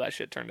love how all that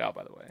shit turned out,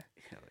 by the way.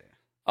 Hell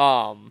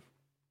yeah.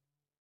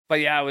 But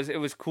yeah, it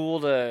was cool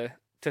to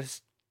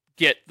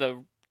get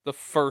the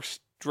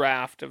first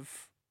draft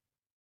of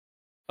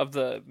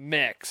the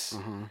mix,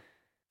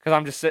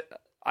 because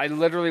I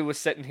literally was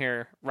sitting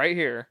here, right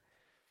here,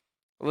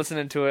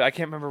 listening to it. I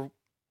can't remember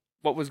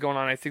what was going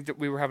on. I think that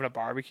we were having a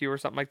barbecue or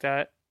something like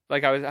that.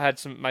 Like I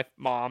had my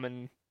mom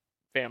and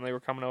family were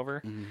coming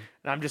over, and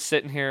I'm just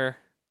sitting here.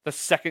 The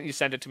second you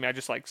sent it to me, I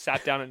just like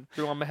sat down and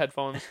threw on my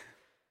headphones,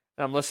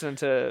 and I'm listening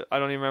to, I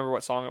don't even remember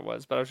what song it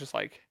was, but I was just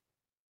like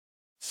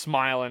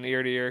smiling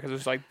ear to ear, because it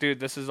was like, dude,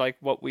 this is like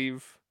what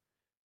we've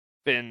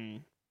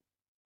been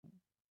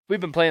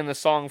playing this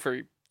song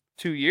for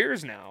 2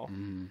 years now,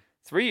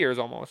 3 years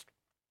almost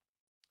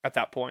at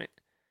that point,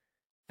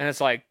 and it's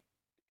like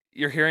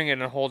you're hearing it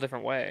in a whole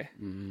different way.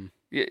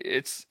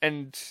 It's,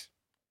 and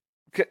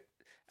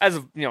as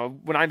of, you know,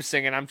 when I'm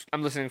singing,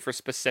 I'm listening for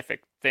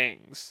specific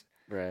things,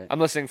 Right. I'm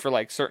listening for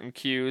like certain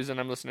cues, and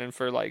I'm listening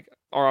for like,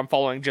 or I'm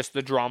following just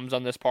the drums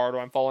on this part, or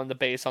I'm following the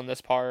bass on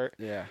this part.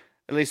 Yeah.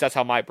 At least that's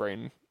how my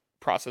brain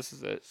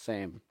processes it.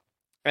 Same.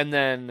 And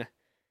then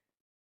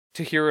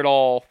to hear it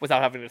all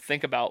without having to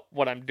think about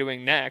what I'm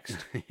doing next,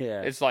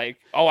 Yeah. it's like,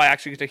 oh, I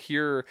actually get to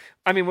hear.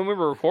 I mean, when we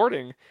were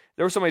recording,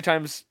 there were so many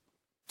times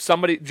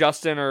somebody,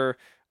 Justin or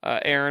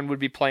Aaron, would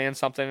be playing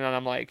something, and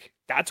I'm like,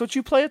 that's what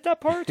you play at that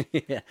part?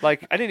 Yeah.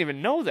 Like, I didn't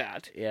even know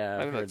that. Yeah,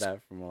 I I've mean, heard that's-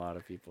 that from a lot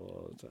of people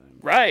all the time.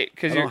 Right, I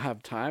because don't you're.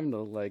 have time to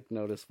like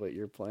notice what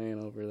you're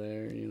playing over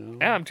there, you know?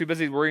 Yeah, I'm too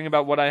busy worrying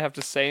about what I have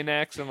to say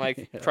next, and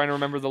like Yeah. trying to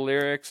remember the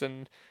lyrics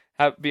and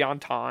be on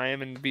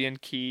time and be in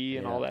key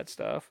and all Yeah. that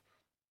stuff.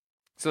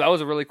 So that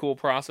was a really cool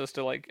process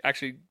to like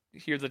actually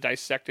hear the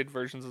dissected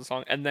versions of the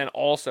song, and then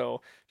also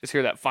just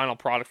hear that final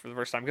product for the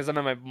first time. Because then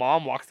my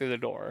mom walked through the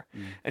door,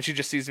 and she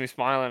just sees me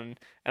smiling,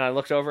 and I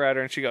looked over at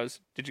her, and she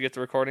goes, "Did you get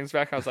the recordings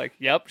back?" I was like,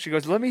 "Yep." She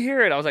goes, "Let me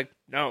hear it." I was like,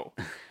 "No,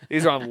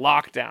 these are on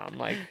lockdown.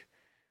 Like,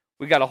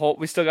 we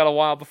still got a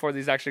while before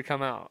these actually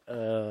come out."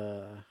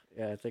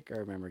 Yeah, I think I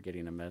remember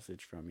getting a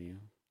message from you.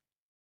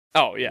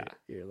 Oh yeah.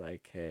 You're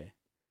like, hey,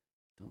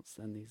 don't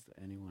send these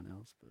to anyone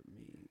else but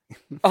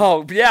me.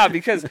 Oh yeah,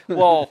 because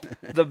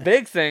the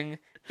big thing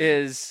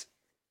is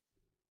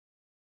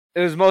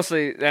it was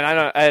mostly, and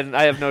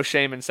I have no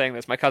shame in saying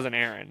this, my cousin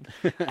Aaron.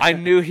 I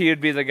knew he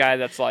would be the guy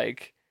that's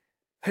like,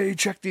 "Hey,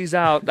 check these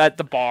out." At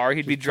the bar,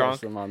 he'd be Just drunk.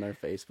 post them on their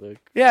Facebook.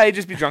 Yeah, he'd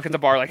just be drunk at the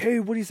bar, like, "Hey,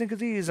 what do you think of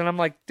these?" And I'm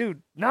like,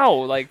 "Dude, no,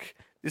 like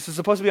this is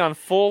supposed to be on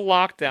full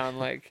lockdown.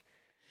 Like,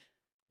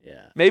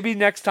 Yeah. maybe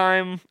next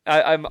time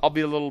I'll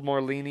be a little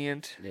more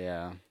lenient."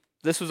 Yeah.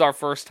 This was our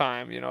first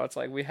time, it's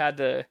like we had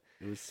to.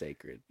 It was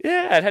sacred.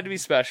 Yeah, it had to be You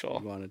special.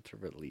 wanted to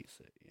release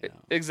it, you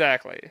know?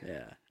 Exactly.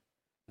 Yeah.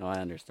 No, I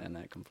understand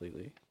that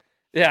completely.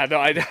 Yeah, no,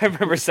 I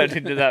remember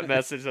sending you that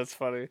message. That's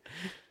funny.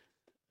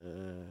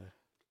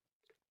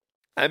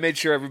 I made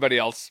sure everybody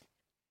else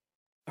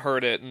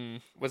heard it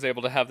and was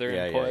able to have their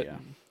input.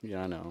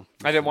 Yeah, I know.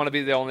 I didn't want to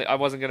be the only. I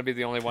wasn't going to be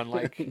the only one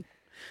like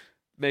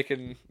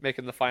making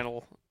the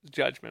final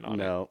judgment on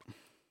it. No.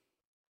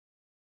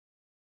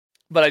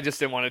 But I just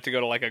didn't want it to go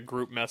to like a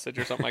group message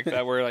or something like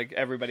that where like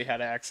everybody had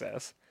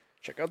access.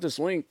 Check out this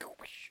link.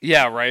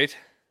 Yeah, right.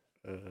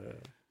 Uh,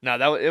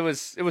 No, it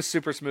was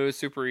super smooth,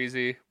 super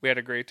easy. We had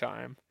a great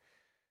time.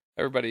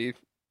 Everybody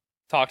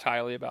talked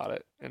highly about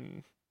it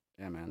and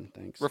yeah, man.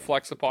 Thanks.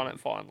 reflects upon it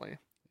fondly.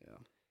 Yeah.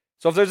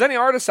 So if there's any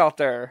artists out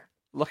there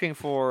looking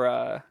for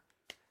a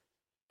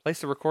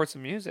place to record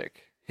some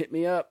music, Hit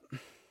me up.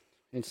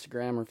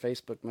 Instagram or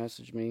Facebook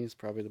message me is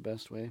probably the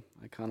best way.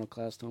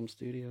 Iconoclast Home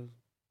Studios.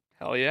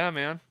 hell yeah,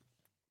 man.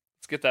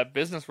 Let's get that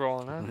business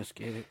rolling, huh? Let's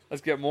get it.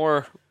 Let's get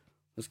more.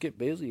 Let's get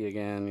busy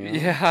again. You know?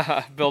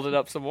 Yeah, build it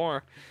up some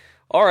more.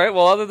 All right.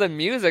 Well, other than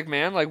music,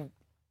 man, like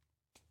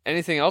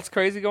anything else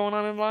crazy going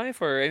on in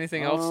life, or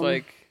anything else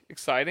like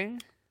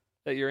exciting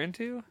that you're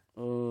into?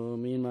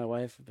 Me and my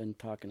wife have been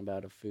talking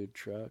about a food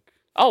truck.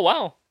 Oh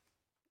wow,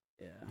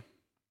 Yeah,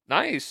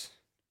 nice.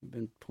 we've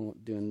been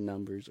doing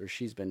numbers, or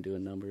she's been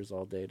doing numbers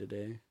all day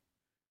today.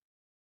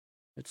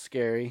 It's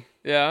scary.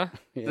 Yeah,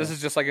 Yeah. this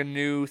is just like a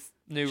new Just-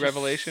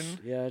 revelation.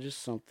 Yeah,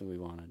 just something we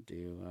want to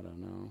do. I don't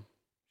know.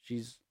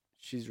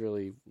 She's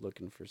really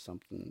looking for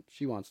something.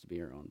 She wants to be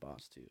her own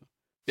boss too.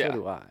 So Yeah.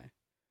 do I.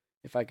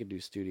 If I could do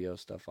studio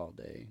stuff all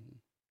day, and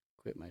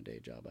quit my day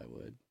job, I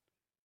would.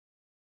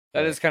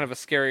 That But- is kind of a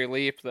scary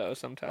leap, though.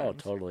 Sometimes. Oh,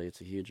 totally.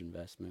 It's a huge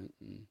investment,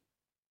 and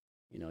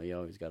you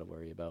always got to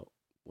worry about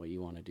what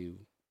you want to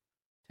do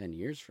 10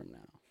 years from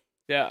now.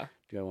 Yeah,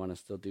 Do I want to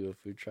still do a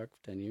food truck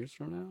 10 years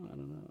from now? I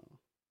don't know.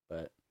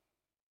 But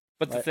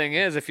but the Right. thing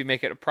is, if you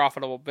make it a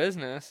profitable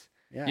business,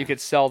 yeah, you could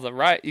sell the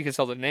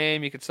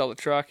name, you could sell the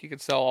truck, you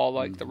could sell all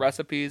like the Mhm.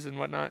 recipes and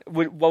whatnot.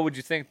 What would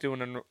you think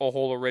doing a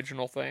whole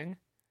original thing?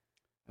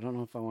 I don't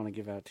know if I want to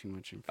give out too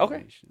much Okay,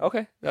 information.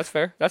 okay, that's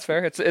fair. That's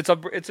fair. It's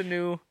a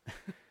new.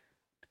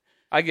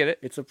 I get it.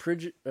 It's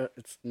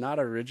it's not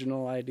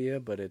original idea,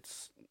 but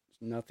it's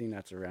nothing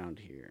that's around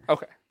here.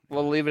 Okay,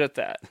 we'll leave it at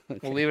that. Okay.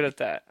 We'll leave it at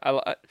that.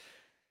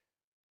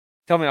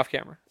 Tell me off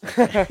camera.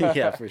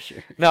 Yeah, for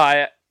sure.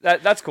 No,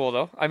 that's cool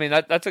though. I mean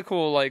that's a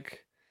cool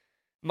like.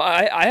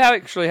 I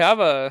actually have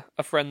a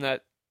friend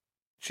that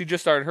she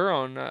just started her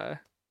own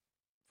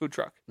food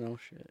truck. No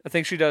shit. I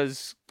think she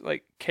does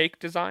like cake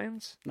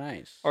designs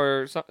Nice.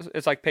 or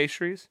it's like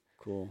pastries,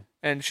 Cool.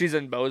 and she's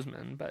in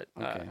Bozeman, but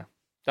Okay.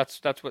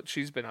 that's what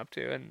she's been up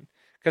to, and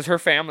because her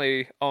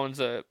family owns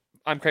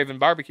I'm Craven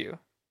Barbecue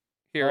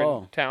here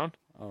Oh. in town.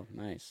 Oh,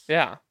 nice.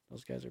 Yeah,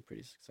 Those guys are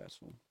pretty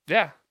successful.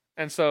 yeah,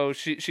 and so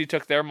she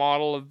took their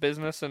model of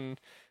business and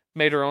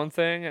made her own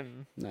thing,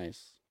 and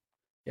Nice.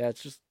 Yeah,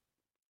 it's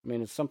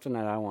something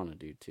that I want to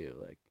do too.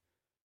 Like,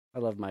 I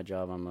love my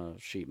job. I'm a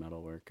sheet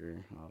metal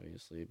worker,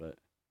 obviously, but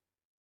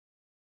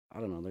I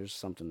don't know. There's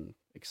something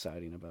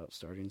exciting about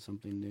starting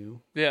something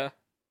new, yeah,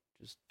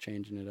 just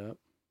changing it up.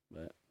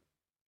 But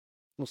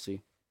we'll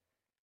see.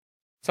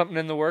 something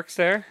in the works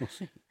there. We'll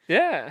see.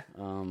 Yeah,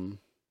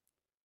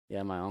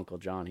 Yeah, my uncle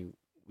John.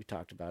 We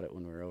talked about it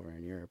when we were over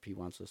in Europe. He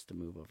wants us to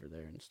move over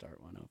there and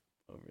start one up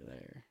over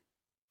there.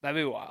 That'd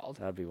be wild.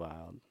 That'd be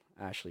wild.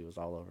 Ashley was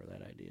all over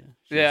that idea.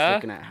 She Yeah? was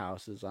looking at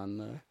houses on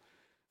the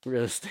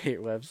real estate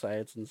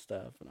websites and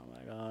stuff, and I'm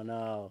like, oh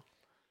no,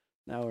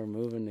 now we're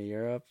moving to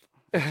Europe.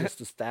 I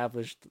just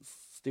established a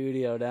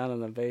studio down in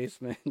the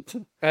basement.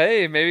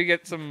 Hey, maybe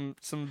get some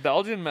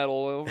Belgian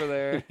metal over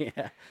there.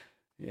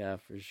 Yeah,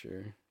 for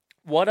sure.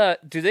 What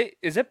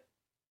is it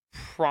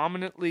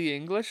prominently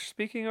English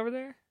speaking over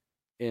there?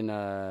 In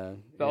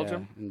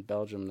Belgium? Yeah, in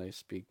Belgium they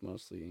speak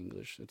mostly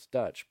English. It's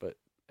Dutch, but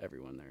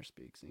everyone there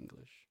speaks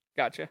English.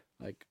 Gotcha.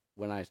 Like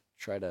when I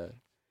try to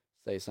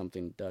say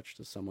something Dutch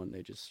to someone,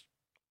 they just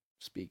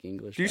speak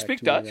English. Do you back speak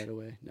to me Dutch? right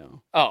away?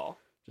 No. Oh.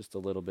 Just a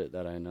little bit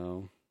that I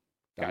know.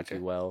 Gotcha.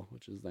 Donkey well,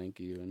 which is thank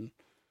you, and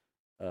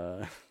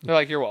They're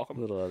like, you're welcome.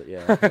 little other,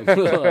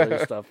 little other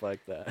stuff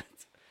like that.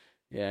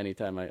 Yeah,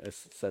 anytime I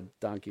said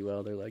donkey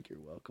well, they're like, you're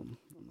welcome.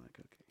 I'm like,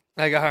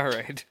 okay. Like, all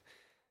right.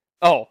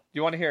 Oh,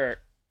 you want to hear,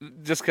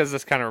 just because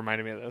this kind of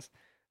reminded me of this,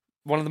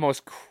 one of the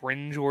most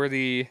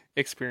cringeworthy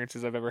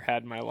experiences I've ever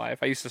had in my life.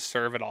 I used to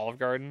serve at Olive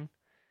Garden,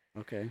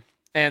 Okay.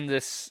 and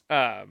this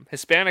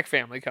Hispanic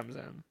family comes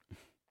in,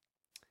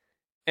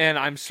 and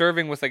I'm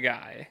serving with a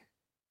guy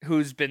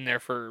who's been there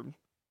for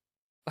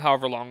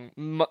however long,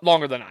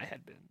 longer than I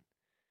had been.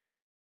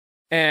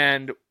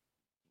 And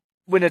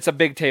when it's a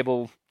big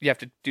table, you have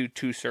to do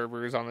 2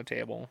 servers on the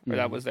table, or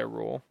that was their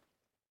rule.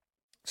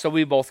 So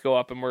we both go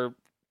up and we're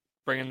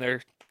bringing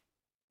their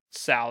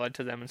salad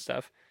to them and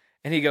stuff.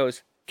 And he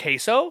goes,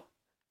 queso?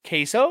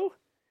 Queso?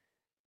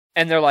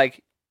 And they're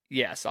like,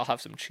 yes, I'll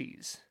have some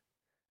cheese.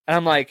 And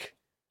I'm like,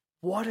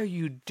 what are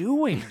you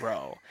doing,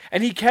 bro?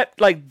 And he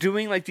kept like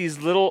doing like these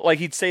little, like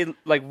he'd say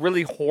like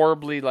really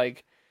horribly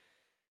like,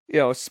 you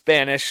know,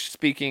 Spanish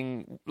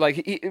speaking,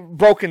 like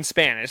broken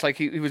Spanish, like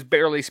he was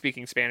barely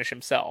speaking Spanish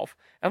himself.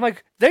 I'm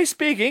like, they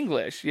speak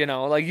English, you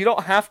know, like you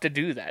don't have to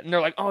do that. And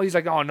they're like, oh, he's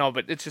like, oh no,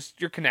 but it's just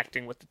you're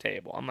connecting with the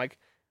table. I'm like,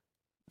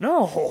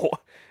 no,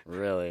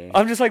 Really?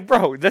 I'm just like,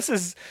 bro, this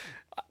is.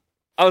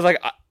 I was like,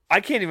 I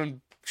can't even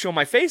show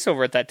my face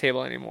over at that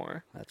table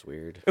anymore. That's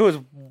weird. It was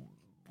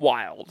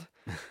wild,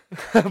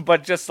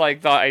 but just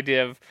like the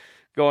idea of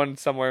going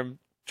somewhere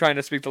trying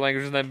to speak the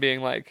language and then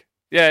being like,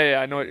 yeah,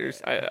 I know what you're.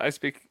 I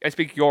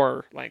speak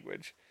your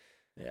language.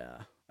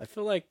 Yeah. I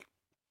feel like,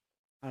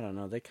 I don't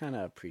know, they kind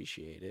of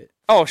appreciate it.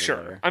 Oh, over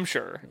sure. there. I'm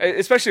sure.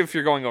 Especially if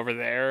you're going over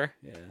there.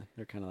 Yeah.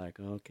 They're kind of like,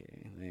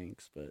 okay,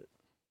 thanks, but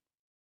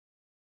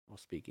I'll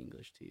speak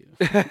English to you.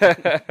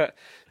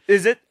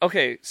 Is it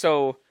okay?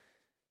 So,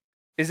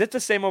 is it the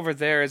same over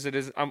there as it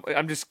is?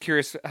 I'm just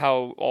curious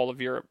how all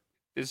of Europe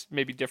is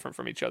maybe different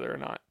from each other or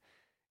not.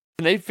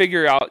 Can they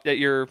figure out that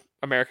you're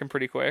American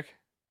pretty quick?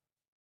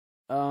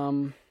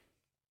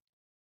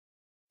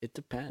 It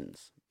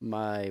depends.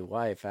 My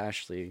wife,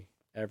 Ashley,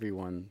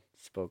 everyone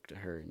spoke to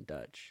her in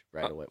Dutch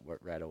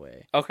right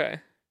away. Okay.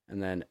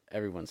 And then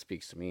everyone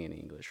speaks to me in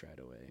English right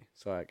away.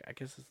 So I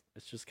guess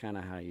it's just kind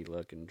of how you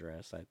look and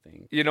dress, I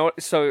think. You know,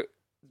 so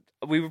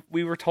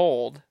we were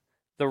told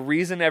the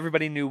reason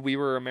everybody knew we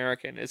were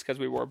American is because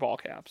we wore ball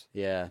caps.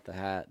 Yeah, the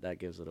hat, that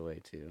gives it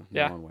away too.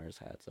 Yeah. No one wears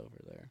hats over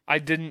there. I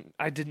didn't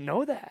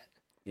know that.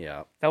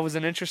 Yeah. That was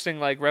an interesting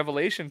like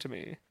revelation to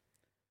me.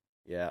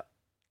 Yeah.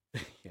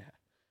 Yeah.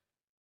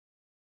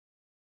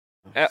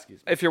 Oh,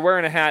 excuse me. If you're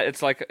wearing a hat,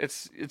 it's like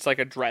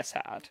a dress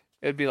hat.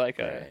 It'd be like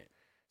Right.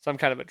 some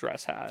kind of a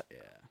dress hat. Yeah.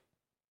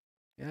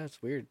 Yeah,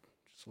 it's weird.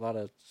 Just a lot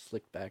of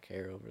slick back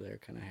hair over there,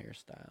 kind of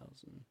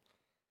hairstyles, and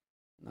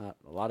not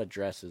a lot of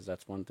dresses.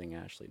 That's one thing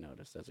Ashley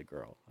noticed as a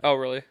girl. Like, Oh,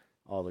 really?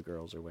 all the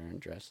girls are wearing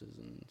dresses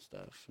and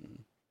stuff,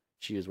 and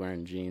she was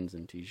wearing jeans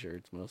and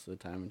t-shirts most of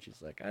the time, and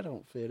she's like, I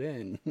don't fit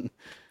in.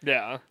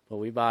 Yeah. But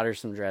we bought her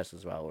some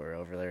dresses while we were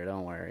over there.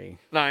 Don't worry.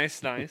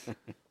 Nice.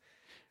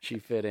 She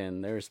fit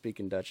in. They were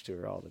speaking Dutch to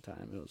her all the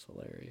time. It was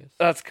hilarious.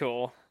 That's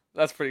cool.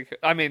 That's pretty cool.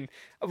 I mean,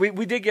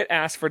 we did get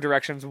asked for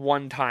directions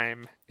one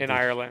time in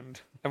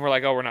Ireland, and we're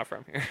like, oh, we're not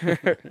from here.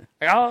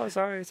 Like, oh,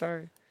 sorry.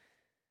 So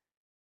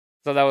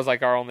that was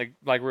like our only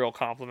like real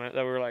compliment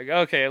that we were like,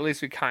 okay, at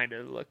least we kind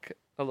of look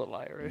a little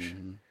Irish.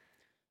 Mm-hmm.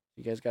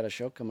 You guys got a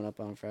show coming up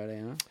on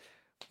Friday, huh?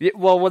 Yeah,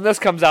 well, when this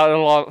comes out,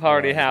 it'll have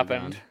already Oh,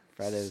 happened.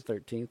 Friday the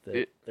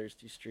 13th at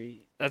Thirsty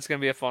Street. That's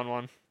gonna be a fun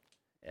one.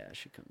 Yeah, I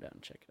should come down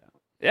and check it out.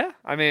 Yeah,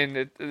 I mean,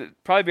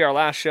 it'd probably be our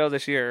last show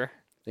this year.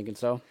 Thinking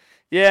so?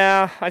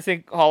 Yeah, I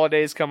think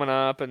holidays coming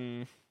up,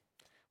 and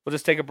we'll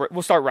just take a break.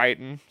 We'll start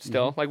writing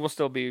still. Like, we'll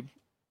still be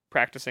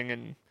practicing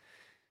and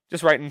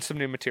just writing some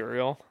new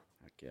material.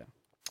 Heck yeah.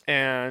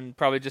 And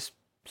probably just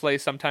play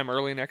sometime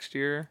early next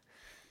year.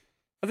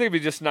 I think it'd be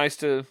just nice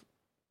to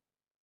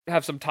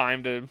have some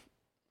time to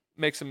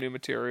make some new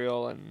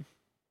material and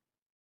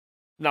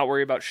not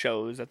worry about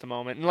shows at the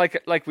moment. And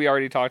like we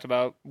already talked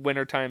about,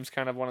 wintertime's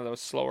kind of one of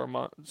those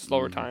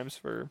slower times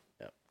for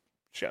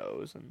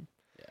shows. And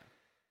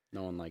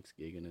no one likes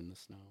gigging in the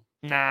snow.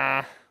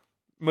 Nah,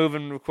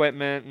 moving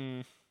equipment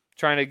and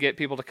trying to get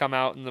people to come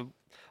out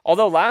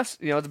although at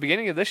the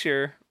beginning of this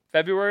year,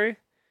 February,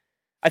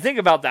 I think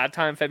about that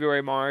time,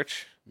 February,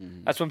 March,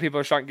 that's when people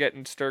are starting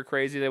getting stir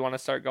crazy. They want to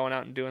start going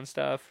out and doing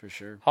stuff. For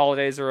sure.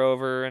 Holidays are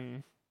over,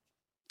 and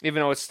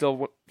even though it's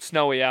still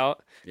snowy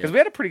out. Because Yeah. we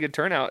had a pretty good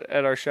turnout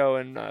at our show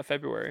in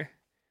February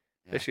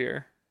this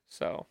year.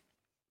 So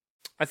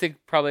I think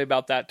probably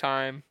about that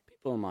time.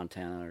 People in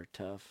Montana are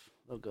tough.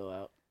 They'll go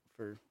out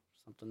for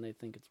something they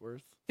think it's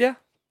worth. Yeah,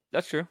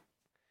 that's true.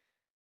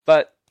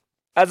 But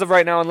as of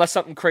right now, unless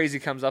something crazy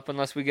comes up,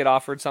 unless we get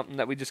offered something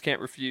that we just can't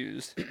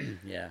refuse,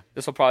 Yeah.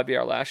 this will probably be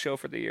our last show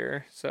for the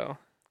year. So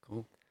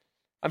Cool.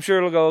 I'm sure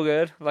it'll go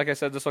good. Like I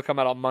said, this will come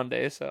out on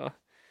Monday, so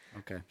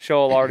Okay.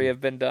 show will already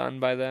have been done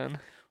by then.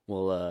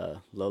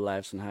 Well, Low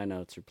Lives and High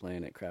Notes are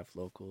playing at Craft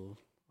Local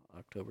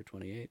October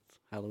 28th.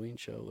 Halloween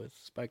show with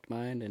Spiked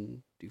Mind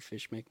and Do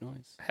Fish Make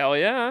Noise. Hell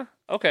yeah.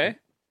 Okay.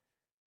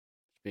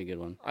 Be a good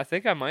one. I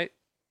think I might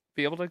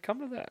be able to come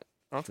to that.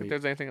 I don't think Sweet.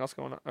 there's anything else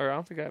going on, or I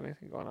don't think I have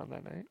anything going on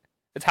that night.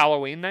 It's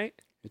Halloween night?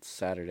 It's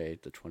Saturday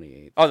the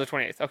 28th. Oh, the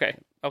 28th. Okay.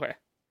 Okay.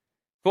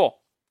 Cool.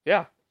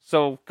 Yeah.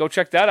 So go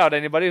check that out,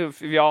 anybody.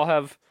 If y'all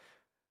have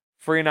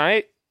free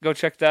night, go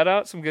check that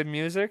out. Some good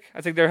music. I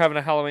think they're having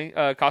a Halloween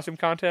costume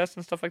contest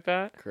and stuff like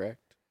that.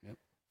 Correct. Yep.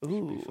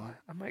 Ooh, fun.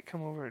 I might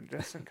come over and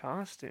dress in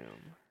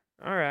costume.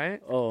 All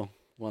right. Oh,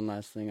 one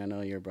last thing. I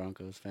know you're a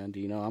Broncos fan. Do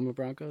you know I'm a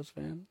Broncos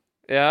fan?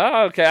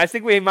 Yeah, okay. I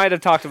think we might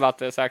have talked about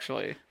this,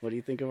 actually. What do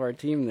you think of our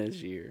team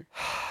this year?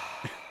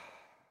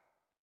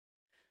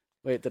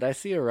 Wait, did I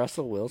see a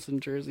Russell Wilson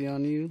jersey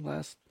on you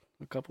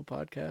a couple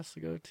podcasts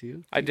ago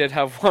too? I did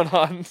have one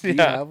on. Do you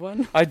Yeah, have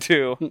one? I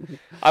do.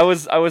 I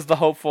was the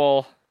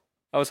hopeful.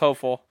 I was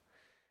hopeful.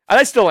 And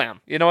I still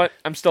am. You know what?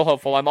 I'm still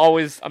hopeful. I'm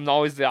always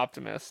the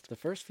optimist. The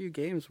first few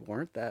games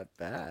weren't that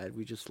bad.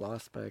 We just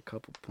lost by a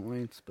couple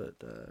points, but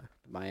the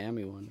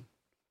Miami one.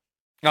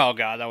 Oh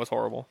god, that was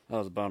horrible. That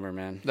was a bummer,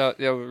 man. That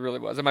it really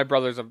was. And my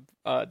brother's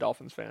a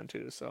Dolphins fan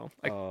too, so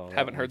I that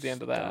haven't heard one the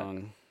end of that.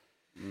 stung.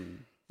 Mm.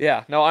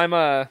 Yeah, no, I'm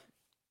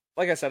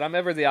like I said, I'm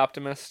ever the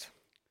optimist,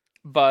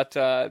 but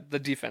the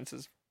defense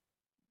is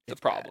the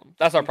It's problem. bad.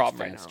 That's our It's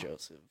problem right Vance now.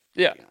 Joseph,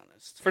 Yeah. to be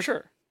honest. For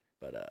sure.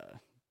 But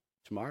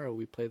tomorrow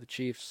we play the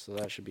Chiefs, so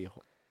that should be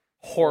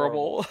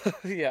Horrible.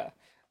 Yeah.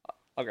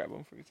 I'll grab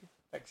one for you too.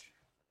 Thanks.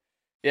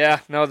 Yeah,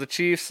 no, the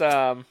Chiefs,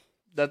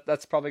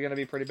 that's probably going to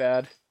be pretty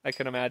bad, I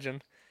can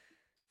imagine.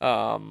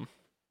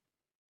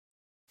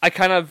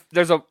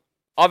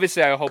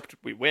 Obviously I hoped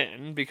we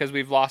win because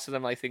we've lost to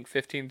them, I think,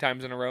 15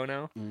 times in a row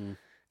now.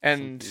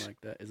 And something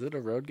like that. Is it a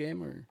road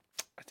game or?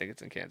 I think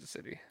it's in Kansas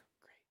City.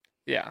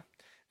 Yeah.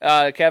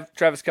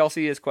 Travis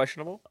Kelce is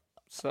questionable,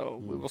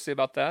 so we will see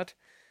about that.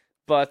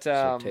 But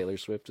So Taylor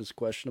Swift is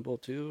questionable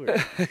too. Or?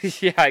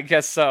 yeah, I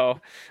guess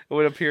so. It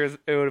would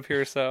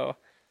appear so.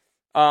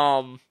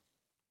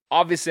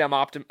 Obviously,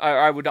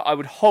 I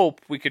would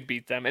hope we could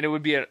beat them, and it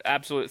would be an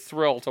absolute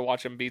thrill to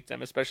watch them beat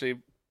them, especially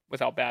with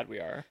how bad we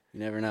are. You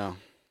never know.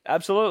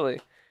 Absolutely.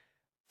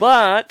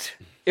 But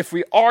if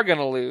we are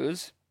gonna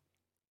lose,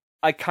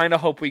 I kind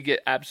of hope we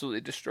get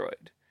absolutely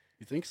destroyed.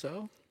 You think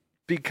so?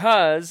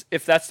 Because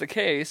if that's the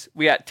case,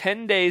 we got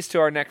 10 days to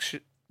our next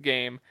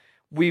game.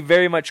 We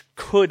very much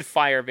could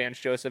fire Vance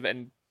Joseph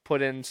and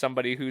put in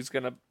somebody who's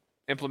going to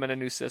implement a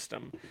new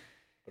system.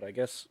 But I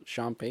guess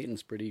Sean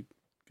Payton's pretty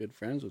good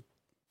friends with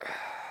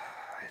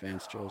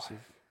Vance Joseph.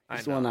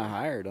 He's the one that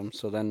hired him,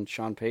 so then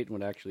Sean Payton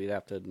would actually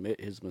have to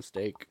admit his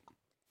mistake.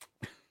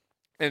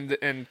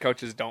 And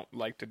coaches don't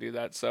like to do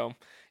that, so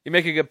you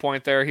make a good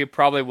point there. He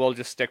probably will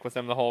just stick with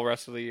him the whole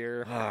rest of the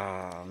year.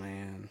 Oh,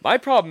 man. My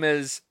problem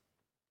is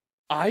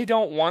I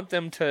don't want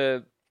them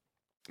to...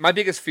 My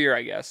biggest fear,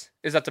 I guess,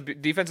 is that the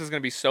defense is going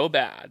to be so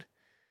bad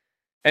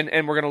and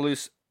we're going to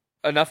lose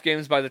enough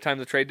games by the time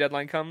the trade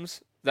deadline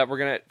comes that we're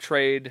going to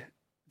trade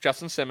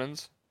Justin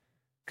Simmons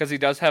because he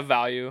does have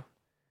value.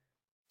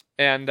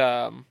 And,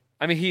 I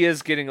mean, he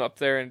is getting up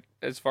there and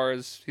as far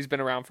as he's been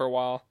around for a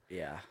while.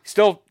 Yeah.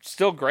 Still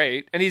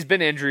great, and he's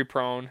been injury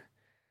prone.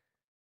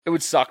 It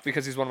would suck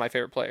because he's one of my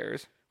favorite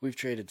players. We've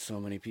traded so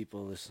many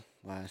people this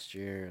last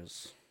year. It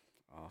was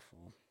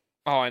awful.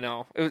 Oh, I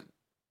know.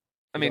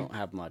 We don't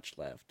have much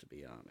left, to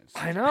be honest.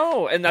 I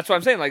know, and that's what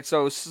I'm saying. Like,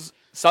 so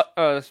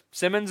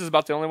Simmons is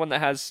about the only one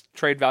that has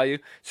trade value.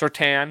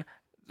 Surtain,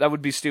 that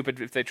would be stupid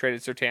if they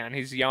traded Surtain.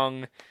 He's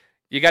young.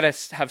 You got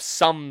to have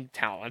some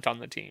talent on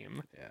the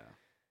team. Yeah.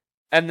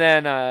 And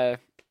then, I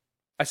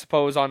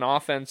suppose on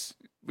offense,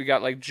 we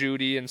got like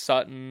Judy and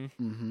Sutton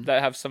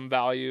that have some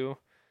value.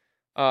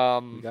 We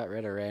got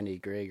rid of Randy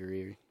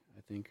Gregory.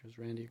 I think it was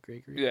Randy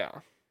Gregory. Yeah.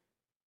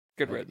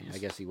 Good riddance. I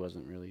guess he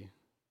wasn't really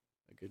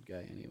a good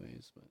guy,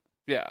 anyways. But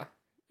yeah,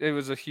 it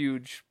was a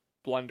huge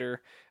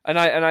blunder, and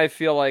I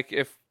feel like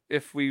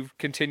if we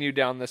continue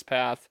down this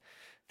path,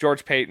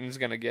 George Payton's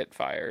gonna get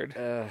fired.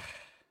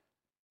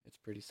 It's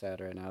pretty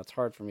sad right now. It's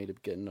hard for me to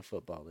get into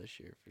football this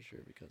year for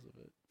sure because of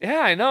it. Yeah,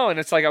 I know, and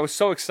it's like I was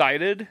so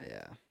excited.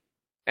 Yeah.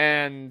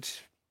 And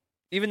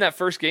even that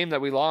first game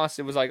that we lost,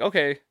 it was like,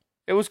 okay,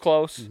 it was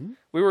close.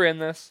 We were in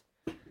this.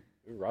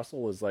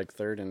 Russell was like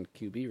third in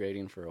QB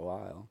rating for a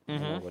while. I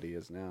don't know what he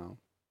is now.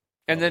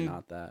 And Probably then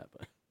not that,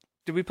 but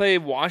did we play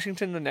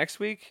Washington the next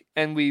week?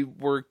 And we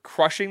were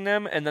crushing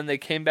them, and then they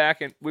came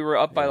back, and we were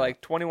up by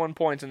like 21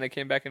 points, and they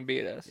came back and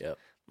beat us. Yep.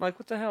 I'm like,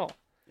 what the hell?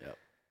 Yep.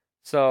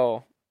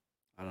 So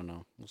I don't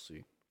know. We'll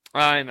see.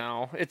 I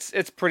know.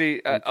 It's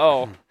pretty.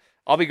 I'll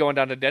be going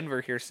down to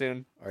Denver here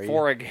soon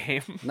for a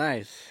game.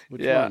 Nice.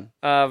 Which yeah.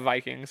 one?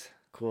 Vikings.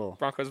 Cool.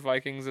 Broncos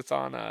Vikings. It's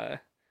on the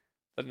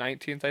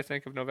 19th, I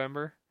think, of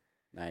November.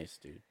 Nice,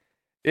 dude.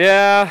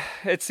 Yeah,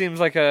 it seems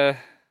like a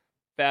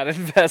bad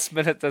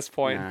investment at this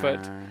point,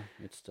 but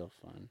it's still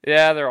fun.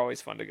 Yeah, they're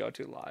always fun to go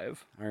to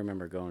live. I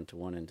remember going to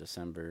one in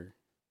December,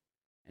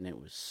 and it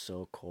was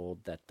so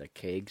cold that the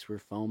kegs were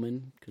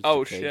foaming because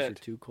the kegs were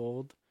too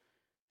cold.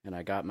 And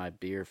I got my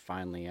beer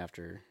finally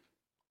after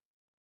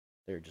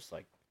they were just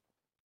like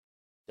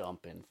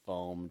dumping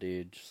foam,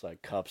 dude, just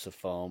like cups of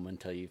foam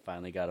until you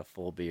finally got a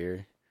full beer.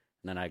 And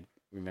then I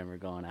remember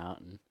going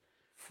out and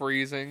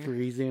freezing,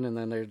 and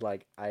then there's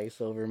like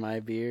ice over my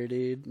beer,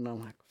 dude. And I'm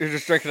like, you're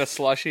just drinking a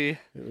slushie.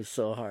 It was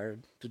so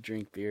hard to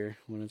drink beer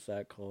when it's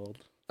that cold.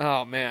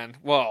 Oh man,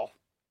 well,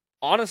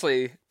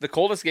 honestly, the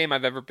coldest game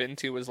I've ever been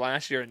to was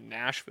last year in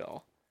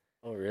Nashville.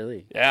 Oh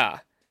really? Yeah,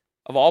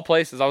 of all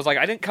places. I was like,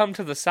 I didn't come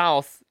to the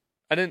South.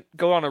 I didn't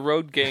go on a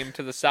road game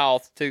to the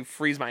South to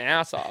freeze my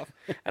ass off.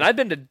 And I've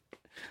been to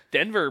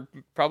Denver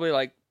probably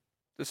like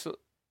this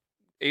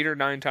 8 or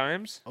 9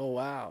 times. Oh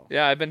wow!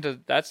 Yeah, I've been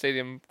to that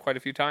stadium quite a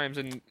few times,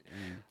 and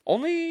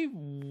only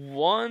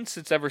once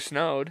it's ever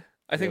snowed.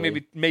 I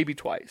think maybe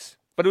twice,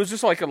 but it was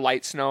just like a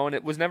light snow, and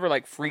it was never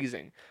like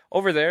freezing.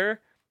 Over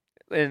there,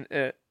 and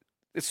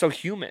it's so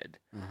humid,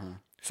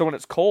 so when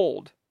it's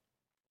cold,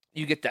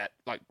 you get that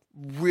like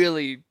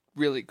really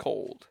really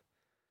cold.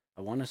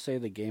 I want to say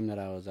the game that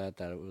I was at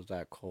that it was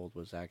that cold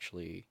was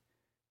actually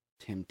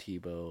Tim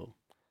Tebow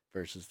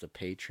versus the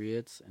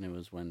Patriots, and it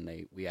was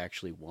when we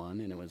actually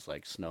won, and it was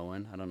like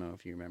snowing. I don't know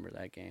if you remember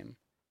that game.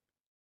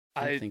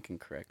 I'm thinking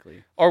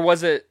correctly. Or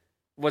was it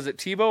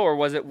Tebow, or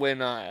was it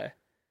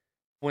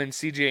when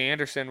C.J.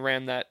 Anderson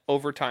ran that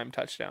overtime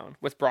touchdown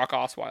with Brock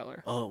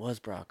Osweiler? Oh, it was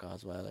Brock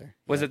Osweiler.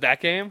 Was it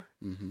that game?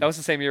 Mm-hmm. That was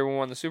the same year we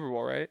won the Super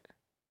Bowl, right?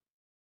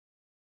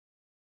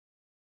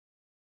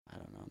 I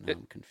don't know. Now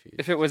I'm confused.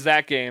 If it was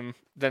that game,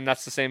 then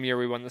that's the same year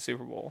we won the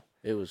Super Bowl.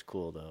 It was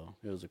cool, though.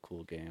 It was a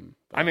cool game.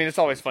 I mean, it's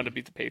always fun to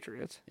beat the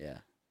Patriots. Yeah.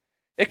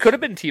 It could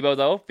have been Tebow,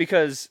 though,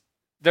 because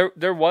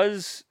there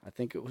was... I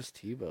think it was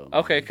Tebow.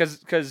 Man. Okay,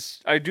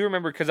 because I do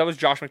remember, because that was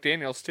Josh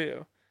McDaniels,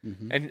 too.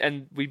 Mm-hmm.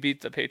 And we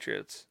beat the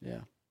Patriots.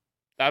 Yeah.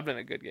 That would have been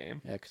a good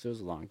game. Yeah, because it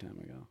was a long time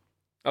ago.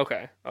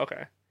 Okay.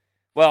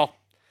 Well,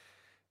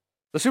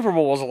 the Super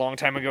Bowl was a long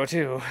time ago,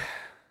 too.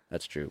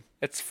 That's true.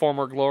 It's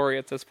former glory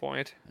at this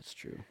point. That's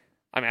true.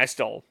 I mean, I'm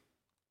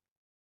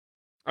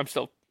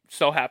still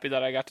so happy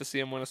that I got to see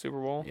him win a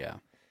Super Bowl. Yeah.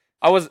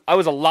 I was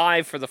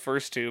alive for the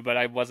first two, but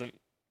I wasn't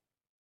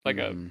like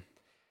a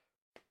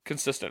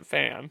consistent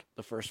fan.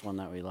 The first one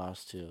that we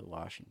lost to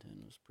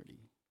Washington was pretty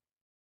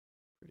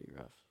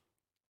rough.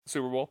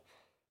 Super Bowl?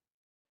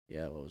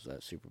 Yeah, what was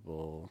that, Super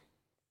Bowl?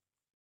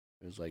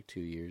 It was like 2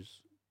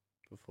 years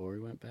before we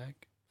went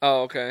back.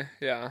 Oh, okay,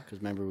 yeah. Because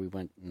remember we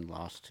went and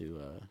lost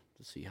to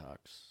the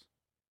Seahawks.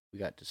 We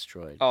got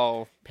destroyed.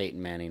 Oh.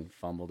 Peyton Manning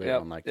fumbled it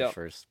on the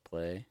first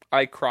play.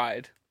 I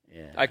cried.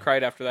 Yeah. I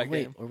cried after that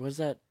game. Or was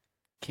that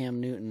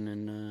Cam Newton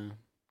and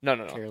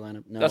No.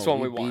 Carolina? No, that's when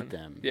we beat won.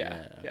 them.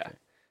 Yeah. Okay.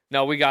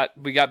 No, we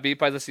got beat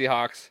by the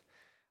Seahawks.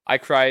 I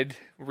cried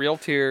real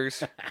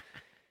tears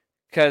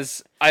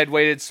because I had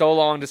waited so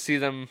long to see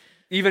them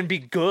even be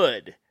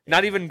good.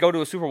 Not even go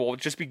to a Super Bowl,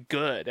 just be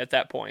good at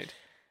that point.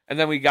 And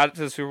then we got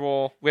to the Super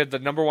Bowl. We had the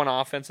number 1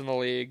 offense in the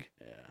league.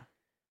 Yeah.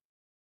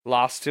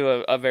 Lost to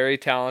a very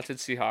talented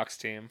Seahawks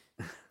team.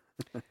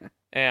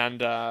 And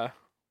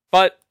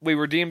but we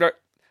redeemed our...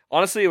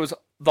 Honestly, it was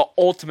the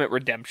ultimate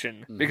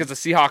redemption because the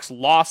Seahawks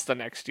lost the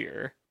next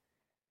year.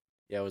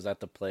 Yeah, was that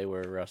the play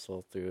where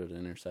Russell threw an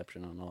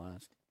interception on the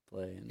last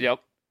play? Yep.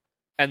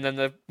 And then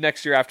the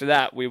next year after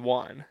that, we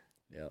won.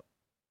 Yep.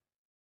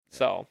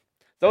 So,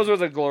 those were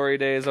the glory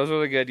days. Those were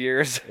the good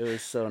years. It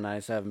was so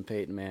nice having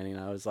Peyton Manning.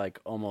 I was like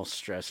almost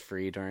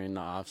stress-free during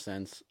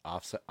the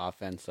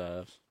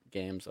offensive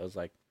games. I was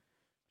like,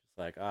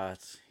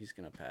 he's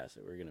gonna pass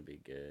it. We're gonna be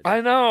good. I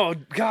know,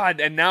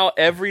 God, and now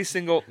every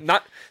single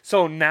not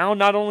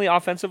only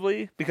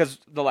offensively because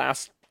the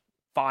last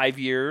 5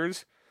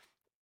 years,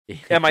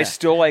 am I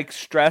still like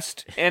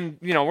stressed? And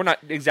we're not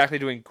exactly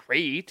doing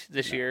great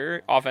this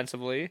year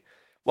offensively.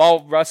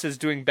 While Russ is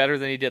doing better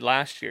than he did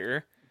last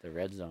year, the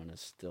red zone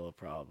is still a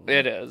problem.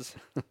 It is,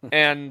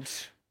 and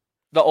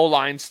the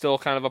O-line's still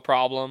kind of a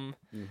problem.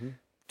 Mm-hmm.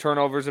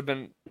 Turnovers have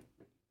been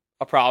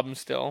a problem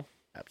still.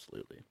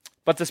 Absolutely.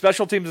 But the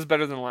special teams is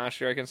better than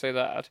last year, I can say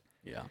that.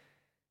 Yeah.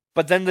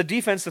 But then the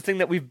defense, the thing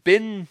that we've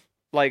been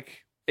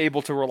like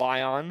able to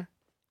rely on,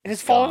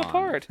 it's fallen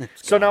apart.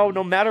 So now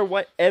no matter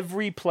what,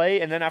 every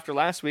play, and then after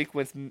last week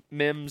with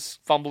Mims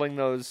fumbling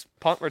those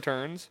punt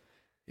returns,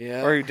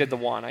 or he did the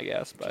one, I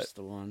guess, but just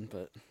the one,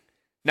 but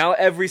now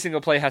every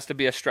single play has to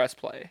be a stress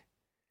play.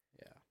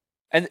 Yeah.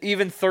 And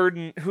even third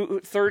and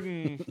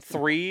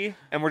 3,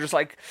 and we're just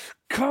like,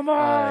 come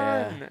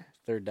on. Yeah.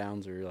 Third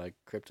downs are like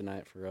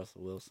kryptonite for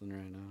Russell Wilson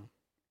right now.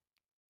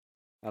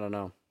 I don't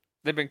know.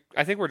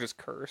 I think we're just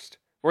cursed.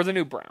 We're the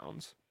new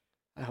Browns.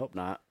 I hope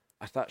not.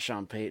 I thought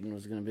Sean Payton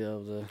was going to be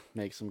able to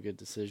make some good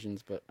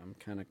decisions, but I'm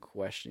kind of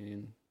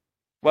questioning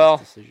his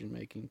decision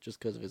making just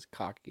because of his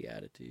cocky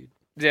attitude.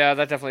 Yeah,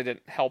 that definitely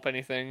didn't help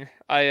anything.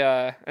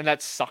 And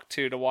that sucked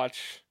too to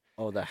watch.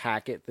 Oh, the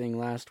Hackett thing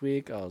last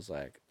week. I was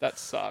like, that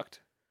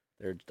sucked.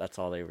 That's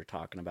all they were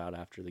talking about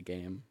after the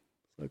game.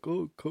 Like,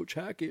 oh, Coach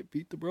Hackett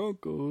beat the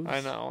Broncos.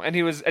 I know, and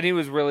he was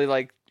really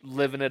like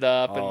living it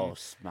up. And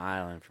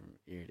smiling from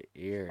ear to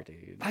ear,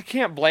 dude. I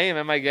can't blame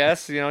him. I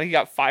guess he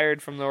got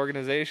fired from the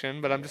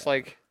organization, but I'm just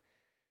like,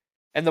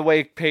 and the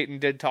way Peyton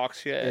did talk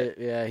shit.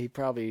 He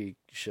probably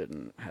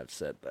shouldn't have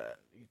said that.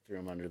 He threw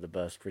him under the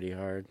bus pretty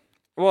hard.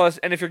 Well,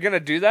 and if you're gonna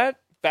do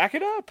that, back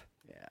it up.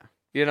 Yeah.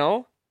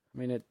 I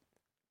mean,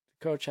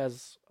 coach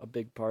has a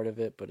big part of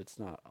it, but it's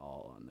not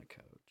all on the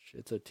coach.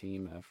 It's a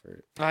team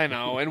effort. I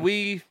know, and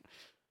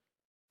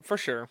for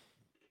sure.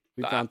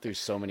 We've gone through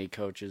so many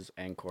coaches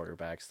and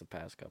quarterbacks the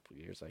past couple of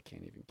years. I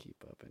can't even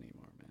keep up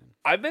anymore, man.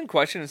 I've been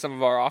questioning some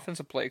of our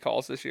offensive play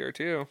calls this year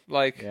too.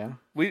 Like,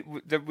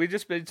 we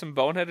just made some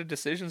boneheaded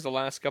decisions the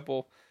last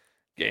couple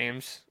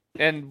games,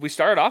 and we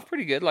started off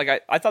pretty good.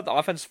 Like, I thought the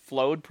offense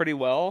flowed pretty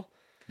well.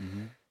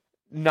 Mm-hmm.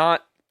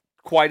 Not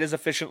quite as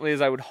efficiently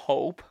as I would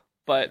hope,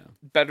 but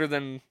better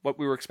than what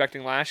we were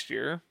expecting last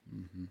year,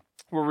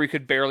 where we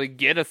could barely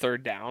get a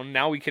third down.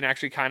 Now we can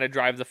actually kind of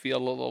drive the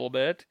field a little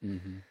bit.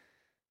 Mm-hmm.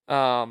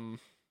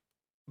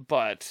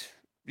 But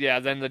yeah,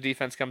 then the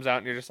defense comes out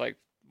and you're just like,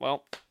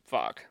 well,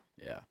 fuck.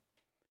 Yeah.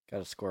 Got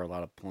to score a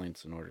lot of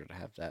points in order to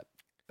have that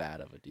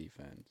bad of a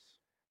defense.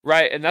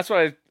 Right, and that's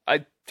what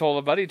I told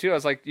a buddy too. I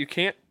was like, you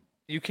can't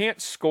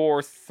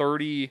score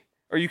 30,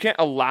 or you can't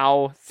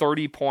allow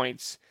 30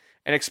 points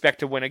and expect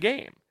to win a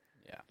game.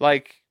 Yeah.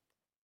 Like,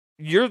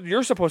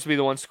 you're supposed to be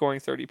the one scoring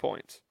 30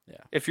 points. Yeah.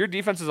 If your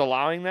defense is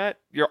allowing that,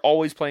 you're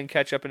always playing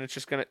catch up, and it's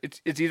just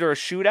it's either a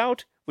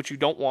shootout, which you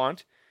don't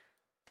want,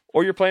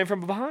 or you're playing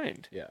from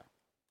behind. Yeah.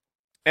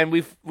 And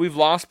we've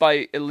lost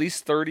by at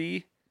least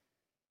 30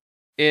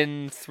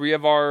 in 3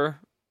 of our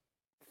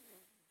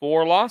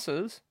 4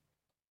 losses.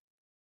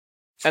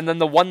 And then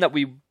the one that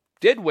we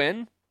did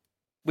win,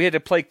 we had to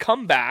play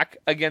comeback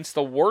against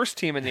the worst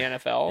team in the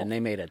NFL. And they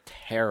made a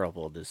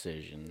terrible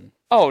decision.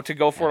 Oh, to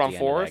go for it on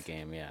 4th? That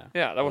game, yeah.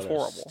 Yeah, that was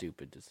horrible.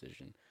 Stupid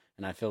decision.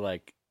 And I feel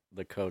like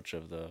the coach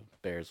of the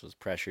Bears was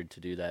pressured to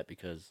do that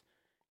because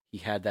he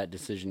had that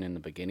decision in the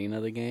beginning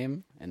of the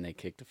game, and they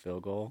kicked a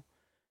field goal.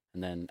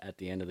 And then at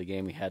the end of the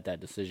game, he had that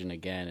decision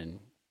again, and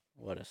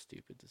what a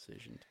stupid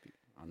decision to be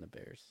on the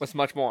Bears. Was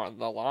much more on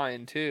the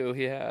line, too,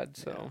 he had,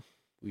 so... Yeah.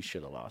 We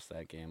should have lost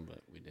that game, but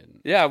we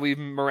didn't. Yeah, we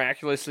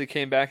miraculously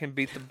came back and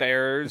beat the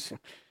Bears,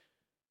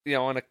 in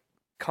a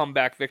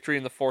comeback victory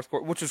in the 4th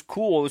quarter, which was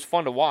cool. It was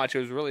fun to watch. It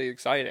was really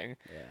exciting.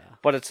 Yeah.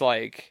 But it's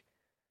like,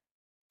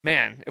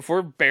 man, if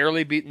we're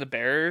barely beating the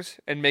Bears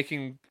and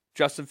making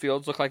Justin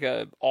Fields look like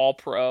a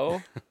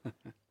all-pro,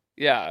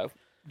 yeah,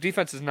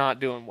 defense is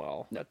not doing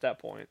well at that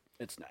point.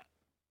 It's not.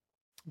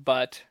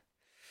 But,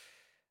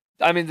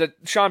 I mean,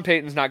 Sean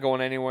Payton's not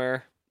going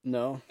anywhere.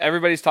 No.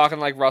 Everybody's talking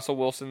like Russell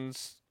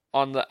Wilson's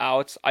on the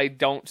outs. I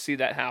don't see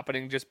that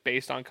happening just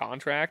based on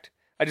contract.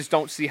 I just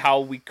don't see how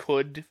we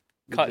could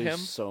cut him.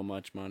 So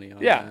much money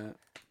on that.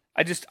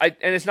 And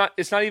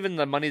it's not even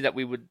the money that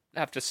we would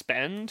have to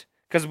spend,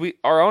 because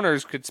our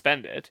owners could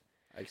spend it.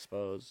 I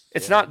suppose.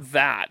 It's not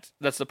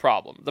that's the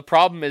problem. The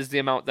problem is the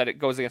amount that it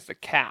goes against the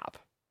cap.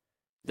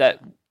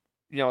 That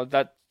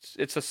that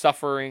it's a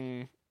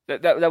suffering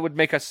that would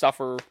make us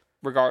suffer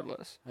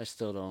regardless. I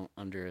still don't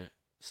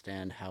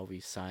understand how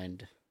we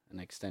signed an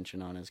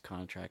extension on his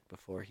contract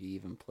before he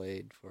even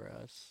played for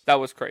us. That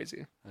was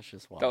crazy. That's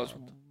just wild. That was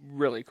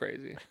really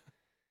crazy.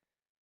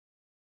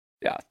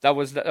 Yeah, that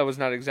was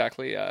not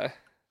exactly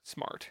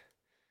smart.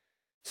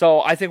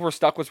 So I think we're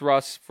stuck with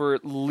Russ for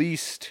at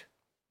least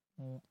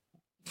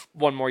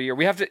one more year.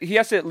 He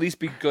has to at least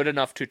be good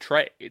enough to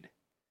trade.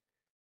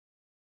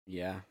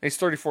 Yeah. He's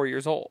 34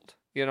 years old.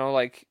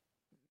 Like,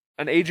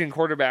 an aging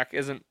quarterback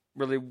isn't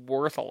really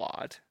worth a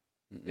lot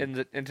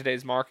in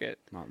today's market.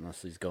 Not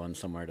unless he's going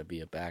somewhere to be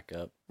a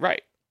backup.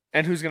 Right.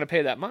 And who's going to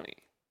pay that money?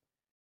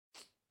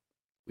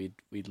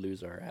 We'd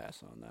lose our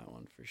ass on that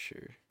one for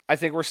sure. I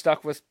think we're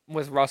stuck with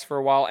Russ for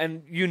a while,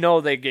 and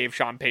they gave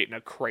Sean Payton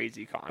a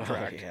crazy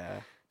contract. Oh, yeah.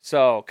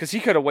 So, because he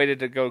could have waited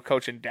to go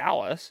coach in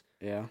Dallas.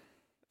 Yeah.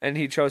 And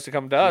he chose to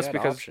come to us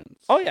because options.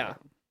 Oh yeah.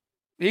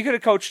 He could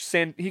have coached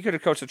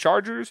the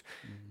Chargers.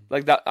 Mm-hmm.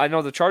 Like that, I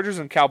know the Chargers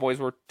and Cowboys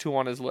were 2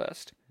 on his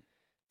list.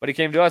 But he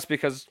came to us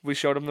because we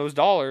showed him those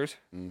dollars.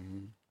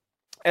 Mm-hmm.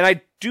 And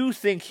I do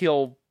think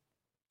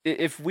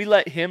if we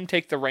let him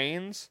take the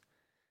reins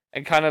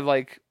and kind of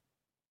like,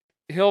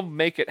 he'll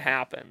make it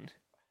happen.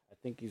 I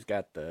think he's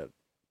got the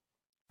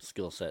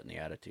skill set and the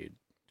attitude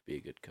to be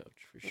a good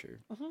coach for sure.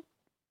 Mm-hmm.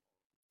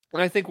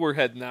 And I think we're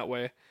heading that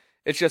way.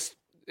 It's just,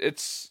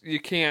 you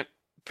can't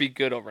be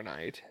good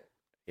overnight.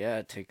 Yeah,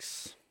 it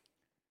takes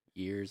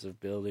years of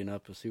building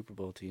up a Super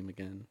Bowl team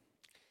again.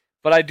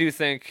 But I do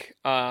think,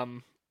 I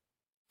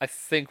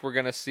think we're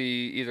going to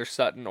see either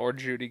Sutton or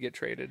Judy get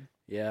traded.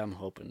 Yeah, I'm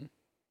hoping,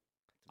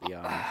 to be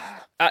honest.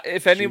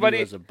 if Judy anybody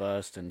was a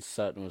bust, and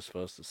Sutton was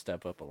supposed to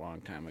step up a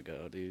long time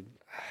ago, dude.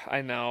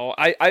 I know.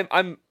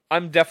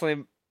 I'm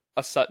definitely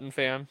a Sutton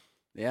fan.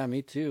 Yeah,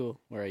 me too.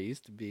 Where I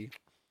used to be.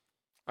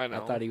 I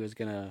know. I thought he was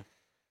gonna,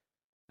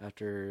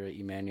 after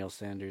Emmanuel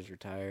Sanders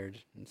retired,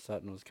 and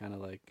Sutton was kind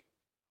of like,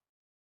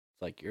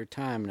 it's like your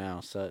time now,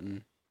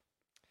 Sutton.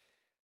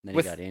 And then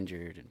With- he got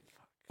injured, and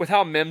With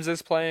how Mims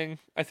is playing,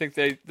 I think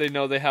they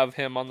know they have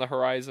him on the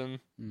horizon.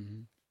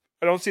 mm-hmm.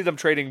 I don't see them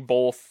trading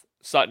both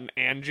Sutton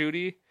and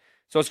Judy,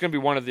 so it's going to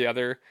be one or the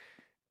other.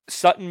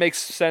 Sutton makes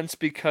sense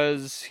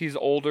because he's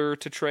older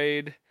to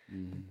trade,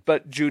 Mm-hmm.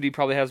 but Judy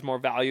probably has more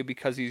value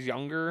because he's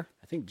younger.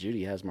 I think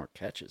Judy has more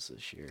catches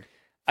this year.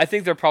 I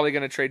think they're probably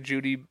going to trade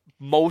Judy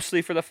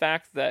mostly for the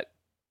fact that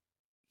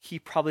he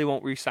probably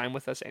won't re-sign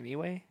with us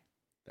anyway.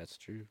 That's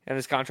true. And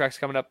his contract's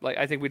coming up. Like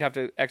I think we'd have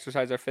to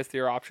exercise our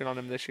 5th-year option on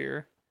him this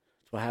year.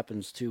 That's what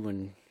happens too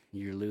when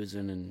you're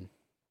losing, and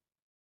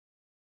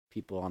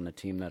people on the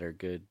team that are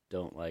good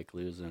don't like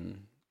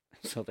losing,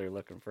 so they're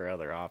looking for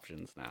other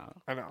options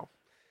now. I know.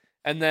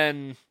 And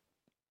then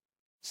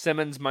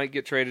Simmons might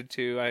get traded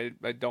too.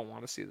 I don't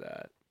want to see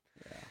that.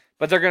 Yeah.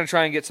 But they're going to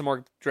try and get some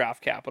more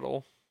draft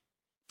capital.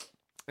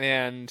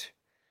 And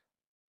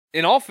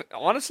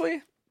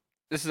honestly,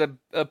 this is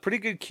a pretty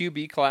good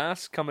QB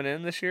class coming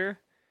in this year.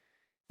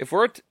 If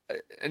we're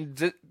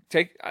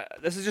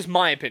this is just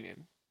my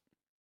opinion.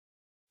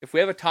 If we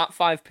have a top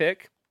 5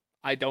 pick,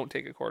 I don't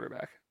take a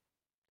quarterback.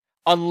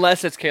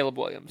 Unless it's Caleb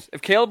Williams.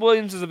 If Caleb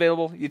Williams is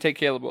available, you take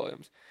Caleb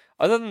Williams.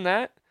 Other than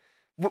that,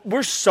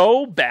 we're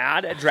so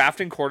bad at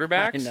drafting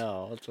quarterbacks. I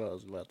know, that's what I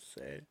was about to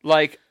say.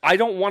 Like, I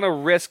don't want to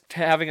risk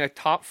having a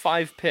top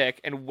 5 pick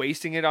and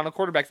wasting it on a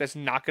quarterback that's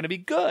not going to be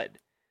good.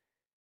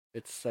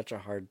 It's such a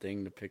hard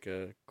thing to pick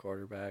a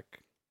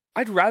quarterback.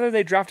 I'd rather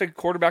they draft a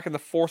quarterback in the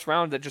 4th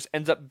round that just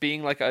ends up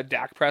being like a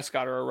Dak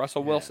Prescott or a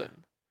Russell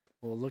Wilson.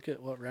 Well, look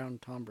at what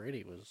round Tom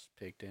Brady was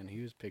picked in. He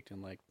was picked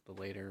in like the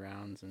later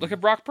rounds. And Look at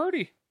Brock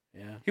Purdy.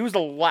 Yeah. He was the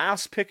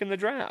last pick in the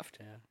draft.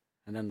 Yeah.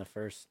 And then the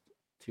first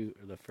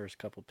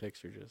couple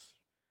picks are just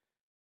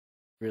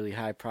really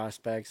high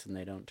prospects, and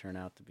they don't turn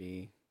out to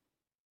be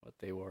what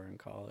they were in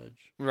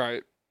college.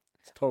 Right.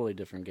 It's a totally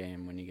different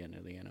game when you get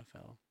into the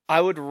NFL.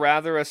 I would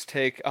rather us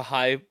take a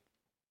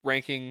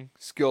high-ranking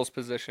skills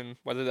position,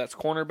 whether that's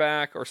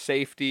cornerback or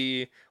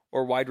safety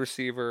or wide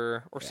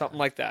receiver or something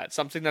like that.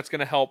 Something that's going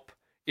to help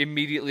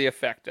immediately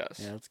affect us.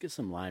 Yeah, let's get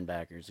some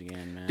linebackers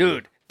again, man.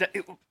 Dude.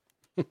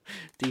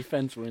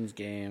 Defense wins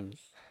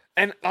games.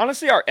 And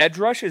honestly, our edge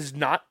rush is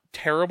not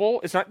terrible.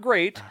 It's not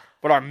great,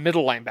 but our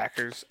middle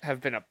linebackers have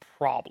been a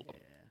problem.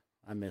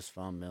 Yeah. I miss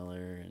Von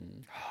Miller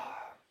and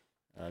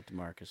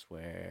DeMarcus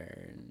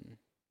Ware and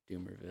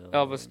Doomerville.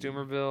 Elvis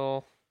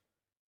Doomerville.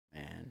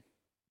 Man.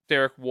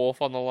 Derek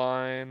Wolf on the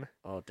line.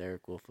 Oh,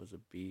 Derek Wolf was a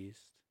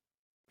beast.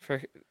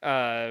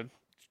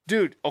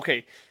 Dude,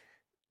 okay.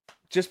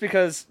 Just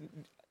because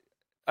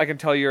I can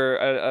tell you're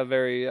a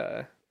very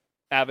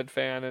avid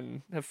fan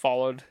and have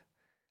followed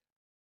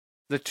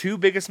the 2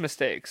 biggest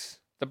mistakes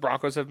the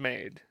Broncos have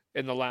made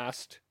in the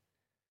last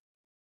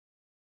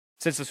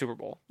since the Super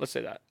Bowl. Let's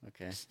say that.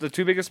 Okay. The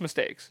 2 biggest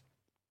mistakes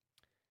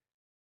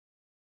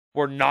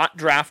were not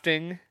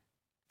drafting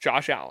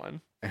Josh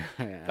Allen.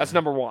 Yeah. That's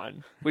number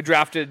 1. We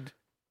drafted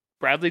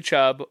Bradley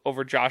Chubb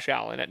over Josh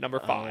Allen at number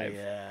 5. Oh,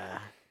 yeah.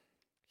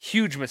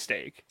 Huge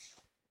mistake.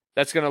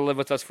 That's going to live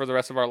with us for the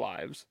rest of our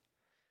lives.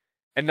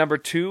 And number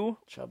 2,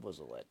 Chubb was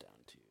a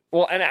letdown too.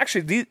 well, and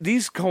actually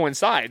these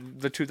coincide,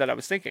 the 2 that I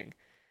was thinking.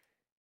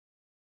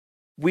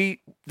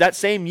 That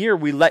same year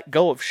we let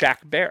go of Shaq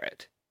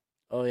Barrett.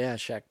 Oh yeah,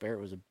 Shaq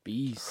Barrett was a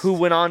beast. Who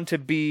went on to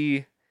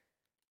be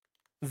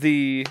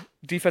the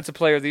defensive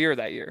player of the year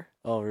that year.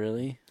 Oh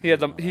really?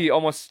 He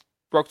almost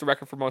broke the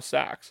record for most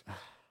sacks.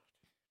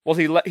 Well,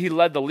 he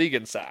led the league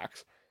in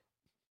sacks.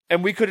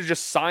 And we could have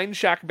just signed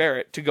Shaq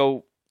Barrett to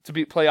go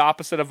to play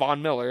opposite of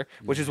Von Miller,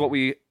 which is what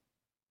we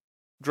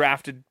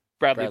drafted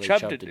Bradley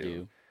Chubb to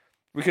do.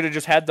 We could have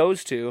just had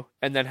those 2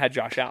 and then had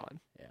Josh Allen.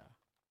 Yeah.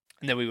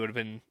 And then we would have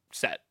been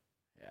set.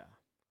 Yeah.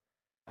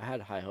 I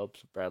had high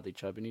hopes of Bradley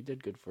Chubb, and he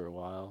did good for a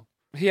while.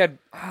 He had,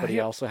 but he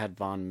also had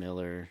Von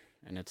Miller,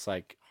 and it's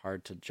like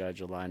hard to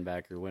judge a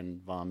linebacker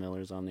when Von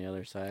Miller's on the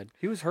other side.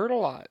 He was hurt a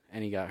lot.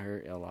 And he got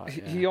hurt a lot.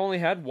 Yeah. He only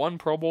had 1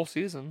 Pro Bowl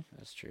season.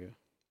 That's true.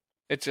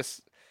 It's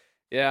just,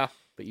 yeah.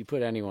 But you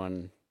put any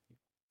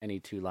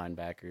 2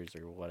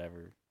 linebackers or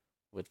whatever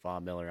with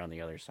Von Miller on the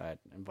other side,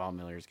 and Von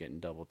Miller's getting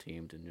double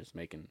teamed and just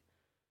making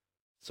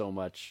so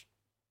much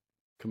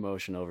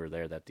commotion over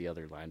there that the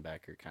other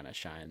linebacker kind of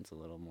shines a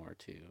little more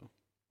too.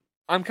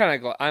 I'm kind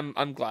of glad.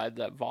 I'm glad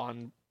that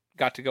Vaughn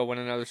got to go win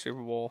another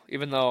Super Bowl,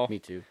 even though Me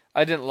too.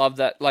 I didn't love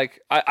that.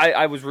 Like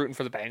I was rooting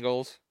for the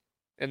Bengals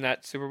in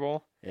that Super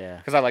Bowl. Yeah,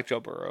 because I like Joe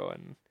Burrow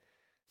and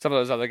some of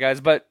those other guys.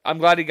 But I'm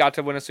glad he got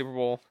to win a Super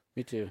Bowl.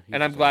 Me too.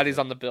 And I'm glad he's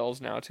on the Bills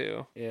now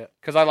too. Yeah,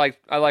 because I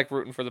like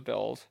rooting for the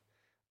Bills.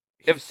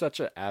 He's such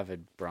an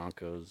avid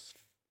Broncos.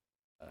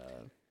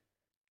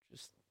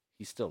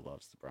 He still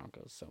loves the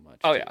Broncos so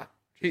much. Oh too, yeah,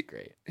 he's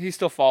great. He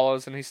still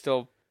follows and he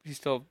still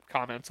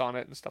comments on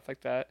it and stuff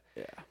like that.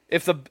 Yeah.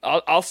 If the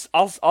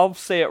I'll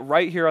say it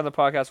right here on the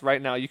podcast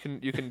right now. You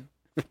can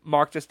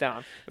mark this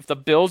down. If the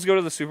Bills go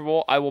to the Super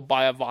Bowl, I will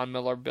buy a Von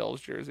Miller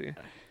Bills jersey.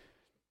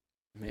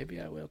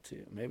 Maybe I will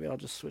too. Maybe I'll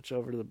just switch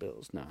over to the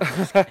Bills now.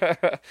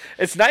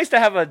 It's nice to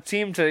have a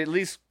team to at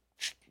least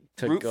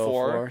root go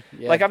for.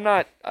 Yeah. Like I'm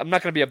not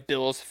going to be a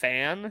Bills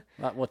fan.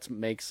 Not what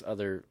makes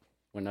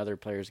when other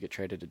players get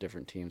traded to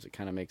different teams, it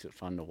kind of makes it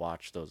fun to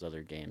watch those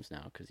other games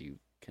now because you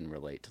can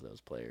relate to those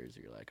players.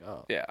 You're like,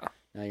 oh, yeah.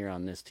 Now you're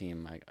on this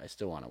team. I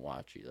still want to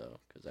watch you though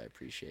because I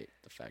appreciate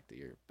the fact that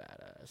you're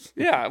badass.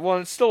 Yeah, well,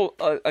 it's still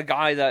a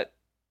guy that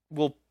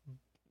will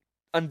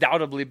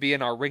undoubtedly be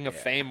in our Ring of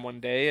Fame one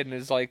day and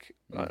is like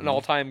an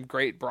all-time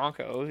great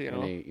Bronco. You know,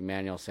 when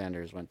Emmanuel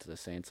Sanders went to the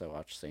Saints, I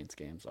watched Saints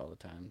games all the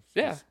time.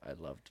 Yeah, I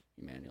loved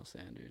Emmanuel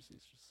Sanders.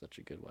 He's just such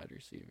a good wide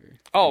receiver.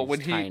 Oh,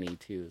 he's tiny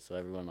too, so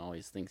everyone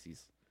always thinks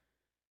he's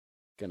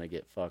gonna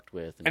get fucked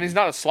with. And he's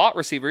not a slot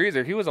receiver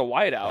either. He was a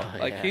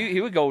wideout. He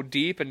would go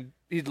deep and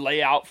he'd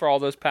lay out for all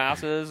those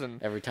passes.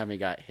 And every time he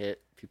got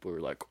hit, people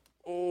were like,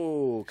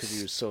 "Oh," because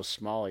he was so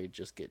small, he'd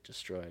just get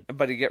destroyed.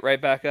 But he'd get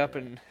right back up,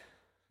 and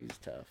he's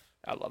tough.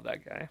 I love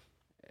that guy.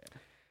 Yeah.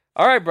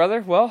 All right,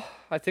 brother. Well,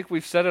 I think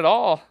we've said it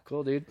all.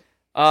 Cool, dude.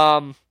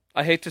 I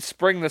hate to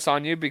spring this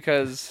on you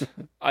because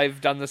I've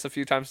done this a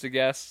few times to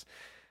guests.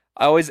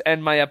 I always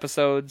end my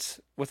episodes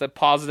with a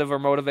positive or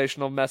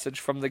motivational message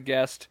from the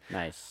guest.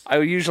 Nice. I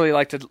usually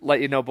like to let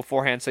you know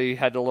beforehand so you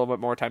had a little bit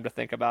more time to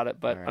think about it,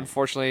 but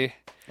unfortunately...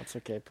 That's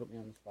okay. Put me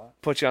on the spot.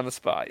 Put you on the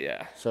spot,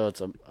 yeah. So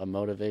it's a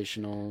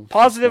motivational...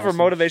 Positive or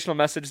motivational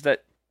message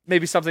that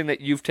maybe something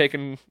that you've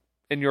taken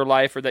in your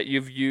life or that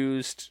you've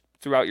used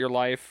throughout your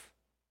life.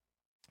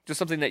 Just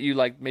something that you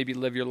like maybe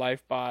live your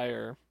life by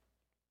or...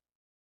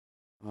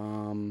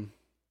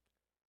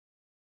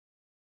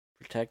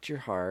 Protect your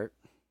heart.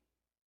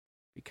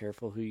 Be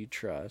careful who you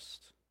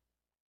trust.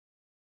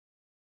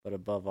 But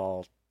above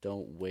all,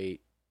 don't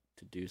wait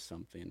to do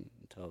something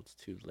until it's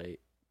too late.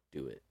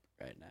 Do it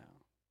right now.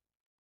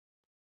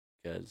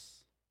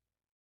 Because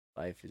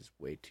life is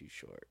way too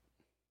short.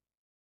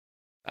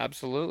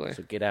 Absolutely.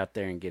 So get out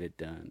there and get it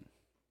done.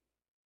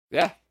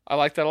 Yeah, I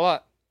like that a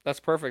lot. That's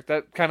perfect.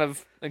 That kind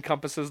of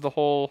encompasses the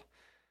whole...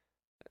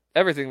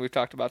 everything we've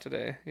talked about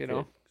today, you know?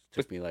 It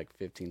took me like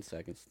 15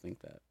 seconds to think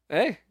that.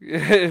 Hey,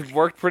 it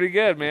worked pretty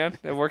good, man.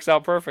 It works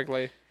out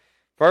perfectly.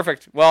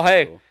 Perfect. Well,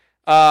 hey,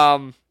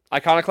 cool.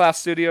 Iconoclast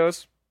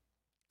Studios,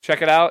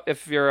 check it out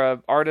if you're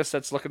an artist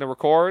that's looking to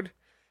record.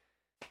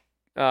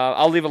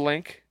 I'll leave a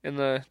link in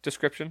the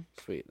description.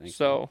 Sweet, thank you.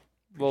 So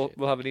we'll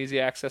have an easy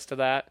access to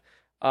that.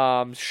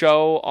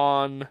 Show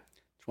on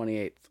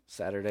 28th,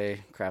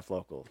 Saturday, Craft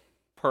Local.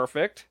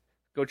 Perfect.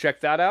 Go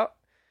check that out.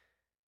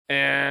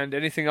 And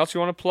anything else you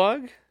want to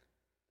plug?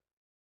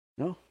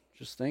 No.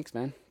 Just thanks,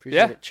 man.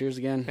 Appreciate it. Cheers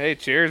again. Hey,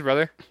 cheers,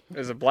 brother. It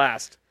was a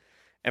blast.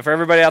 And for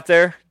everybody out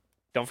there,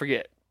 don't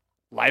forget,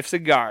 life's a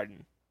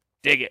garden.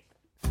 Dig it.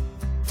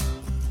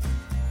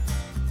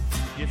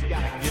 Just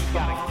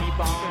gotta